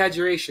not an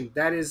exaggeration.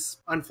 That is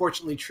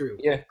unfortunately true.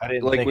 Yeah,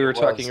 like we were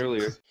talking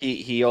earlier.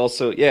 He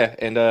also,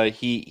 and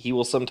he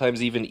will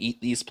sometimes even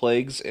eat these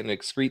plagues and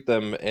excrete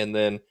them, and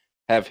then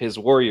have his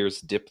warriors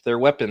dip their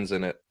weapons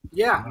in it.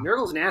 Yeah,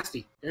 Nurgle's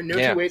nasty. There are no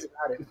two ways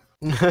about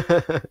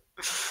it.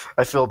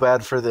 I feel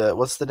bad for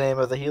what's the name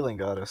of the healing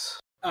goddess?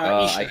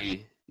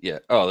 Yeah.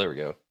 Oh, there we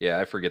go. Yeah,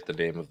 I forget the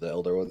name of the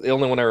elder one. The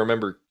only one I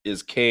remember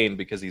is Cain,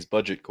 because he's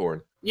budget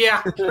corn.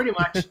 Yeah, pretty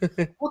much.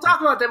 We'll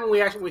talk about them when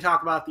we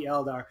talk about the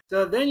Eldar.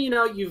 So then,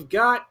 you've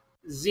got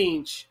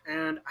Tzeentch,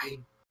 and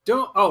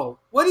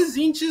what is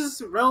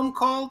Tzeentch's realm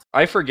called?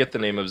 I forget the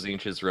name of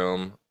Tzeentch's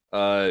realm,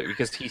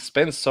 because he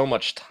spends so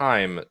much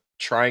time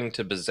trying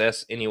to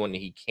possess anyone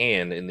he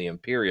can in the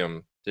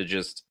Imperium to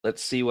just,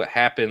 let's see what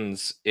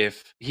happens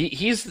if...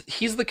 He's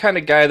the kind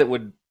of guy that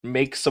would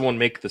make someone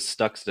make the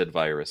Stuxnet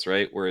virus,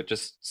 right? Where it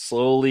just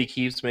slowly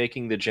keeps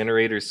making the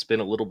generators spin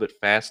a little bit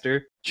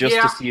faster, just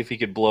to see if he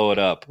could blow it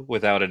up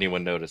without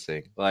anyone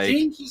noticing.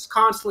 Tzeentch is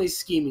constantly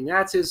scheming.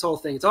 That's his whole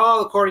thing. It's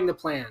all according to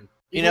plan.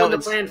 Even when the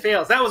plan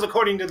fails, that was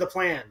according to the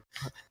plan.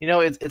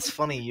 It's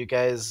funny, you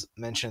guys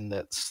mentioned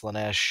that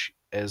Slaanesh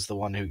is the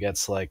one who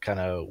gets like kind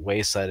of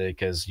waysided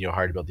because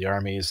hard to build the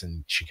armies,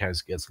 and she kind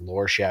of gets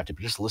lore shafted.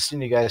 But just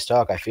listening to you guys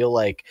talk, I feel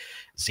like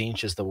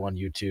Tzeentch is the one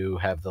you two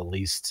have the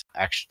least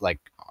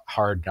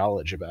hard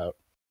knowledge about.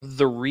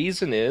 The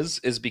reason is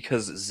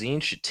because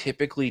Tzeentch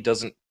typically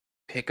doesn't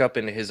pick up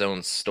in his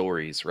own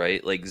stories,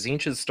 right? Like,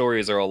 Tzeentch's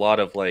stories are a lot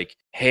of like,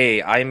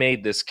 hey, I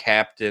made this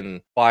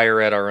captain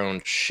fire at our own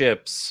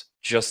ships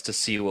just to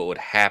see what would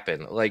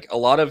happen. Like, a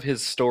lot of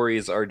his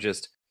stories are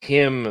just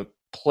him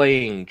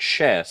playing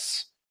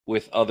chess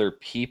with other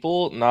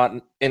people,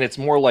 and it's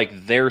more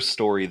like their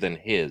story than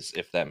his,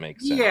 if that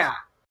makes sense. Yeah.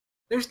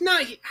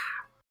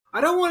 I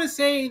don't want to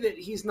say that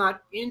he's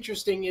not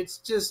interesting, it's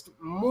just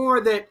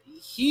more that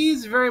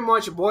he's very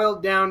much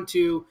boiled down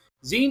to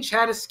Tzeentch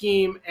had a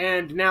scheme,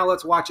 and now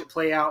let's watch it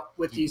play out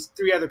with these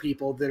 3 other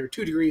people that are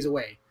 2 degrees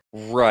away.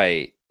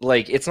 Right.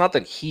 Like, it's not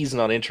that he's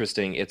not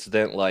interesting, it's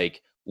that,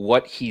 like,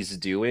 what he's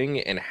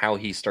doing and how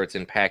he starts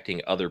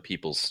impacting other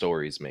people's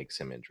stories makes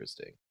him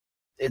interesting.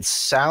 It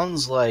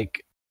sounds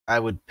like I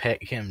would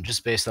pick him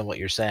just based on what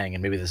you're saying,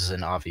 and maybe this is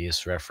an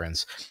obvious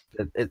reference.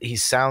 He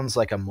sounds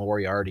like a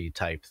Moriarty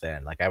type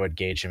then. Like, I would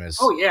gauge him as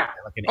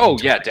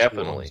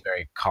definitely.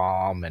 Very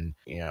calm and,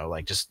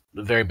 just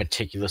very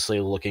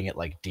meticulously looking at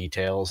like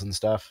details and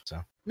stuff.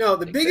 So no,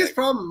 the biggest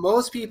problem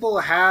most people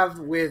have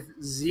with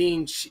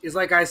Tzeentch is,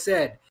 like I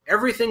said,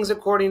 everything's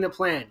according to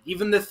plan,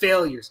 even the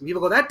failures. And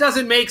people go, that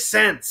doesn't make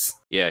sense.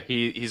 Yeah,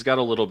 he's got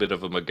a little bit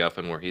of a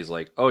MacGuffin where he's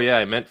like, oh yeah,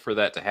 I meant for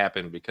that to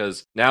happen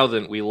because now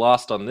that we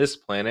lost on this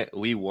planet,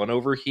 we won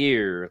over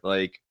here.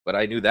 Like, but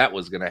I knew that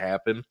was going to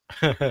happen.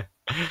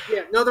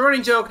 Yeah, no, the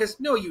running joke is,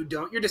 no, you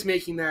don't. You're just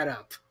making that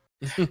up.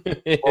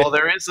 Well,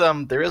 there is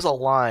a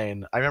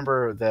line. I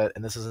remember that,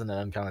 and this isn't an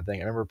uncommon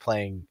thing. I remember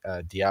playing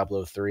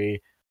Diablo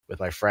 3 with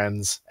my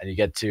friends, and you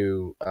get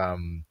to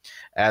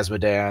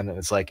Asmodan, and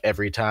it's like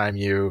every time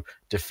you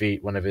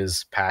defeat one of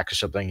his packs or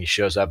something, he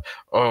shows up.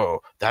 Oh,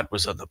 that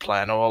was on the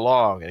plan all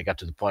along, and it got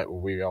to the point where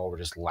we all were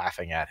just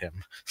laughing at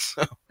him.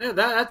 So, Yeah,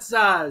 that's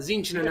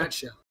Zinch in a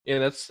nutshell. Yeah,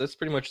 that's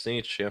pretty much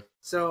Zinch, yeah.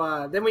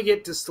 So then we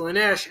get to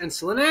Slaanesh, and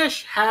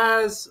Slaanesh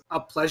has a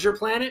pleasure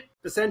planet,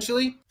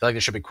 essentially. I feel like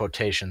there should be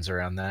quotations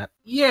around that.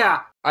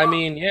 Yeah. I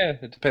mean, yeah,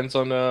 it depends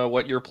on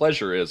what your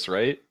pleasure is,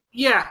 right?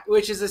 Yeah,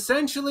 which is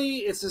essentially,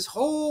 it's this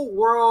whole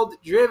world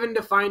driven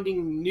to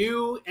finding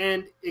new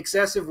and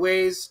excessive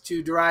ways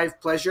to derive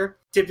pleasure,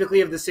 typically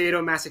of the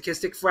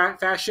sadomasochistic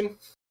fashion.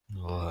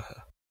 Ugh.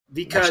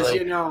 Because, Actually,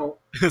 you know...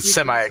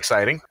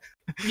 semi-exciting.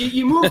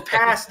 You move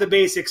past the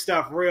basic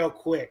stuff real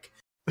quick.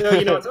 So,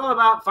 you know, it's all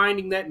about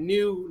finding that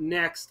new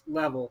next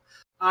level.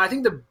 I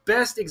think the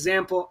best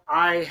example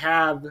I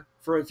have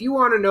for if you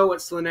want to know what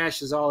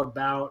Slaanesh is all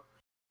about,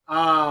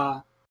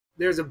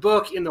 there's a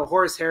book in the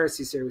Horus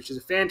Heresy series, which is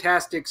a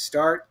fantastic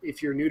start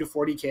if you're new to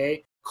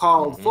 40k,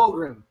 called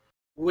Fulgrim,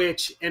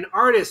 which an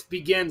artist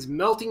begins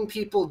melting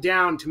people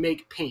down to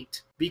make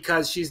paint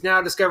because she's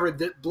now discovered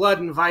that blood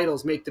and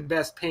vitals make the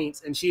best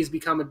paints, and she's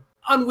become an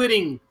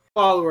unwitting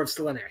follower of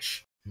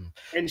Slaanesh.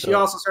 And she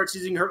also starts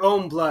using her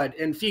own blood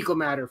and fecal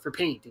matter for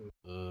painting.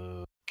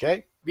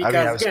 Okay. Because,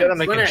 I was again, gonna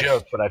make Slaanesh. a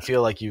joke, but I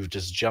feel like you've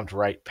just jumped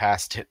right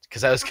past it.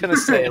 Because I was gonna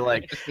say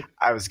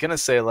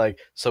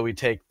so we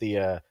take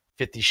the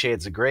 50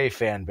 Shades of Grey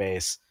fan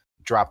base,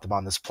 drop them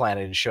on this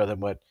planet, and show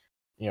them what,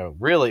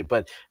 really.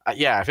 But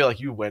yeah, I feel like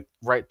you went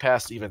right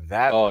past even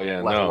that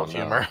level of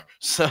humor.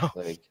 So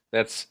like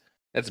that's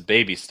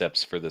baby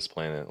steps for this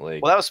planet.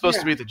 Like, well, that was supposed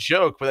to be the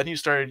joke, but then you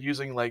started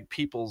using like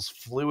people's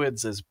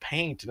fluids as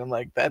paint, and I'm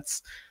like,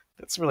 that's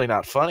really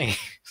not funny.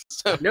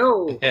 So,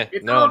 No, Yeah,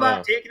 it's no, all about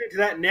no. taking it to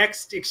that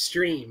next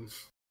extreme.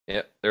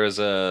 yeah, there was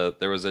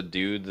a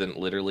dude that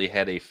literally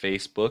had a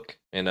Facebook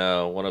in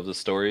one of the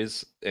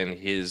stories, and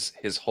his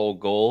whole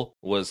goal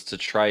was to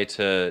try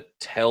to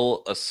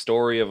tell a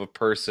story of a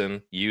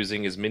person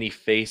using as many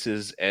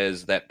faces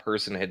as that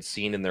person had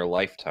seen in their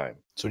lifetime.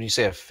 so when you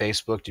say a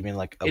Facebook, do you mean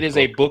like It is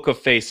a book of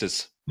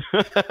faces.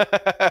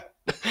 I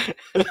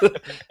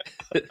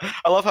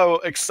love how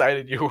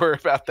excited you were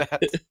about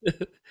that.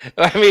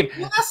 I mean,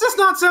 Well, that's just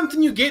not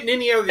something you get in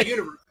any other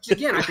universe. Which,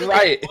 again, I think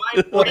Right.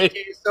 that's why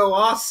 40k is so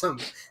awesome.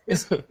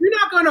 You're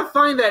not going to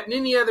find that in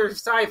any other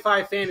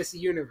sci-fi fantasy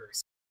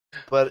universe.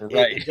 But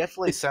Right. it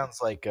definitely sounds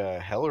like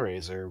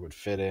Hellraiser would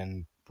fit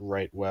in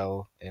right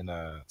well in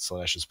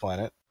Slaanesh's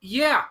planet.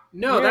 Yeah,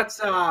 no, that's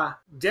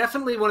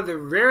definitely one of the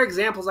rare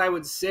examples I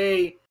would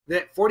say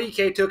that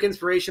 40k took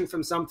inspiration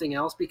from something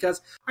else,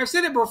 because I've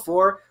said it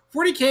before,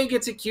 40k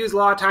gets accused a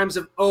lot of times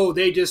of, oh,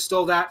 they just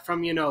stole that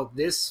from,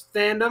 this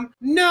fandom.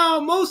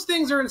 No, most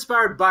things are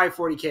inspired by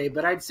 40k,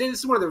 but I'd say this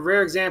is one of the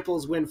rare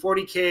examples when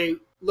 40k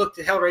looked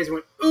at Hellraiser and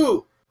went,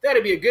 ooh,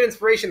 that'd be a good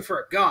inspiration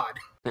for a god.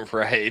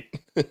 right.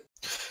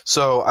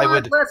 So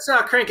Let's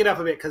crank it up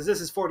a bit, because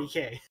this is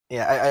 40k.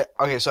 Yeah,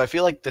 okay, so I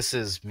feel like this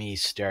is me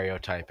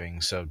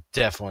stereotyping, so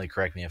definitely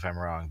correct me if I'm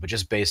wrong, but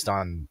just based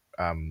on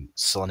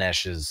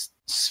Slaanesh's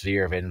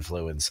sphere of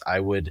influence,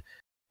 I would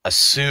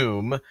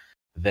assume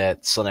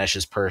that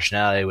Slaanesh's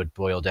personality would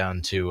boil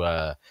down to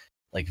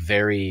like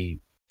very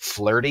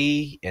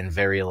flirty and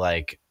very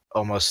like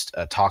almost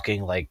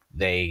talking like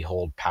they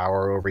hold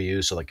power over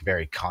you, so like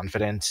very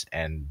confident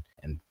and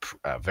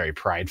very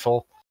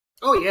prideful.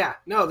 Oh yeah,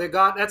 no,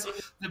 that's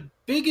the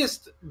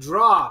biggest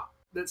draw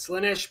that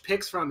Slaanesh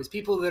picks from is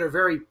people that are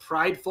very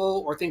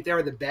prideful or think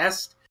they're the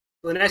best.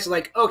 Slaanesh is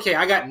like, okay,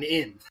 I got an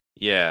in.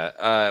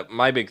 Yeah,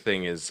 my big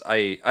thing is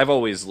I've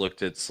always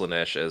looked at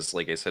Slaanesh as,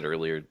 like I said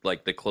earlier,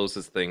 like the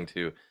closest thing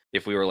to,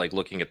 if we were like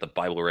looking at the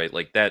Bible, right?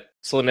 Like that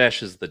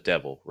Slaanesh is the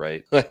devil,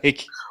 right?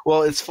 Like,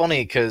 well, it's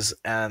funny because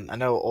I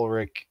know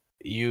Ulrich,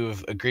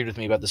 you've agreed with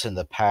me about this in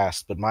the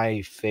past, but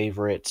my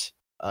favorite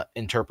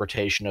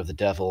interpretation of the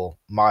devil,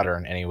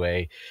 modern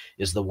anyway,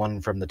 is the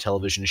one from the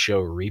television show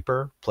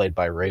Reaper, played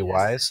by Ray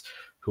Wise,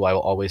 who I will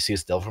always see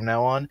as the devil from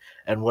now on.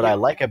 And what I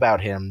like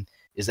about him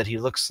is that he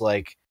looks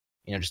like,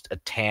 just a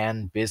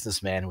tan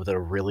businessman with a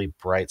really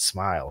bright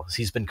smile.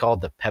 He's been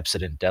called the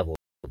Pepsodent Devil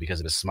because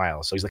of his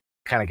smile. So he's the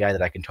kind of guy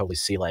that I can totally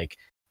see, like,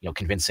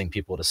 convincing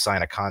people to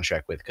sign a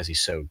contract with because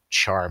he's so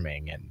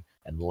charming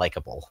and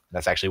likable.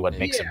 That's actually what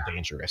makes him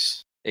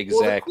dangerous.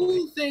 exactly. Well, the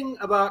cool thing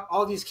about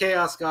all these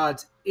Chaos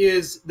Gods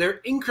is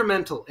they're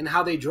incremental in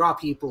how they draw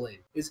people in.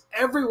 Is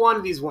every one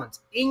of these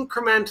ones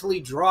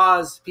incrementally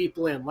draws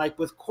people in. Like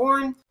with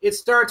Khorne, it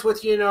starts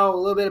with, a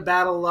little bit of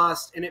battle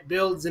lust, and it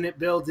builds and it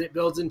builds and it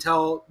builds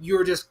until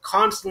you're just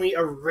constantly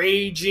a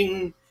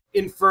raging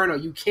inferno.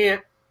 You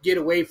can't get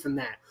away from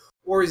that.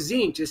 Or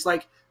Zinch, just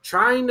like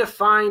trying to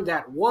find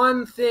that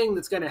one thing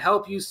that's going to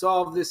help you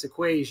solve this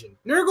equation.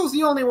 Nurgle's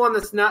the only one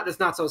that's not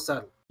so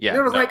subtle. Yeah,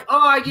 Nurgle's like,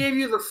 oh, I gave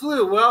you the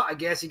flu. Well, I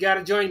guess you got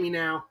to join me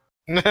now.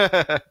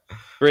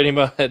 pretty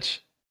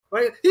much.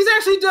 Like, he's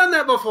actually done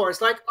that before.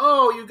 It's like,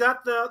 oh, you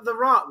got the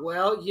rot.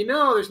 Well,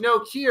 there's no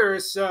cure,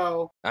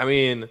 so. I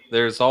mean,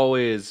 there's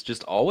always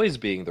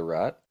being the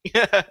rot.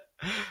 Yeah.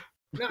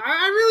 Now,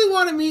 I really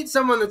want to meet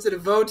someone that's a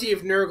devotee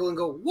of Nurgle and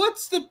go,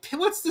 what's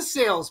the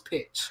sales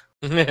pitch?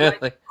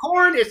 Like,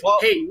 Khorne is,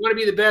 hey, you want to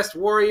be the best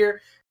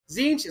warrior?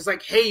 Tzeentch is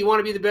like, hey, you want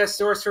to be the best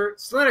sorcerer?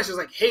 Slaanesh is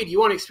like, hey, do you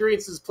want to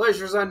experience his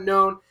pleasures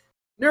unknown?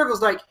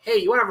 Nurgle's like, hey,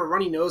 you want to have a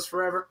runny nose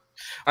forever?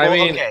 I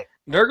mean,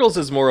 Nurgles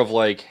is more of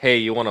like, hey,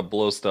 you want to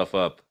blow stuff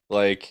up?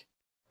 Like,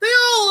 they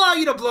all allow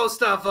you to blow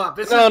stuff up.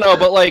 It's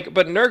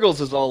but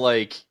Nurgles is all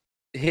like,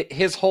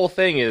 his whole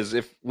thing is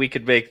if we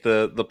could make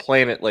the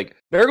planet like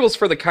Nurgle's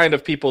for the kind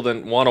of people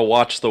that want to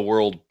watch the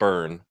world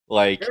burn,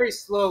 like very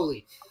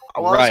slowly.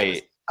 Well,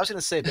 right. I was going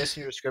to say, based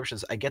on your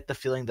descriptions, I get the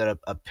feeling that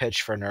a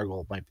pitch for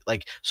Nurgle might be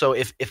like. So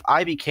if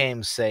I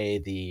became, say,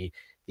 the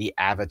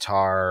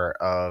avatar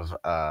of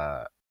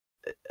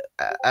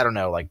I don't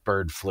know, like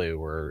bird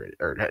flu or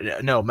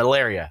no,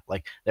 malaria.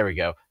 Like, there we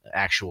go, an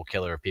actual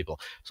killer of people.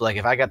 So like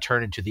if I got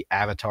turned into the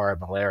avatar of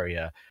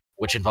malaria,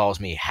 which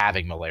involves me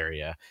having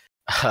malaria,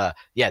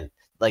 yeah,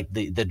 like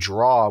the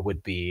draw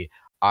would be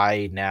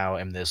I now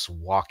am this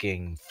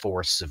walking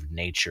force of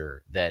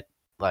nature that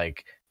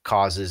like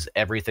causes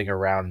everything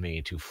around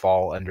me to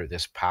fall under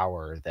this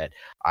power that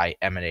I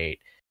emanate.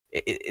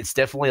 It's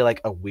definitely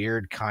like a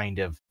weird kind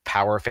of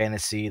power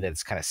fantasy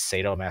that's kind of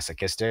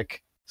sadomasochistic.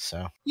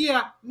 So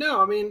yeah,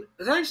 no, I mean,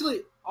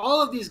 essentially,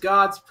 all of these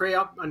gods prey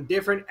up on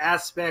different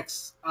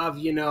aspects of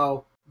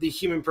the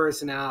human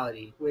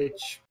personality,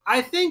 which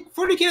I think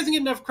 40K doesn't get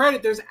enough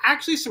credit. There's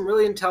actually some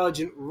really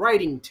intelligent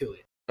writing to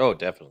it. Oh,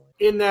 definitely.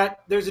 In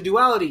that there's a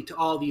duality to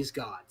all these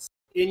gods.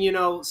 In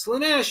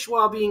Slaanesh,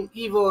 while being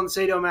evil and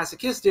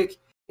sadomasochistic,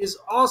 is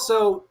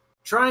also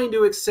trying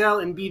to excel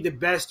and be the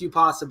best you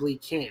possibly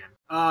can.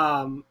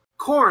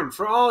 Khorne,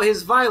 for all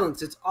his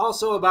violence, it's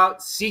also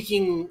about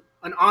seeking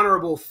an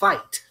honorable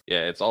fight.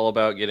 Yeah, it's all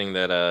about getting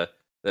that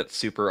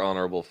super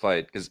honorable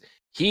fight, because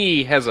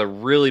he has a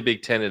really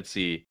big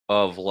tendency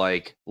of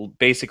like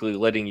basically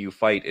letting you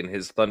fight in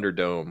his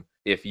Thunderdome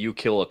if you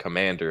kill a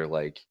commander,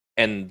 like,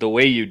 and the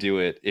way you do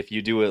it, if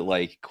you do it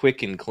like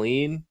quick and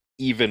clean,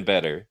 even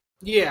better.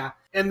 Yeah,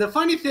 and the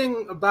funny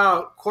thing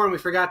about Khorne we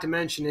forgot to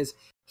mention is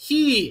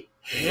he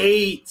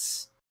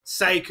hates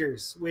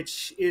psychers,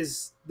 which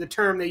is the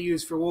term they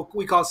use for what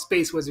we call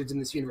space wizards in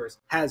this universe.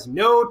 Has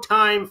no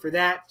time for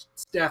that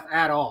stuff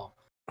at all.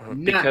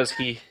 Because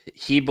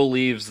he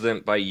believes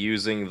that by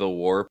using the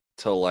warp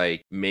to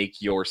like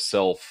make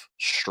yourself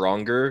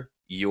stronger,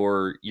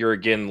 you're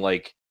again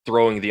like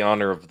throwing the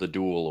honor of the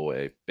duel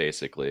away,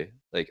 basically.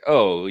 Like,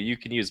 oh, you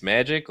can use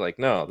magic? Like,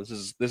 no, this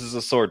is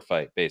a sword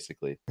fight,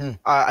 basically.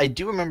 I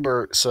do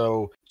remember.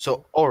 So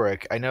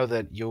Ulrich, I know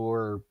that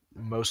you're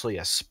mostly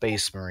a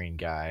space marine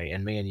guy,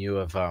 and me and you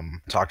have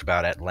talked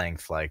about at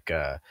length, like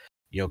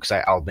because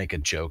I'll make a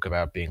joke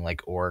about being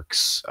like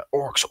orcs,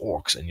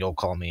 and you'll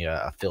call me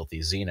a filthy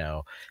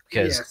Xeno,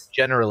 because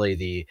generally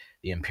the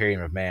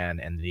Imperium of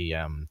Man and the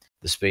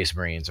Space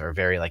Marines are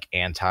very like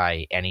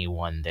anti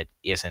anyone that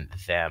isn't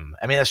them.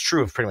 I mean, that's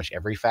true of pretty much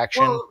every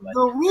faction. Well,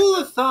 the rule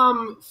of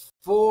thumb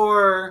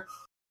for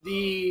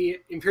the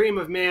Imperium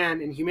of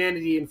Man and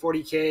humanity in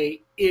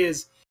 40K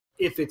is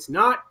if it's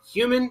not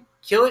human,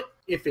 kill it.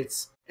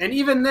 And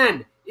even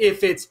then,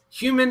 if it's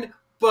human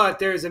but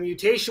there's a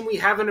mutation we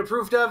haven't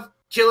approved of,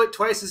 kill it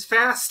twice as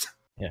fast.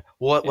 Yeah.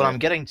 What I'm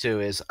getting to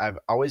is I've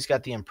always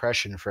got the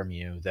impression from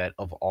you that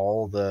of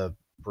all the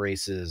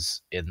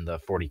races in the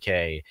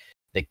 40K,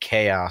 the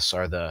Chaos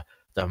are the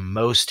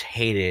most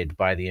hated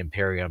by the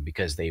Imperium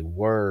because they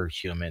were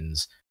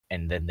humans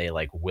and then they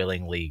like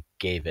willingly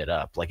gave it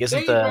up. Like,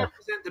 isn't they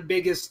represent the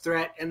biggest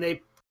threat, and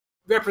they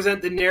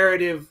represent the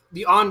narrative,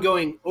 the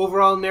ongoing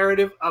overall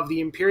narrative of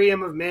the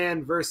Imperium of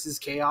Man versus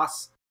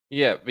Chaos.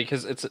 Yeah,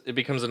 because it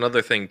becomes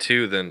another thing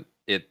too. Then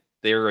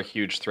they're a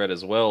huge threat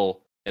as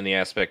well in the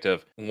aspect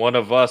of one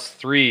of us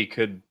three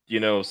could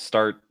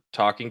start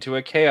talking to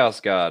a chaos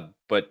god,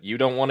 but you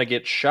don't want to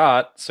get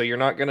shot, so you're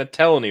not going to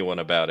tell anyone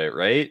about it,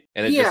 right?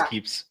 And it just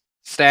keeps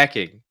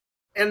stacking.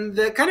 And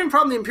the kind of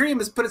problem the Imperium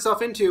has put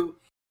itself into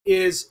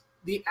is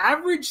the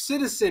average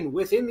citizen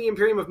within the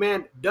Imperium of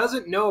Man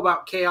doesn't know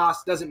about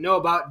chaos, doesn't know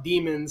about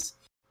demons,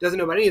 doesn't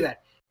know about any of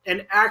that.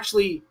 And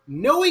actually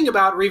knowing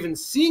about or even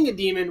seeing a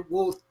demon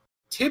will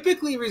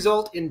typically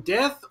result in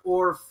death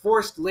or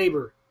forced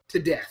labor to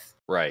death.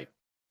 Right.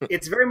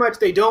 It's very much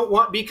they don't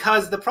want,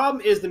 because the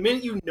problem is the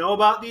minute you know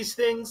about these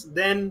things,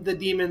 then the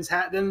demons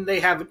then they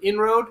have an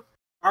inroad,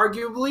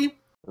 arguably.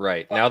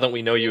 Right. Now that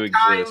we know you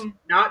exist.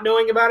 Not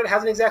knowing about it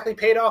hasn't exactly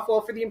paid off well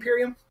for the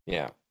Imperium.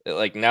 Yeah.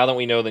 Like, now that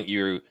we know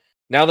that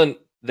now that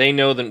they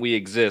know that we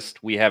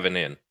exist, we have an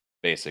in,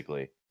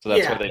 basically. So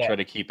that's why they try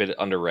to keep it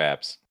under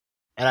wraps.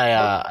 And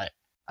I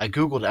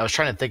Googled, I was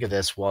trying to think of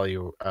this while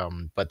you,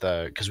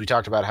 because we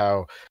talked about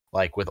how,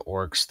 like, with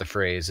orcs, the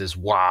phrase is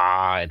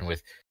wah, and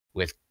with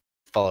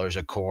followers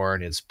of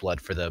Khorne, it's blood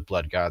for the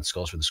blood god,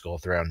 skulls for the skull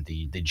throne.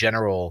 The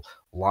general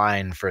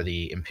line for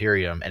the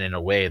Imperium, and in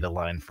a way, the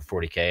line for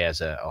 40K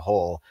as a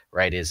whole,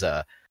 right, is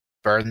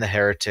burn the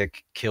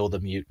heretic, kill the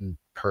mutant,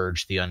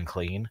 purge the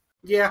unclean.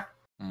 Yeah.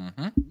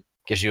 Mm-hmm.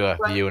 Gives you a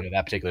view into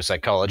that particular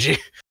psychology.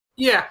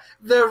 Yeah.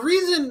 The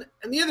reason,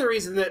 and the other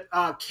reason that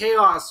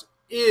chaos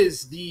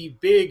is the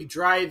big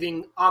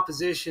driving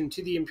opposition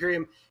to the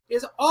Imperium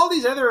is all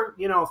these other,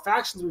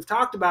 factions we've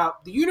talked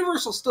about, the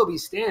universe will still be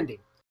standing.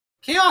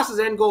 Chaos's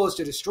end goal is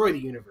to destroy the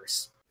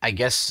universe. I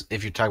guess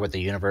if you're talking about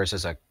the universe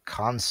as a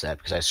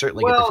concept, because I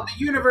certainly get Well, the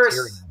the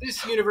universe,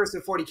 this universe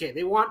of 40K,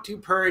 they want to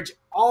purge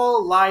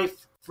all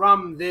life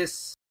from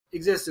this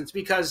existence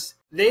because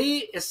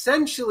they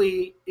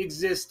essentially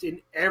exist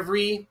in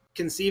every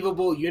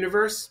conceivable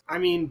universe. I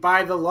mean,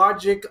 by the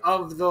logic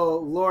of the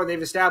lore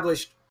they've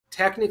established,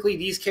 technically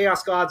these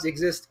chaos gods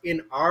exist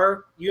in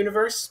our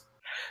universe.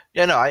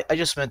 Yeah, no, I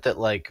just meant that,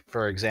 like,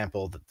 for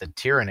example, the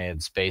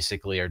Tyranids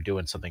basically are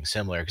doing something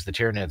similar, because the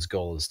Tyranids'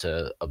 goal is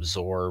to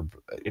absorb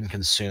and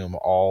consume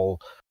all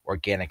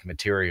organic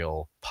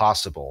material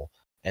possible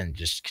and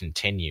just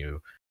continue.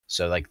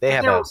 So, like, they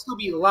have there a... will still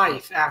be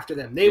life after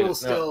them. They will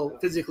still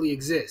physically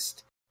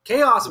exist.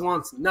 Chaos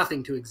wants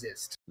nothing to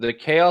exist. The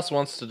Chaos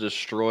wants to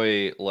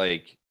destroy,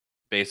 like,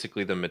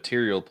 basically the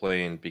material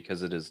plane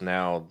because it is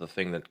now the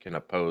thing that can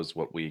oppose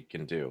what we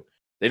can do.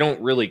 They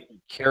don't really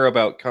care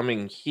about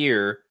coming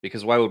here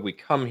because why would we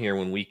come here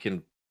when we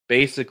can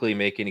basically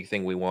make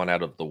anything we want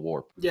out of the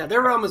warp? Yeah,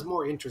 their realm is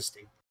more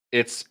interesting.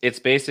 It's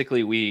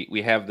basically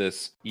we have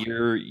this,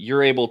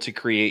 you're able to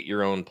create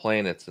your own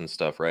planets and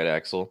stuff, right,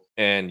 Axel?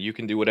 And you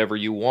can do whatever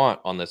you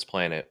want on this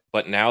planet.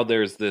 But now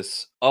there's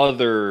this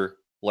other,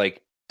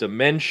 like,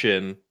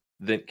 dimension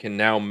that can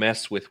now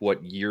mess with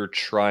what you're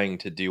trying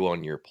to do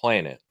on your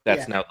planet.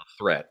 That's now the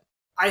threat.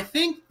 I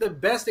think the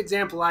best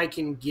example I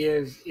can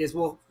give is,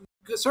 we'll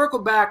circle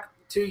back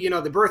to,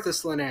 the birth of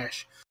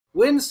Slaanesh.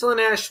 When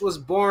Slaanesh was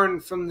born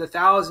from the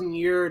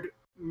 1,000-year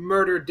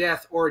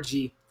murder-death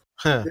orgy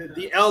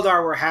the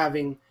Eldar were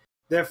having,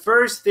 the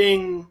first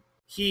thing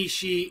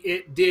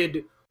it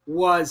did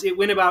was it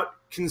went about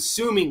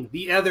consuming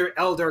the other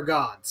Eldar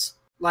gods.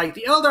 Like,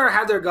 the Eldar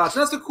had their gods.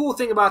 And that's the cool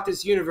thing about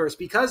this universe.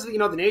 Because,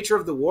 the nature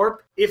of the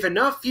warp, if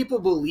enough people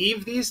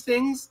believe these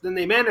things, then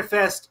they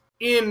manifest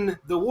in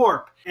the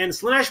warp. And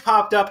Slaanesh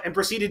popped up and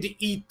proceeded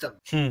to eat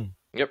them.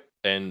 Yep.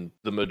 And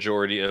the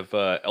majority of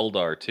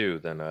Eldar, too,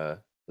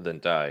 then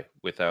die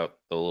without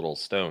the little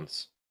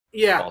stones.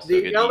 Yeah, Also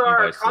the get Eldar eaten by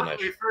are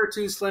constantly referred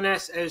to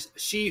Slaanesh as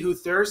she who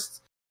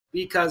thirsts,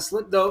 because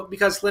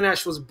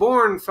Slaanesh was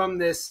born from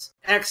this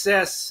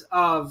excess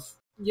of,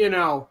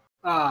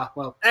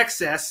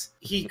 excess.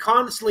 He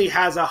constantly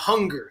has a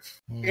hunger.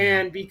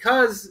 And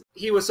because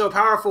he was so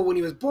powerful when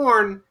he was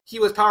born, he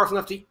was powerful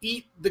enough to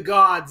eat the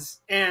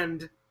gods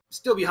and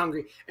still be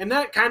hungry. And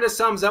that kind of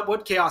sums up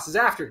what Chaos is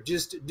after,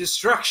 just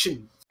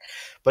destruction.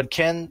 But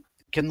can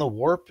the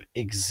warp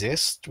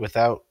exist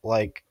without,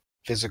 like,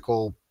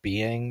 physical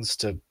beings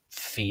to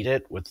feed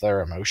it with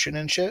their emotion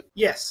and shit?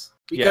 Yes,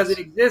 because it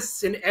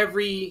exists in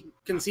every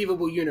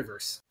conceivable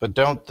universe. But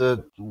don't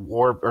the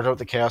warp, or don't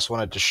the chaos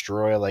want to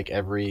destroy, like,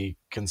 every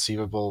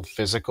conceivable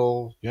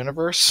physical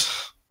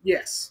universe?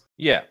 Yes.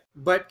 Yeah.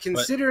 But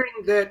considering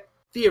that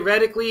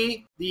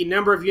theoretically the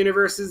number of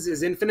universes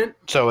is infinite.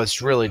 So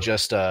it's really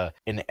just an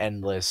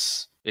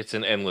endless... It's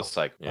an endless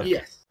cycle. Yeah.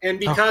 Yes. And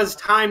because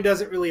time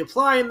doesn't really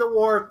apply in the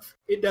warp,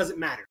 it doesn't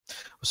matter.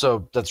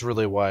 So that's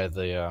really why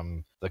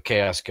the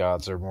chaos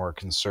gods are more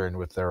concerned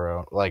with their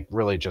own, like,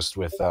 really just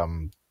with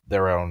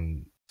their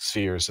own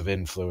spheres of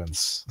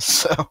influence.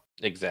 So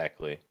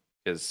Exactly.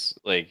 Because,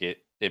 like,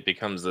 it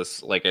becomes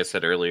this, like I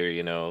said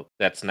earlier,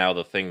 that's now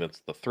the thing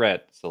that's the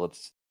threat, so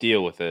let's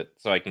deal with it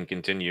so I can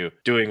continue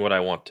doing what I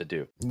want to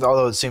do.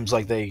 Although it seems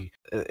like they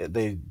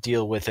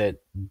deal with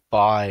it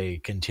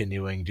by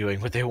continuing doing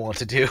what they want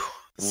to do.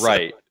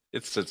 Right.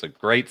 It's a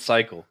great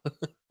cycle.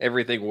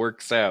 Everything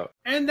works out.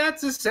 And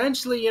that's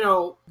essentially,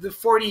 the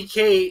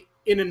 40K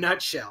in a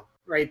nutshell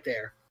right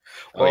there.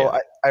 Well,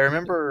 I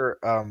remember,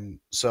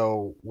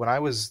 so when I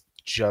was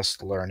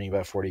just learning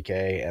about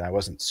 40K and I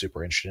wasn't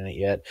super interested in it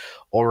yet,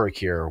 Ulrich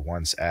here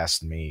once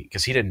asked me,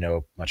 because he didn't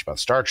know much about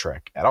Star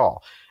Trek at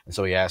all, and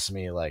so he asked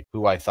me, like,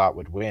 who I thought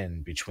would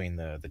win between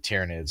the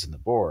Tyranids and the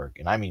Borg.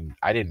 And I mean,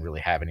 I didn't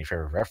really have any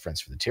favorite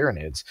reference for the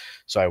Tyranids,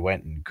 so I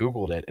went and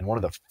Googled it, and one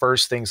of the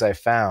first things I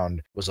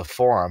found was a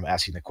forum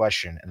asking the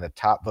question, and the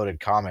top voted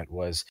comment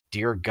was,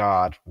 "Dear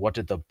God, what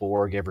did the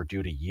Borg ever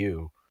do to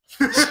you?"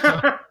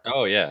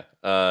 Oh yeah.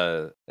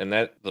 And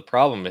that the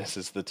problem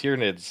is the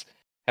Tyranids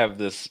have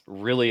this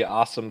really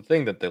awesome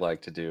thing that they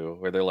like to do,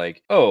 where they're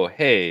like, "Oh,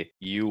 hey,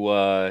 you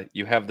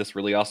have this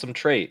really awesome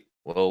trait.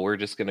 Well, we're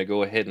just gonna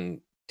go ahead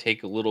and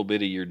take a little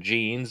bit of your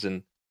genes,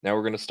 and now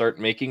we're gonna start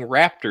making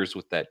raptors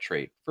with that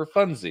trait for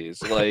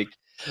funsies." Like,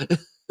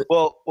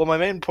 Well, my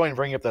main point in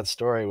bringing up that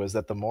story was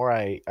that the more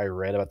I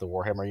read about the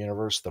Warhammer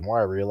universe, the more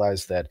I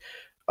realized that,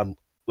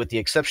 with the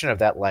exception of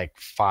that, like,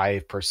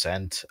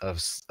 5%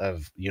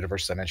 of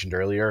universes I mentioned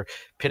earlier,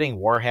 pitting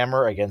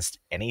Warhammer against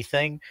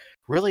anything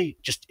really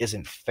just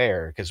isn't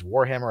fair, because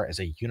Warhammer as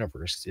a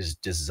universe is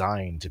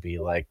designed to be,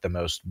 like, the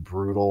most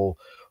brutal,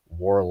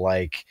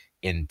 warlike,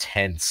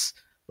 intense,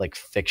 like,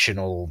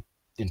 fictional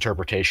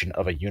interpretation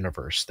of a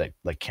universe that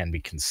like can be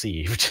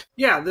conceived.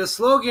 Yeah, the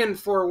slogan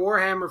for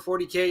Warhammer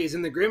 40k is,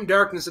 in the grim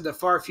darkness of the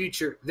far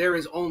future, there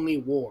is only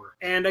war.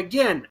 And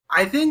again,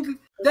 I think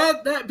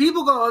that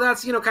people go, oh,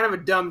 that's, kind of a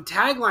dumb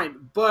tagline,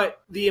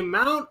 but the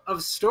amount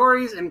of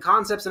stories and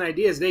concepts and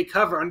ideas they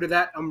cover under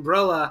that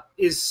umbrella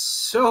is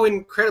so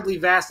incredibly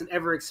vast and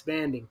ever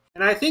expanding.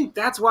 And I think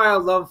that's why I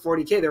love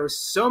 40k. There are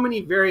so many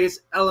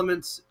various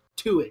elements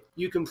to it.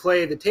 You can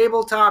play the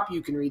tabletop,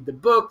 you can read the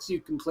books, you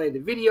can play the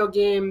video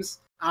games.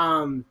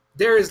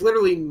 There is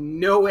literally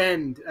no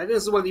end. I think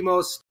this is one of the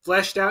most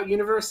fleshed out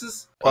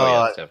universes.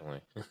 Oh yeah,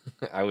 definitely.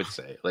 I would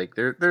say like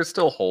there's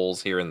still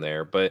holes here and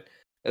there, but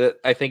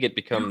I think it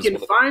becomes. You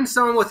can find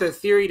someone with a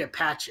theory to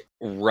patch it.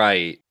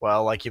 Right.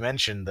 Well, like you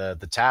mentioned,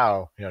 the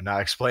Tau,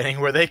 not explaining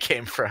where they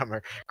came from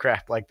or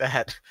crap like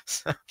that.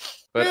 But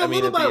yeah, I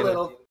mean,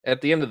 little.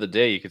 At the end of the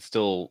day, you could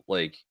still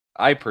like.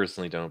 I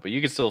personally don't, but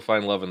you can still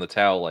find love in the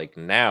Tau like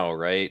now,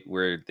 right?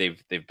 Where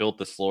they've built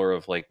this lore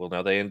of like, well,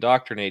 now they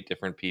indoctrinate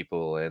different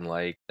people, and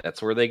like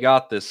that's where they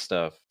got this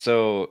stuff.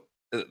 So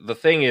the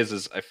thing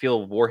is I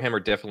feel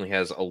Warhammer definitely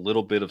has a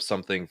little bit of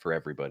something for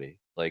everybody.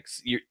 Like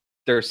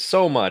there's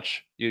so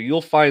much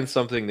you'll find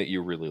something that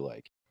you really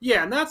like.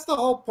 Yeah, and that's the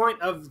whole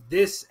point of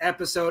this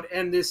episode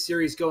and this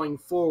series going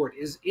forward,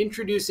 is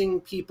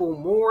introducing people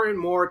more and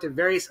more to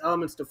various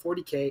elements to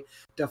 40k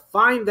to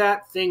find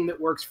that thing that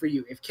works for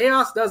you. If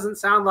Chaos doesn't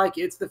sound like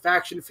it's the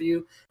faction for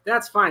you,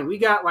 that's fine. We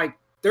got like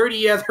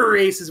 30 other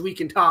races we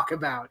can talk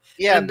about.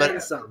 Yeah, and but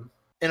then some.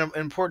 An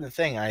important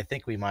thing, I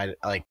think we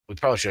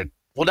probably should.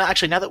 Well,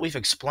 now that we've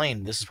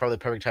explained, this is probably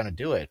the perfect time to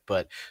do it.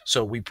 But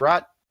so we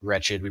brought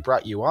Wretched, we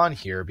brought you on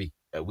here because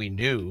we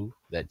knew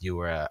that you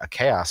were a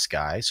Chaos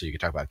guy, so you could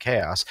talk about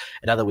Chaos.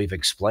 And now that we've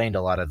explained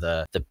a lot of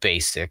the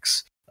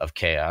basics of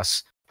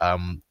Chaos,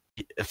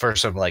 for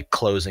some like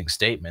closing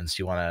statements,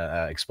 you want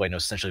to explain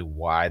essentially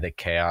why the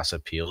Chaos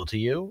appeal to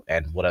you,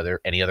 and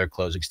any other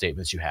closing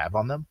statements you have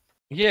on them?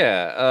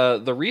 Yeah,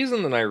 the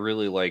reason that I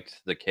really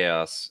liked the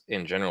Chaos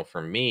in general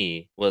for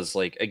me was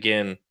like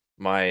again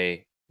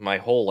my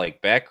whole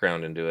like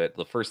background into it.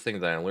 The first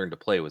thing that I learned to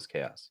play was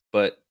Chaos,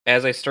 but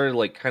as I started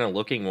like kind of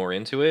looking more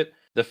into it,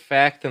 the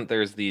fact that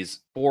there's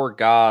these four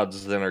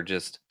gods that are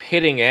just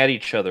pitting at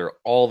each other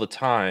all the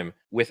time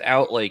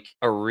without like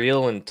a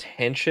real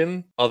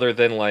intention other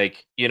than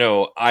like,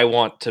 I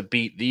want to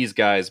beat these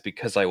guys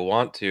because I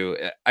want to.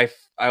 I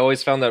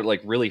always found that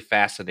like really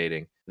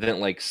fascinating that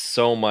like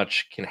so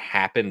much can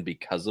happen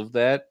because of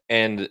that.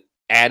 And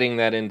adding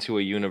that into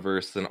a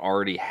universe that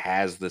already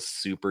has this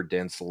super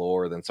dense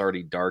lore that's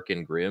already dark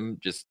and grim,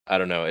 just I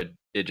don't know,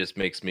 it just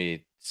makes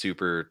me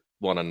super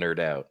want to nerd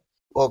out.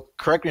 Well,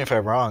 correct me if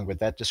I'm wrong, but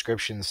that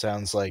description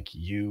sounds like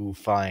you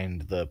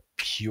find the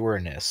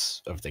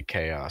pureness of the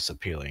Chaos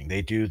appealing.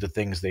 They do the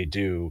things they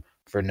do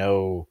for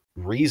no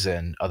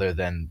reason other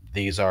than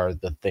these are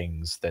the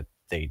things that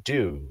they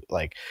do.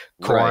 Like,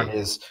 Khorne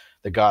is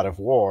the god of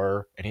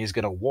war, and he's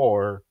going to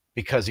war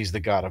because he's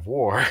the god of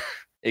war.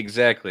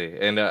 Exactly.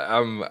 And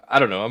I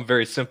don't know, I'm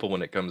very simple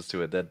when it comes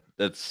to it.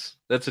 That's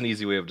an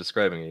easy way of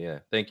describing it. Yeah.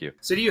 Thank you.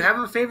 So do you have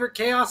a favorite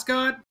Chaos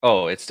god?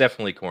 Oh, it's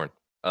definitely Khorne.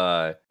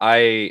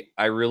 I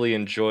really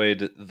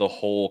enjoyed the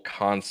whole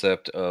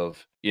concept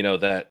of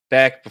that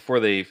back before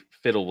they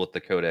fiddled with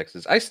the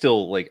codexes. I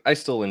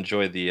still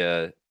enjoy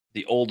the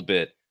old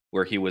bit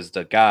where he was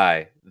the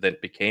guy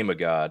that became a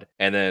god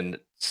and then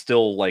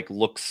still like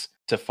looks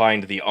to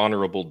find the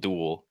honorable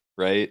duel,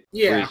 right?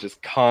 Yeah. Where he's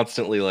just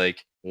constantly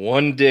like,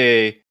 one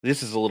day,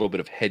 this is a little bit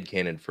of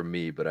headcanon for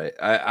me, but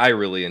I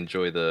really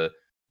enjoy the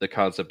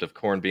concept of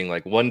Khorne being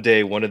like, one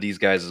day one of these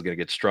guys is going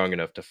to get strong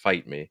enough to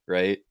fight me,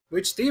 right?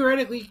 Which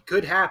theoretically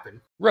could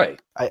happen. Right.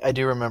 I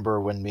do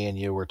remember when me and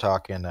you were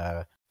talking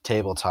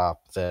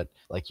tabletop that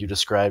like you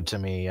described to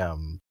me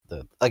I'm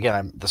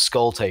the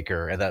Skull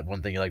Taker, and that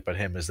one thing you like about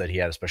him is that he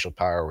had a special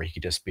power where he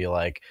could just be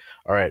like,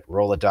 all right,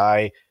 roll a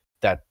die,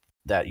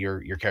 that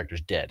your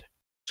character's dead.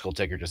 Skull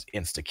Taker just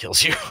insta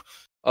kills you.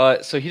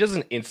 So he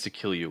doesn't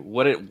insta-kill you.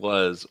 What it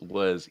was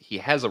he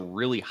has a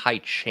really high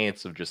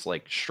chance of just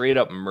like straight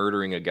up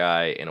murdering a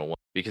guy in a one,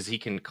 because he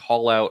can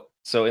call out.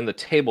 So in the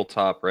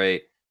tabletop,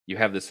 right, you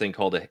have this thing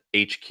called a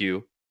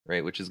HQ,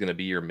 right, which is going to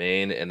be your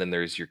main, and then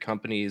there's your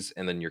companies,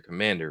 and then your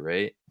commander,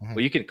 right? Mm-hmm.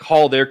 Well, you can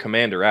call their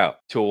commander out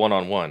to a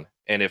one-on-one,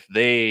 and if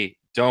they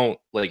don't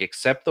like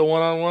accept the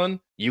one-on-one,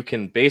 you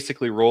can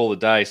basically roll the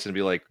dice and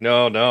be like,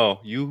 no,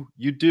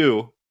 you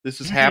do. This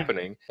is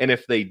happening. And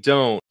if they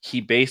don't,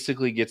 he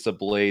basically gets a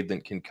blade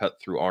that can cut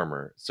through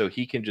armor. So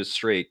he can just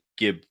straight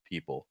gib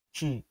people.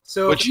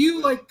 So if you,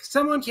 like,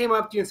 someone came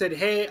up to you and said,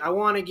 hey, I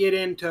want to get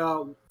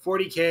into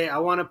 40K, I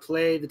want to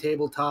play the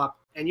tabletop,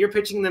 and you're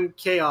pitching them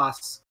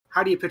Chaos,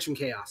 how do you pitch them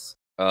Chaos?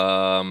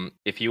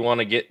 If you want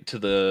to get to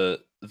the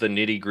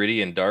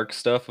nitty-gritty and dark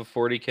stuff of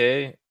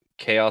 40K,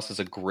 Chaos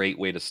is a great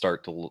way to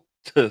start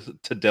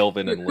to delve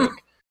in and look.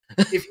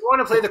 If you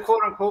want to play the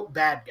quote-unquote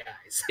bad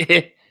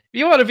guys.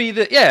 You want to be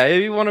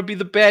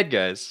the bad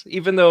guys,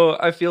 even though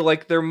I feel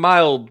like they're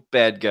mild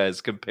bad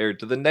guys compared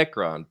to the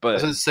Necron. But I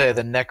was going to say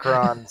the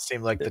Necron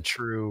seemed like the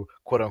true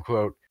quote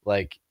unquote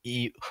like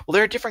well,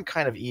 they're a different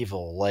kind of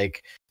evil.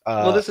 Like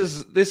Well, this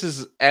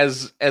is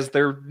as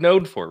they're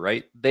known for,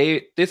 right?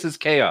 This is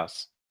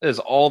chaos. That is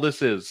all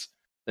this is.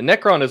 The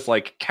Necron is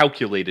like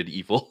calculated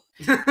evil.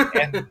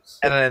 and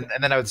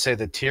then I would say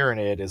the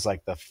Tyrannid is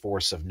like the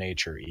force of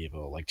nature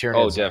evil. Like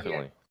Tyrannid. Oh,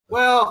 definitely.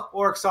 Well,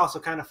 orcs also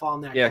kind of fall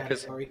in that Yeah,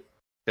 category.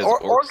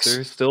 Because Orcs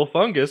are still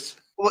fungus.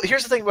 Well,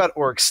 here's the thing about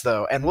orcs,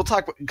 though, and we'll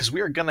talk because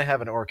we are going to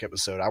have an orc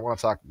episode. I want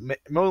to talk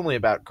mainly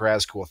about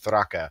Graz'kul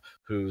Thraka,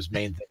 whose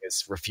main thing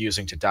is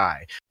refusing to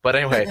die. But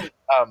anyway,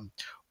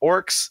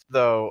 orcs,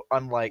 though,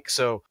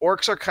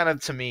 orcs are kind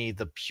of, to me,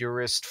 the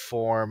purest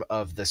form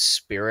of the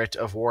spirit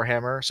of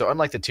Warhammer. So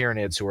unlike the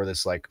Tyranids, who are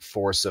this like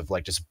force of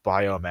like just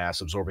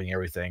biomass absorbing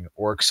everything,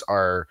 orcs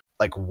are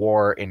like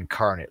war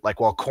incarnate. Like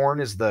while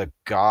Khorne is the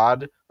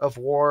god of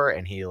war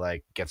and he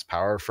like gets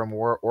power from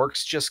war,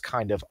 orcs just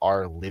kind of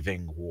are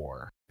living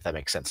war, if that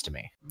makes sense to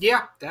me.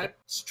 Yeah,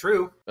 that's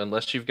true.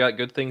 Unless you've got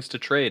good things to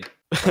trade.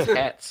 Like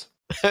hats.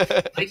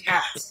 Like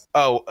hats.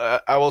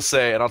 I will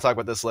say, and I'll talk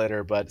about this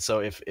later, but so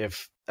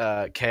if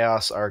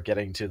Chaos are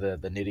getting to the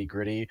nitty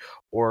gritty,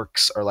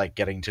 orcs are like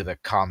getting to the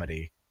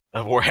comedy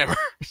of Warhammer.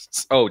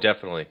 Oh,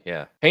 definitely,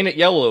 yeah. Paint it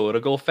yellow,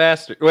 it'll go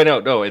faster. Wait,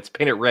 no, it's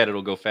paint it red,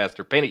 it'll go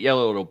faster. Paint it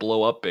yellow, it'll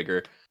blow up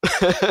bigger.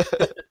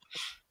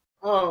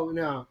 Oh,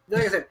 no.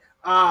 Like I said,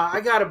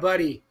 I got a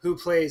buddy who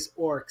plays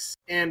orcs,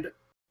 and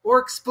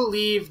orcs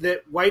believe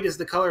that white is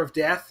the color of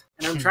death,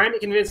 and I'm trying to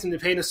convince him to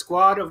paint a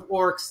squad of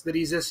orcs that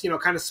he's just,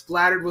 kind of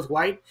splattered with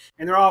white,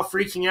 and they're all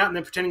freaking out and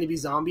then pretending to be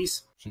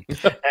zombies.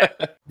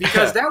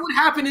 Because that would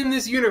happen in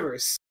this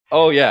universe.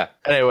 Oh, yeah.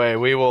 Anyway,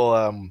 we will.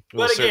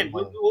 But again,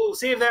 we'll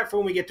save that for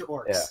when we get to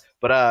orcs. Yeah.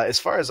 But as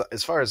far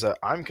as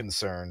I'm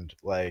concerned,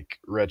 like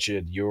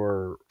Wretched,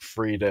 you're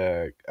free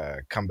to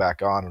come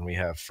back on when we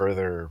have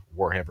further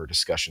Warhammer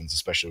discussions,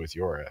 especially with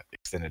your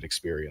extended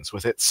experience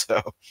with it.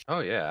 So. Oh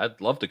yeah, I'd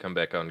love to come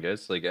back on,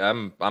 guys. Like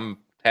I'm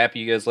happy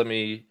you guys let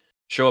me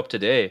show up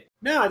today.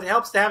 No, it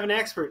helps to have an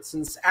expert,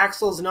 since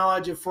Axel's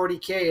knowledge of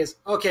 40K is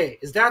okay.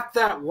 Is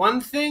that one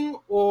thing,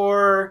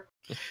 or?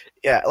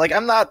 Yeah, like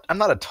I'm not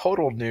a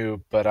total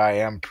noob, but I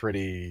am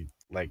pretty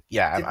like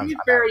yeah. To be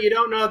fair, you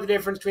don't know the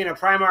difference between a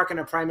Primarch and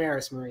a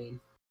Primaris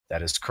Marine.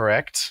 That is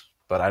correct,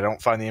 but I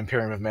don't find the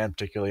Imperium of Man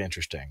particularly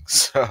interesting.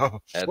 So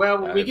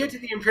well, when we get to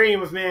the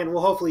Imperium of Man,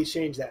 we'll hopefully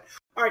change that.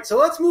 All right, so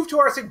let's move to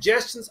our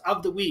suggestions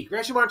of the week.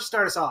 Gretchen, why don't you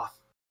start us off?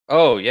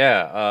 Oh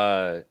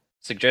yeah,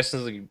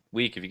 suggestions of the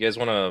week. If you guys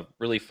want a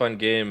really fun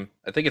game,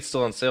 I think it's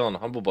still on sale on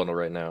Humble Bundle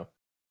right now.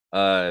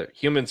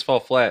 Humans Fall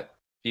Flat.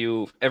 If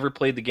you've ever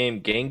played the game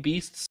Gang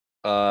Beasts,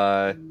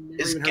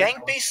 is Gang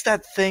Beasts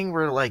that thing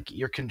where like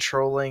you're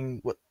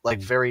controlling like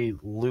very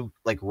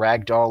like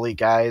ragdoll-y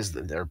guys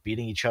that are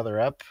beating each other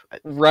up?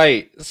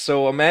 Right.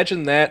 So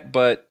imagine that,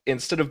 but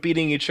instead of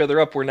beating each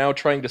other up, we're now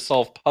trying to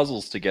solve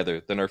puzzles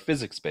together than our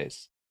physics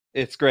base.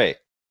 It's great.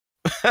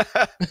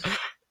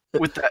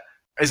 With that,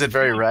 is it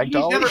very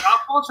ragdoll? You never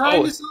up while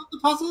trying to solve the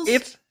puzzles?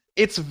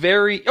 It's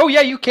very. Oh yeah,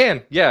 you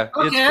can. Yeah.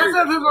 Okay, that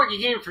sounds like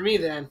a game for me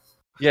then.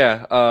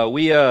 Yeah,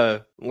 we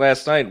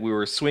last night we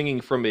were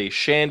swinging from a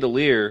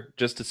chandelier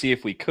just to see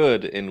if we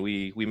could, and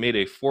we made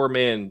a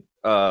 4-man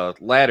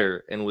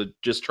ladder and was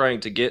just trying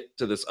to get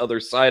to this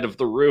other side of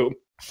the room.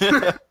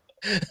 Oh,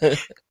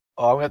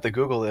 I'm gonna have to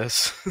Google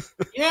this.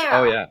 Yeah.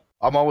 Oh yeah.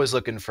 I'm always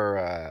looking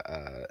for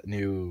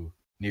new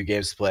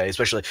games to play,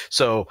 especially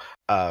so.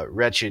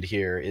 Wretched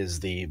here is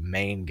the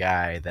main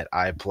guy that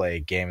I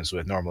play games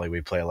with. Normally,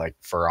 we play like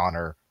For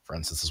Honor, for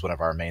instance, is one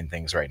of our main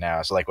things right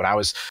now. So, like when I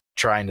was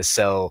trying to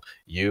sell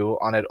you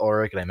on it,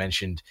 Ulrich, and I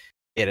mentioned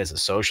it as a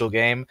social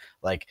game,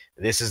 like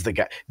this is the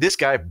guy. This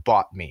guy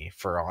bought me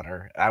For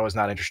Honor. I was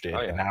not interested,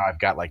 and now I've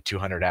got like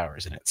 200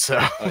 hours in it. So,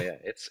 oh yeah,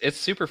 it's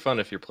super fun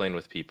if you're playing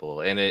with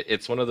people, and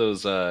it's one of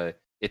those.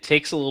 It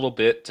takes a little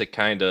bit to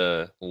kind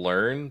of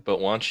learn,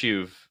 but once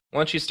you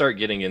start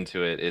getting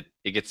into it,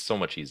 it gets so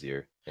much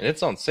easier. And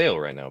it's on sale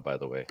right now, by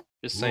the way.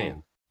 Just saying.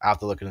 Ooh, I'll have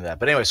to look into that.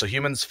 But anyway, so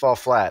Humans Fall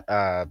Flat.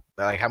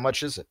 Like how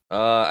much is it?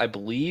 I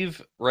believe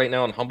right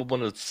now on Humble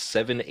Bundle it's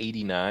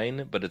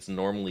 $7.89, but it's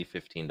normally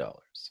 $15.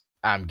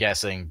 I'm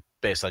guessing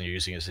based on you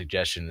using a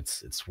suggestion,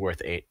 it's worth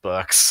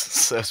 $8.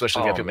 So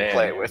especially if you have people to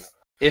play it with.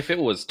 If it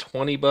was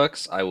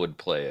 $20, I would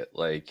play it.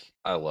 Like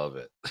I love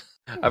it.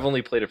 I've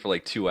only played it for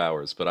like 2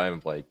 hours, but I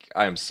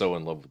am so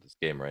in love with this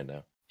game right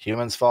now.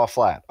 Humans Fall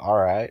Flat. All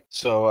right.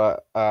 So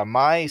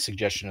my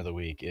suggestion of the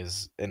week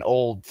is an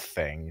old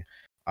thing.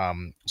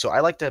 So I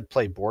like to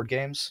play board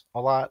games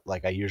a lot.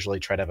 Like I usually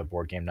try to have a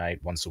board game night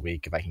once a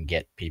week if I can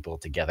get people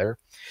together.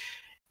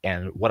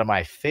 And one of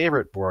my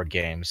favorite board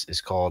games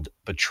is called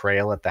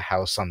Betrayal at the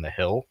House on the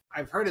Hill.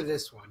 I've heard of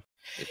this one.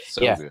 It's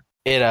so good.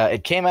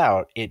 It came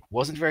out. It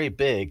wasn't very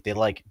big. They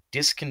like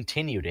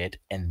discontinued it,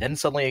 and then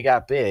suddenly it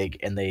got big,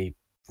 and they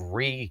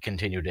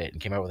re-continued it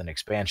and came out with an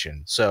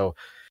expansion. So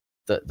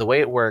the way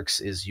it works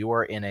is you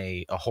are in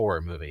a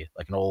horror movie,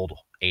 like an old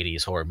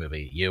 80s horror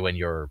movie, you and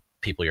your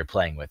people you're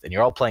playing with, and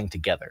you're all playing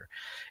together,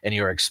 and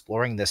you're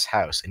exploring this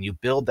house, and you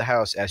build the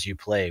house as you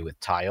play with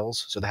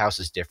tiles, so the house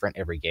is different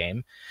every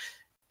game.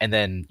 And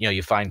then,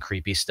 you find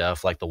creepy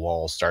stuff like the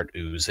walls start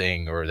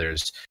oozing, or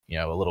there's,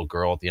 a little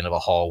girl at the end of a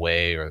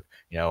hallway, or,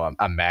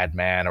 a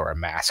madman or a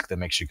mask that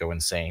makes you go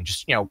insane.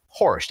 Just,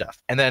 horror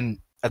stuff. And then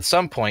at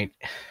some point,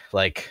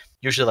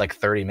 usually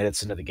 30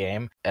 minutes into the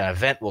game, an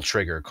event will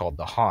trigger called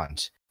the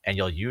Haunt. And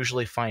you'll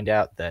usually find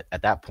out that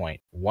at that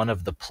point, one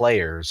of the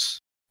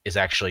players is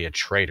actually a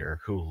traitor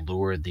who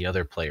lured the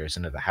other players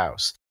into the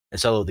house. And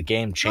so the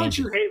game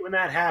changes. Don't you hate when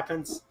that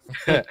happens?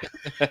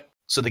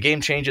 So the game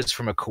changes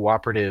from a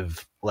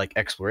cooperative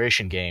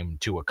exploration game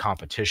to a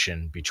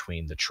competition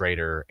between the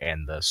traitor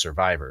and the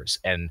survivors.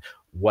 And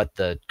what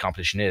the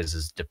competition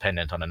is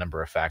dependent on a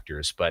number of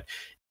factors. But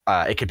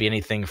it could be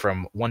anything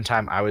from, one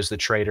time I was the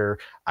traitor.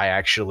 I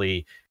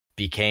actually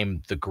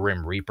became the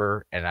Grim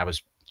Reaper, and I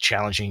was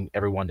challenging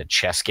everyone to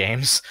chess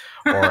games.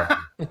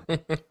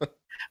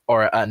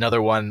 Or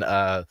another one,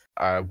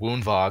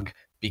 Woundvog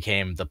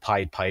became the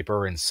Pied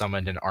Piper and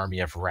summoned an army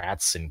of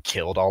rats and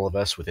killed all of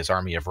us with his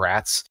army of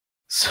rats.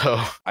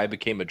 So I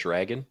became a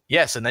dragon?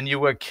 Yes, and then you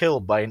were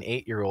killed by an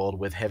 8-year-old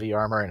with heavy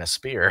armor and a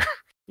spear.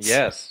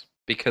 Yes,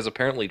 because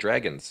apparently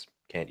dragons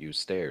can't use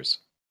stairs.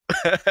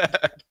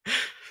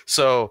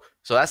 So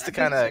that's the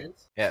kind of...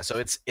 Yeah, so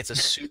it's a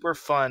super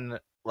fun,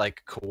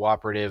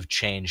 cooperative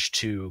change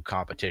to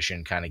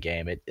competition kind of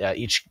game.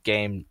 Each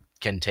game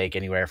can take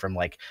anywhere from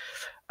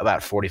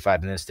about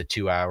 45 minutes to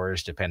 2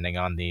 hours, depending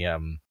on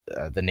the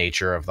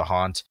nature of the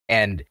haunt.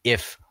 And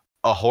if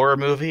a horror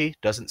movie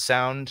doesn't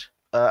sound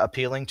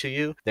appealing to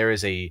you, there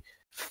is a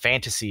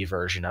fantasy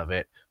version of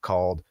it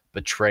called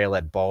Betrayal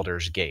at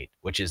Baldur's Gate,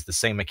 which is the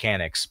same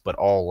mechanics, but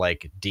all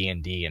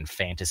D&D and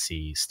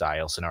fantasy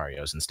style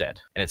scenarios instead.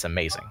 And it's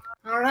amazing.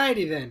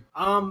 Alrighty then.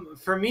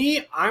 For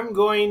me, I'm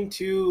going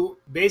to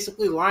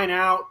basically line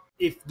out,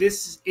 if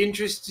this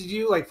interested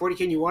you,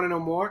 40K, and you want to know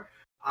more,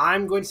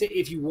 I'm going to say,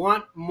 if you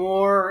want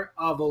more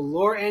of a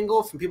lore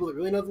angle from people that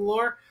really know the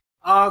lore,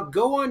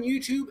 go on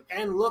YouTube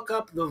and look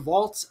up the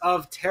Vaults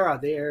of Terra.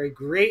 They are a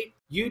great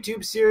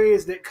YouTube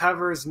series that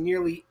covers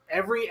nearly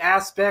every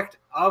aspect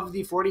of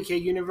the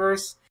 40K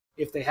universe.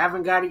 If they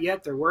haven't got it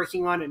yet, they're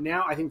working on it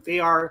now. I think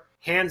they are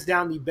hands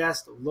down the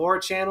best lore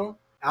channel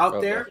out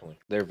there. Definitely.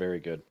 They're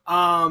very good.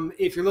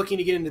 If you're looking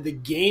to get into the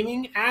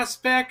gaming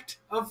aspect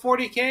of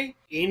 40K,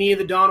 any of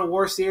the Dawn of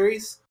War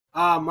series,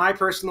 my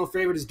personal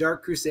favorite is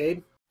Dark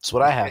Crusade. That's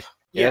what I have.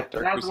 Yeah,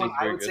 that's one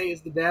I would say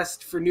is the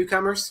best for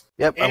newcomers.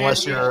 Yep,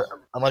 unless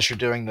you're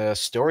doing the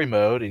story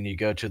mode and you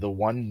go to the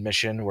one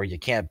mission where you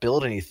can't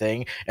build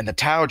anything and the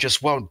tower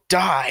just won't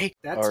die.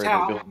 That's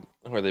Tau.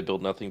 Or they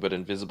build nothing but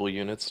invisible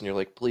units, and you're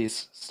like,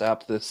 please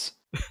stop this.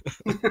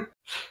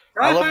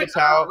 I love the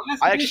Tau.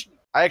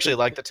 I actually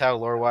like the Tau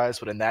lore-wise,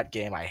 but in that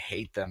game I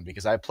hate them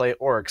because I play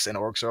orcs, and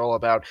orcs are all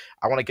about,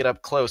 I want to get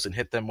up close and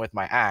hit them with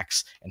my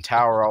axe, and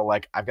Tau are all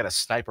I've got a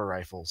sniper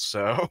rifle,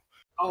 so...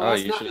 Oh,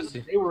 you should have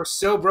seen. They were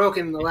so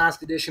broken in the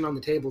last edition on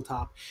the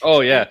tabletop.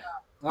 Oh, yeah.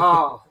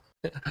 Oh.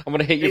 I'm going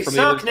to hit you from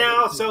the other side. They suck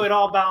now, so it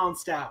all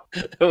balanced out.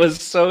 It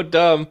was so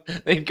dumb.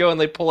 They'd go and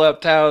they pull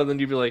out Tau, and then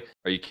you'd be like,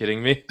 are you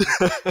kidding me?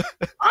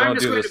 I'm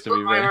just going to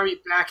put my army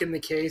back in the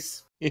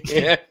case.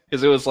 Yeah,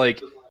 because it was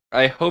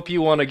I hope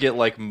you want to get,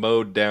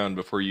 mowed down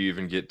before you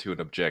even get to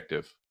an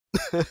objective.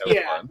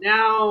 Yeah, fun.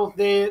 Now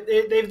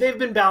they've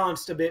been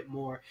balanced a bit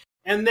more.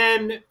 And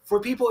then for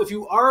people, if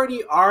you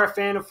already are a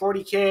fan of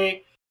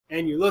 40K,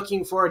 and you're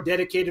looking for a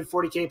dedicated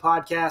 40K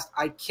podcast,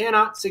 I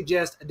cannot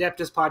suggest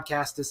Adeptus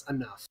Podcastus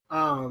enough.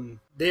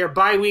 They are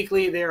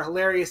bi-weekly, they are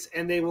hilarious,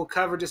 and they will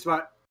cover just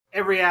about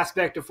every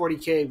aspect of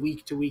 40K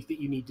week to week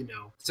that you need to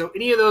know. So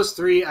any of those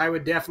three, I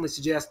would definitely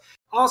suggest.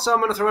 Also, I'm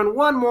going to throw in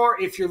one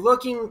more. If you're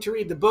looking to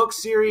read the book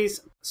series,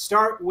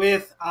 start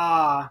with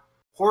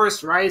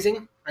Horus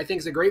Rising. I think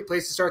it's a great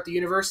place to start the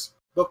universe,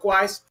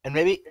 book-wise. And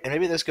maybe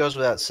this goes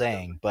without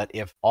saying, but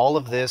if all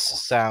of this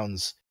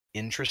sounds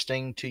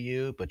interesting to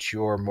you, but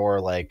you're more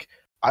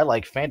I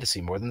like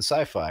fantasy more than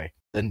sci-fi,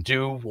 then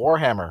do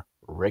Warhammer,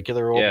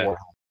 regular old Warhammer.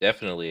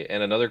 Definitely.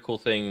 And another cool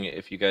thing,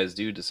 if you guys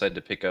do decide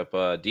to pick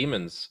up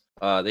demons,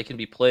 they can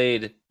be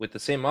played with the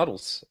same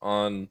models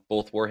on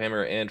both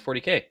Warhammer and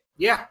 40K.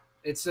 Yeah,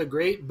 it's a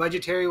great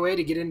budgetary way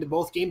to get into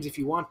both games if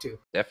you want to.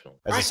 Definitely.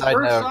 As a side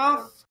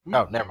note,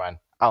 oh, never mind.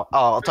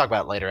 I'll talk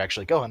about it later,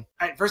 actually. Go on.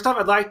 All right, first off,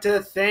 I'd like to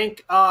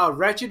thank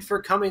Wretched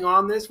for coming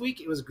on this week.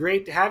 It was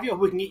great to have you. I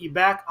hope we can get you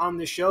back on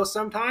the show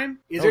sometime.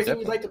 Is there anything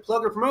you'd like to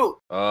plug or promote?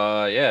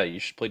 Yeah, you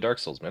should play Dark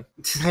Souls, man.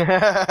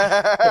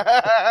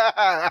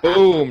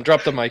 Boom,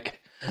 drop the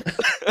mic.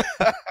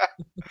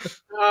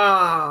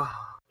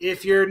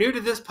 If you're new to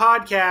this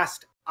podcast,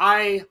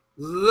 I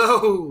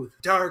loathe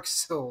Dark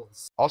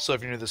Souls. Also,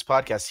 if you're new to this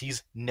podcast,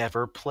 he's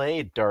never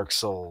played Dark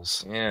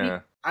Souls. Yeah.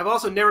 I've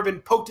also never been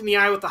poked in the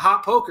eye with a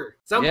hot poker.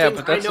 Some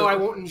things I know I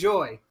won't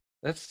enjoy.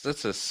 That's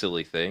a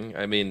silly thing.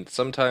 I mean,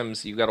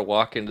 sometimes you got to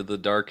walk into the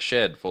dark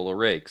shed full of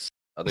rakes.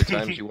 Other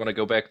times you want to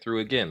go back through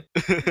again.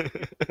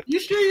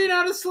 You sure you're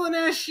not a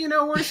Slanesh,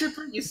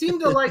 worshiper? You seem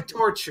to like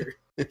torture.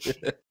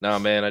 Nah,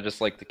 man, I just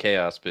like the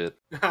chaos bit.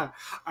 All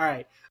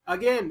right.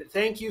 Again,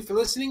 thank you for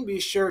listening. Be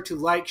sure to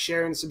like,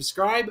 share, and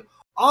subscribe.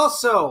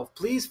 Also,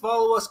 please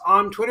follow us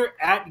on Twitter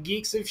at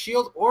Geeks of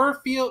Shield or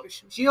feel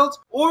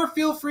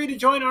free to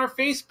join our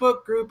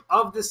Facebook group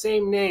of the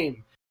same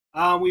name.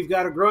 We've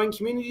got a growing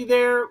community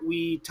there.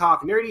 We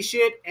talk nerdy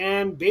shit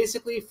and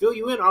basically fill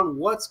you in on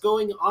what's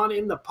going on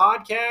in the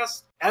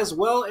podcast, as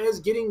well as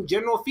getting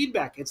general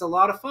feedback. It's a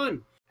lot of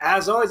fun.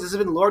 As always, this has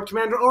been Lord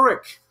Commander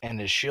Ulrich. And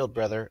his shield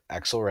brother,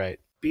 Axel Wright.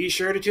 Be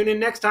sure to tune in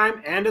next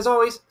time, and as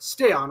always,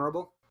 stay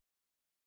honorable.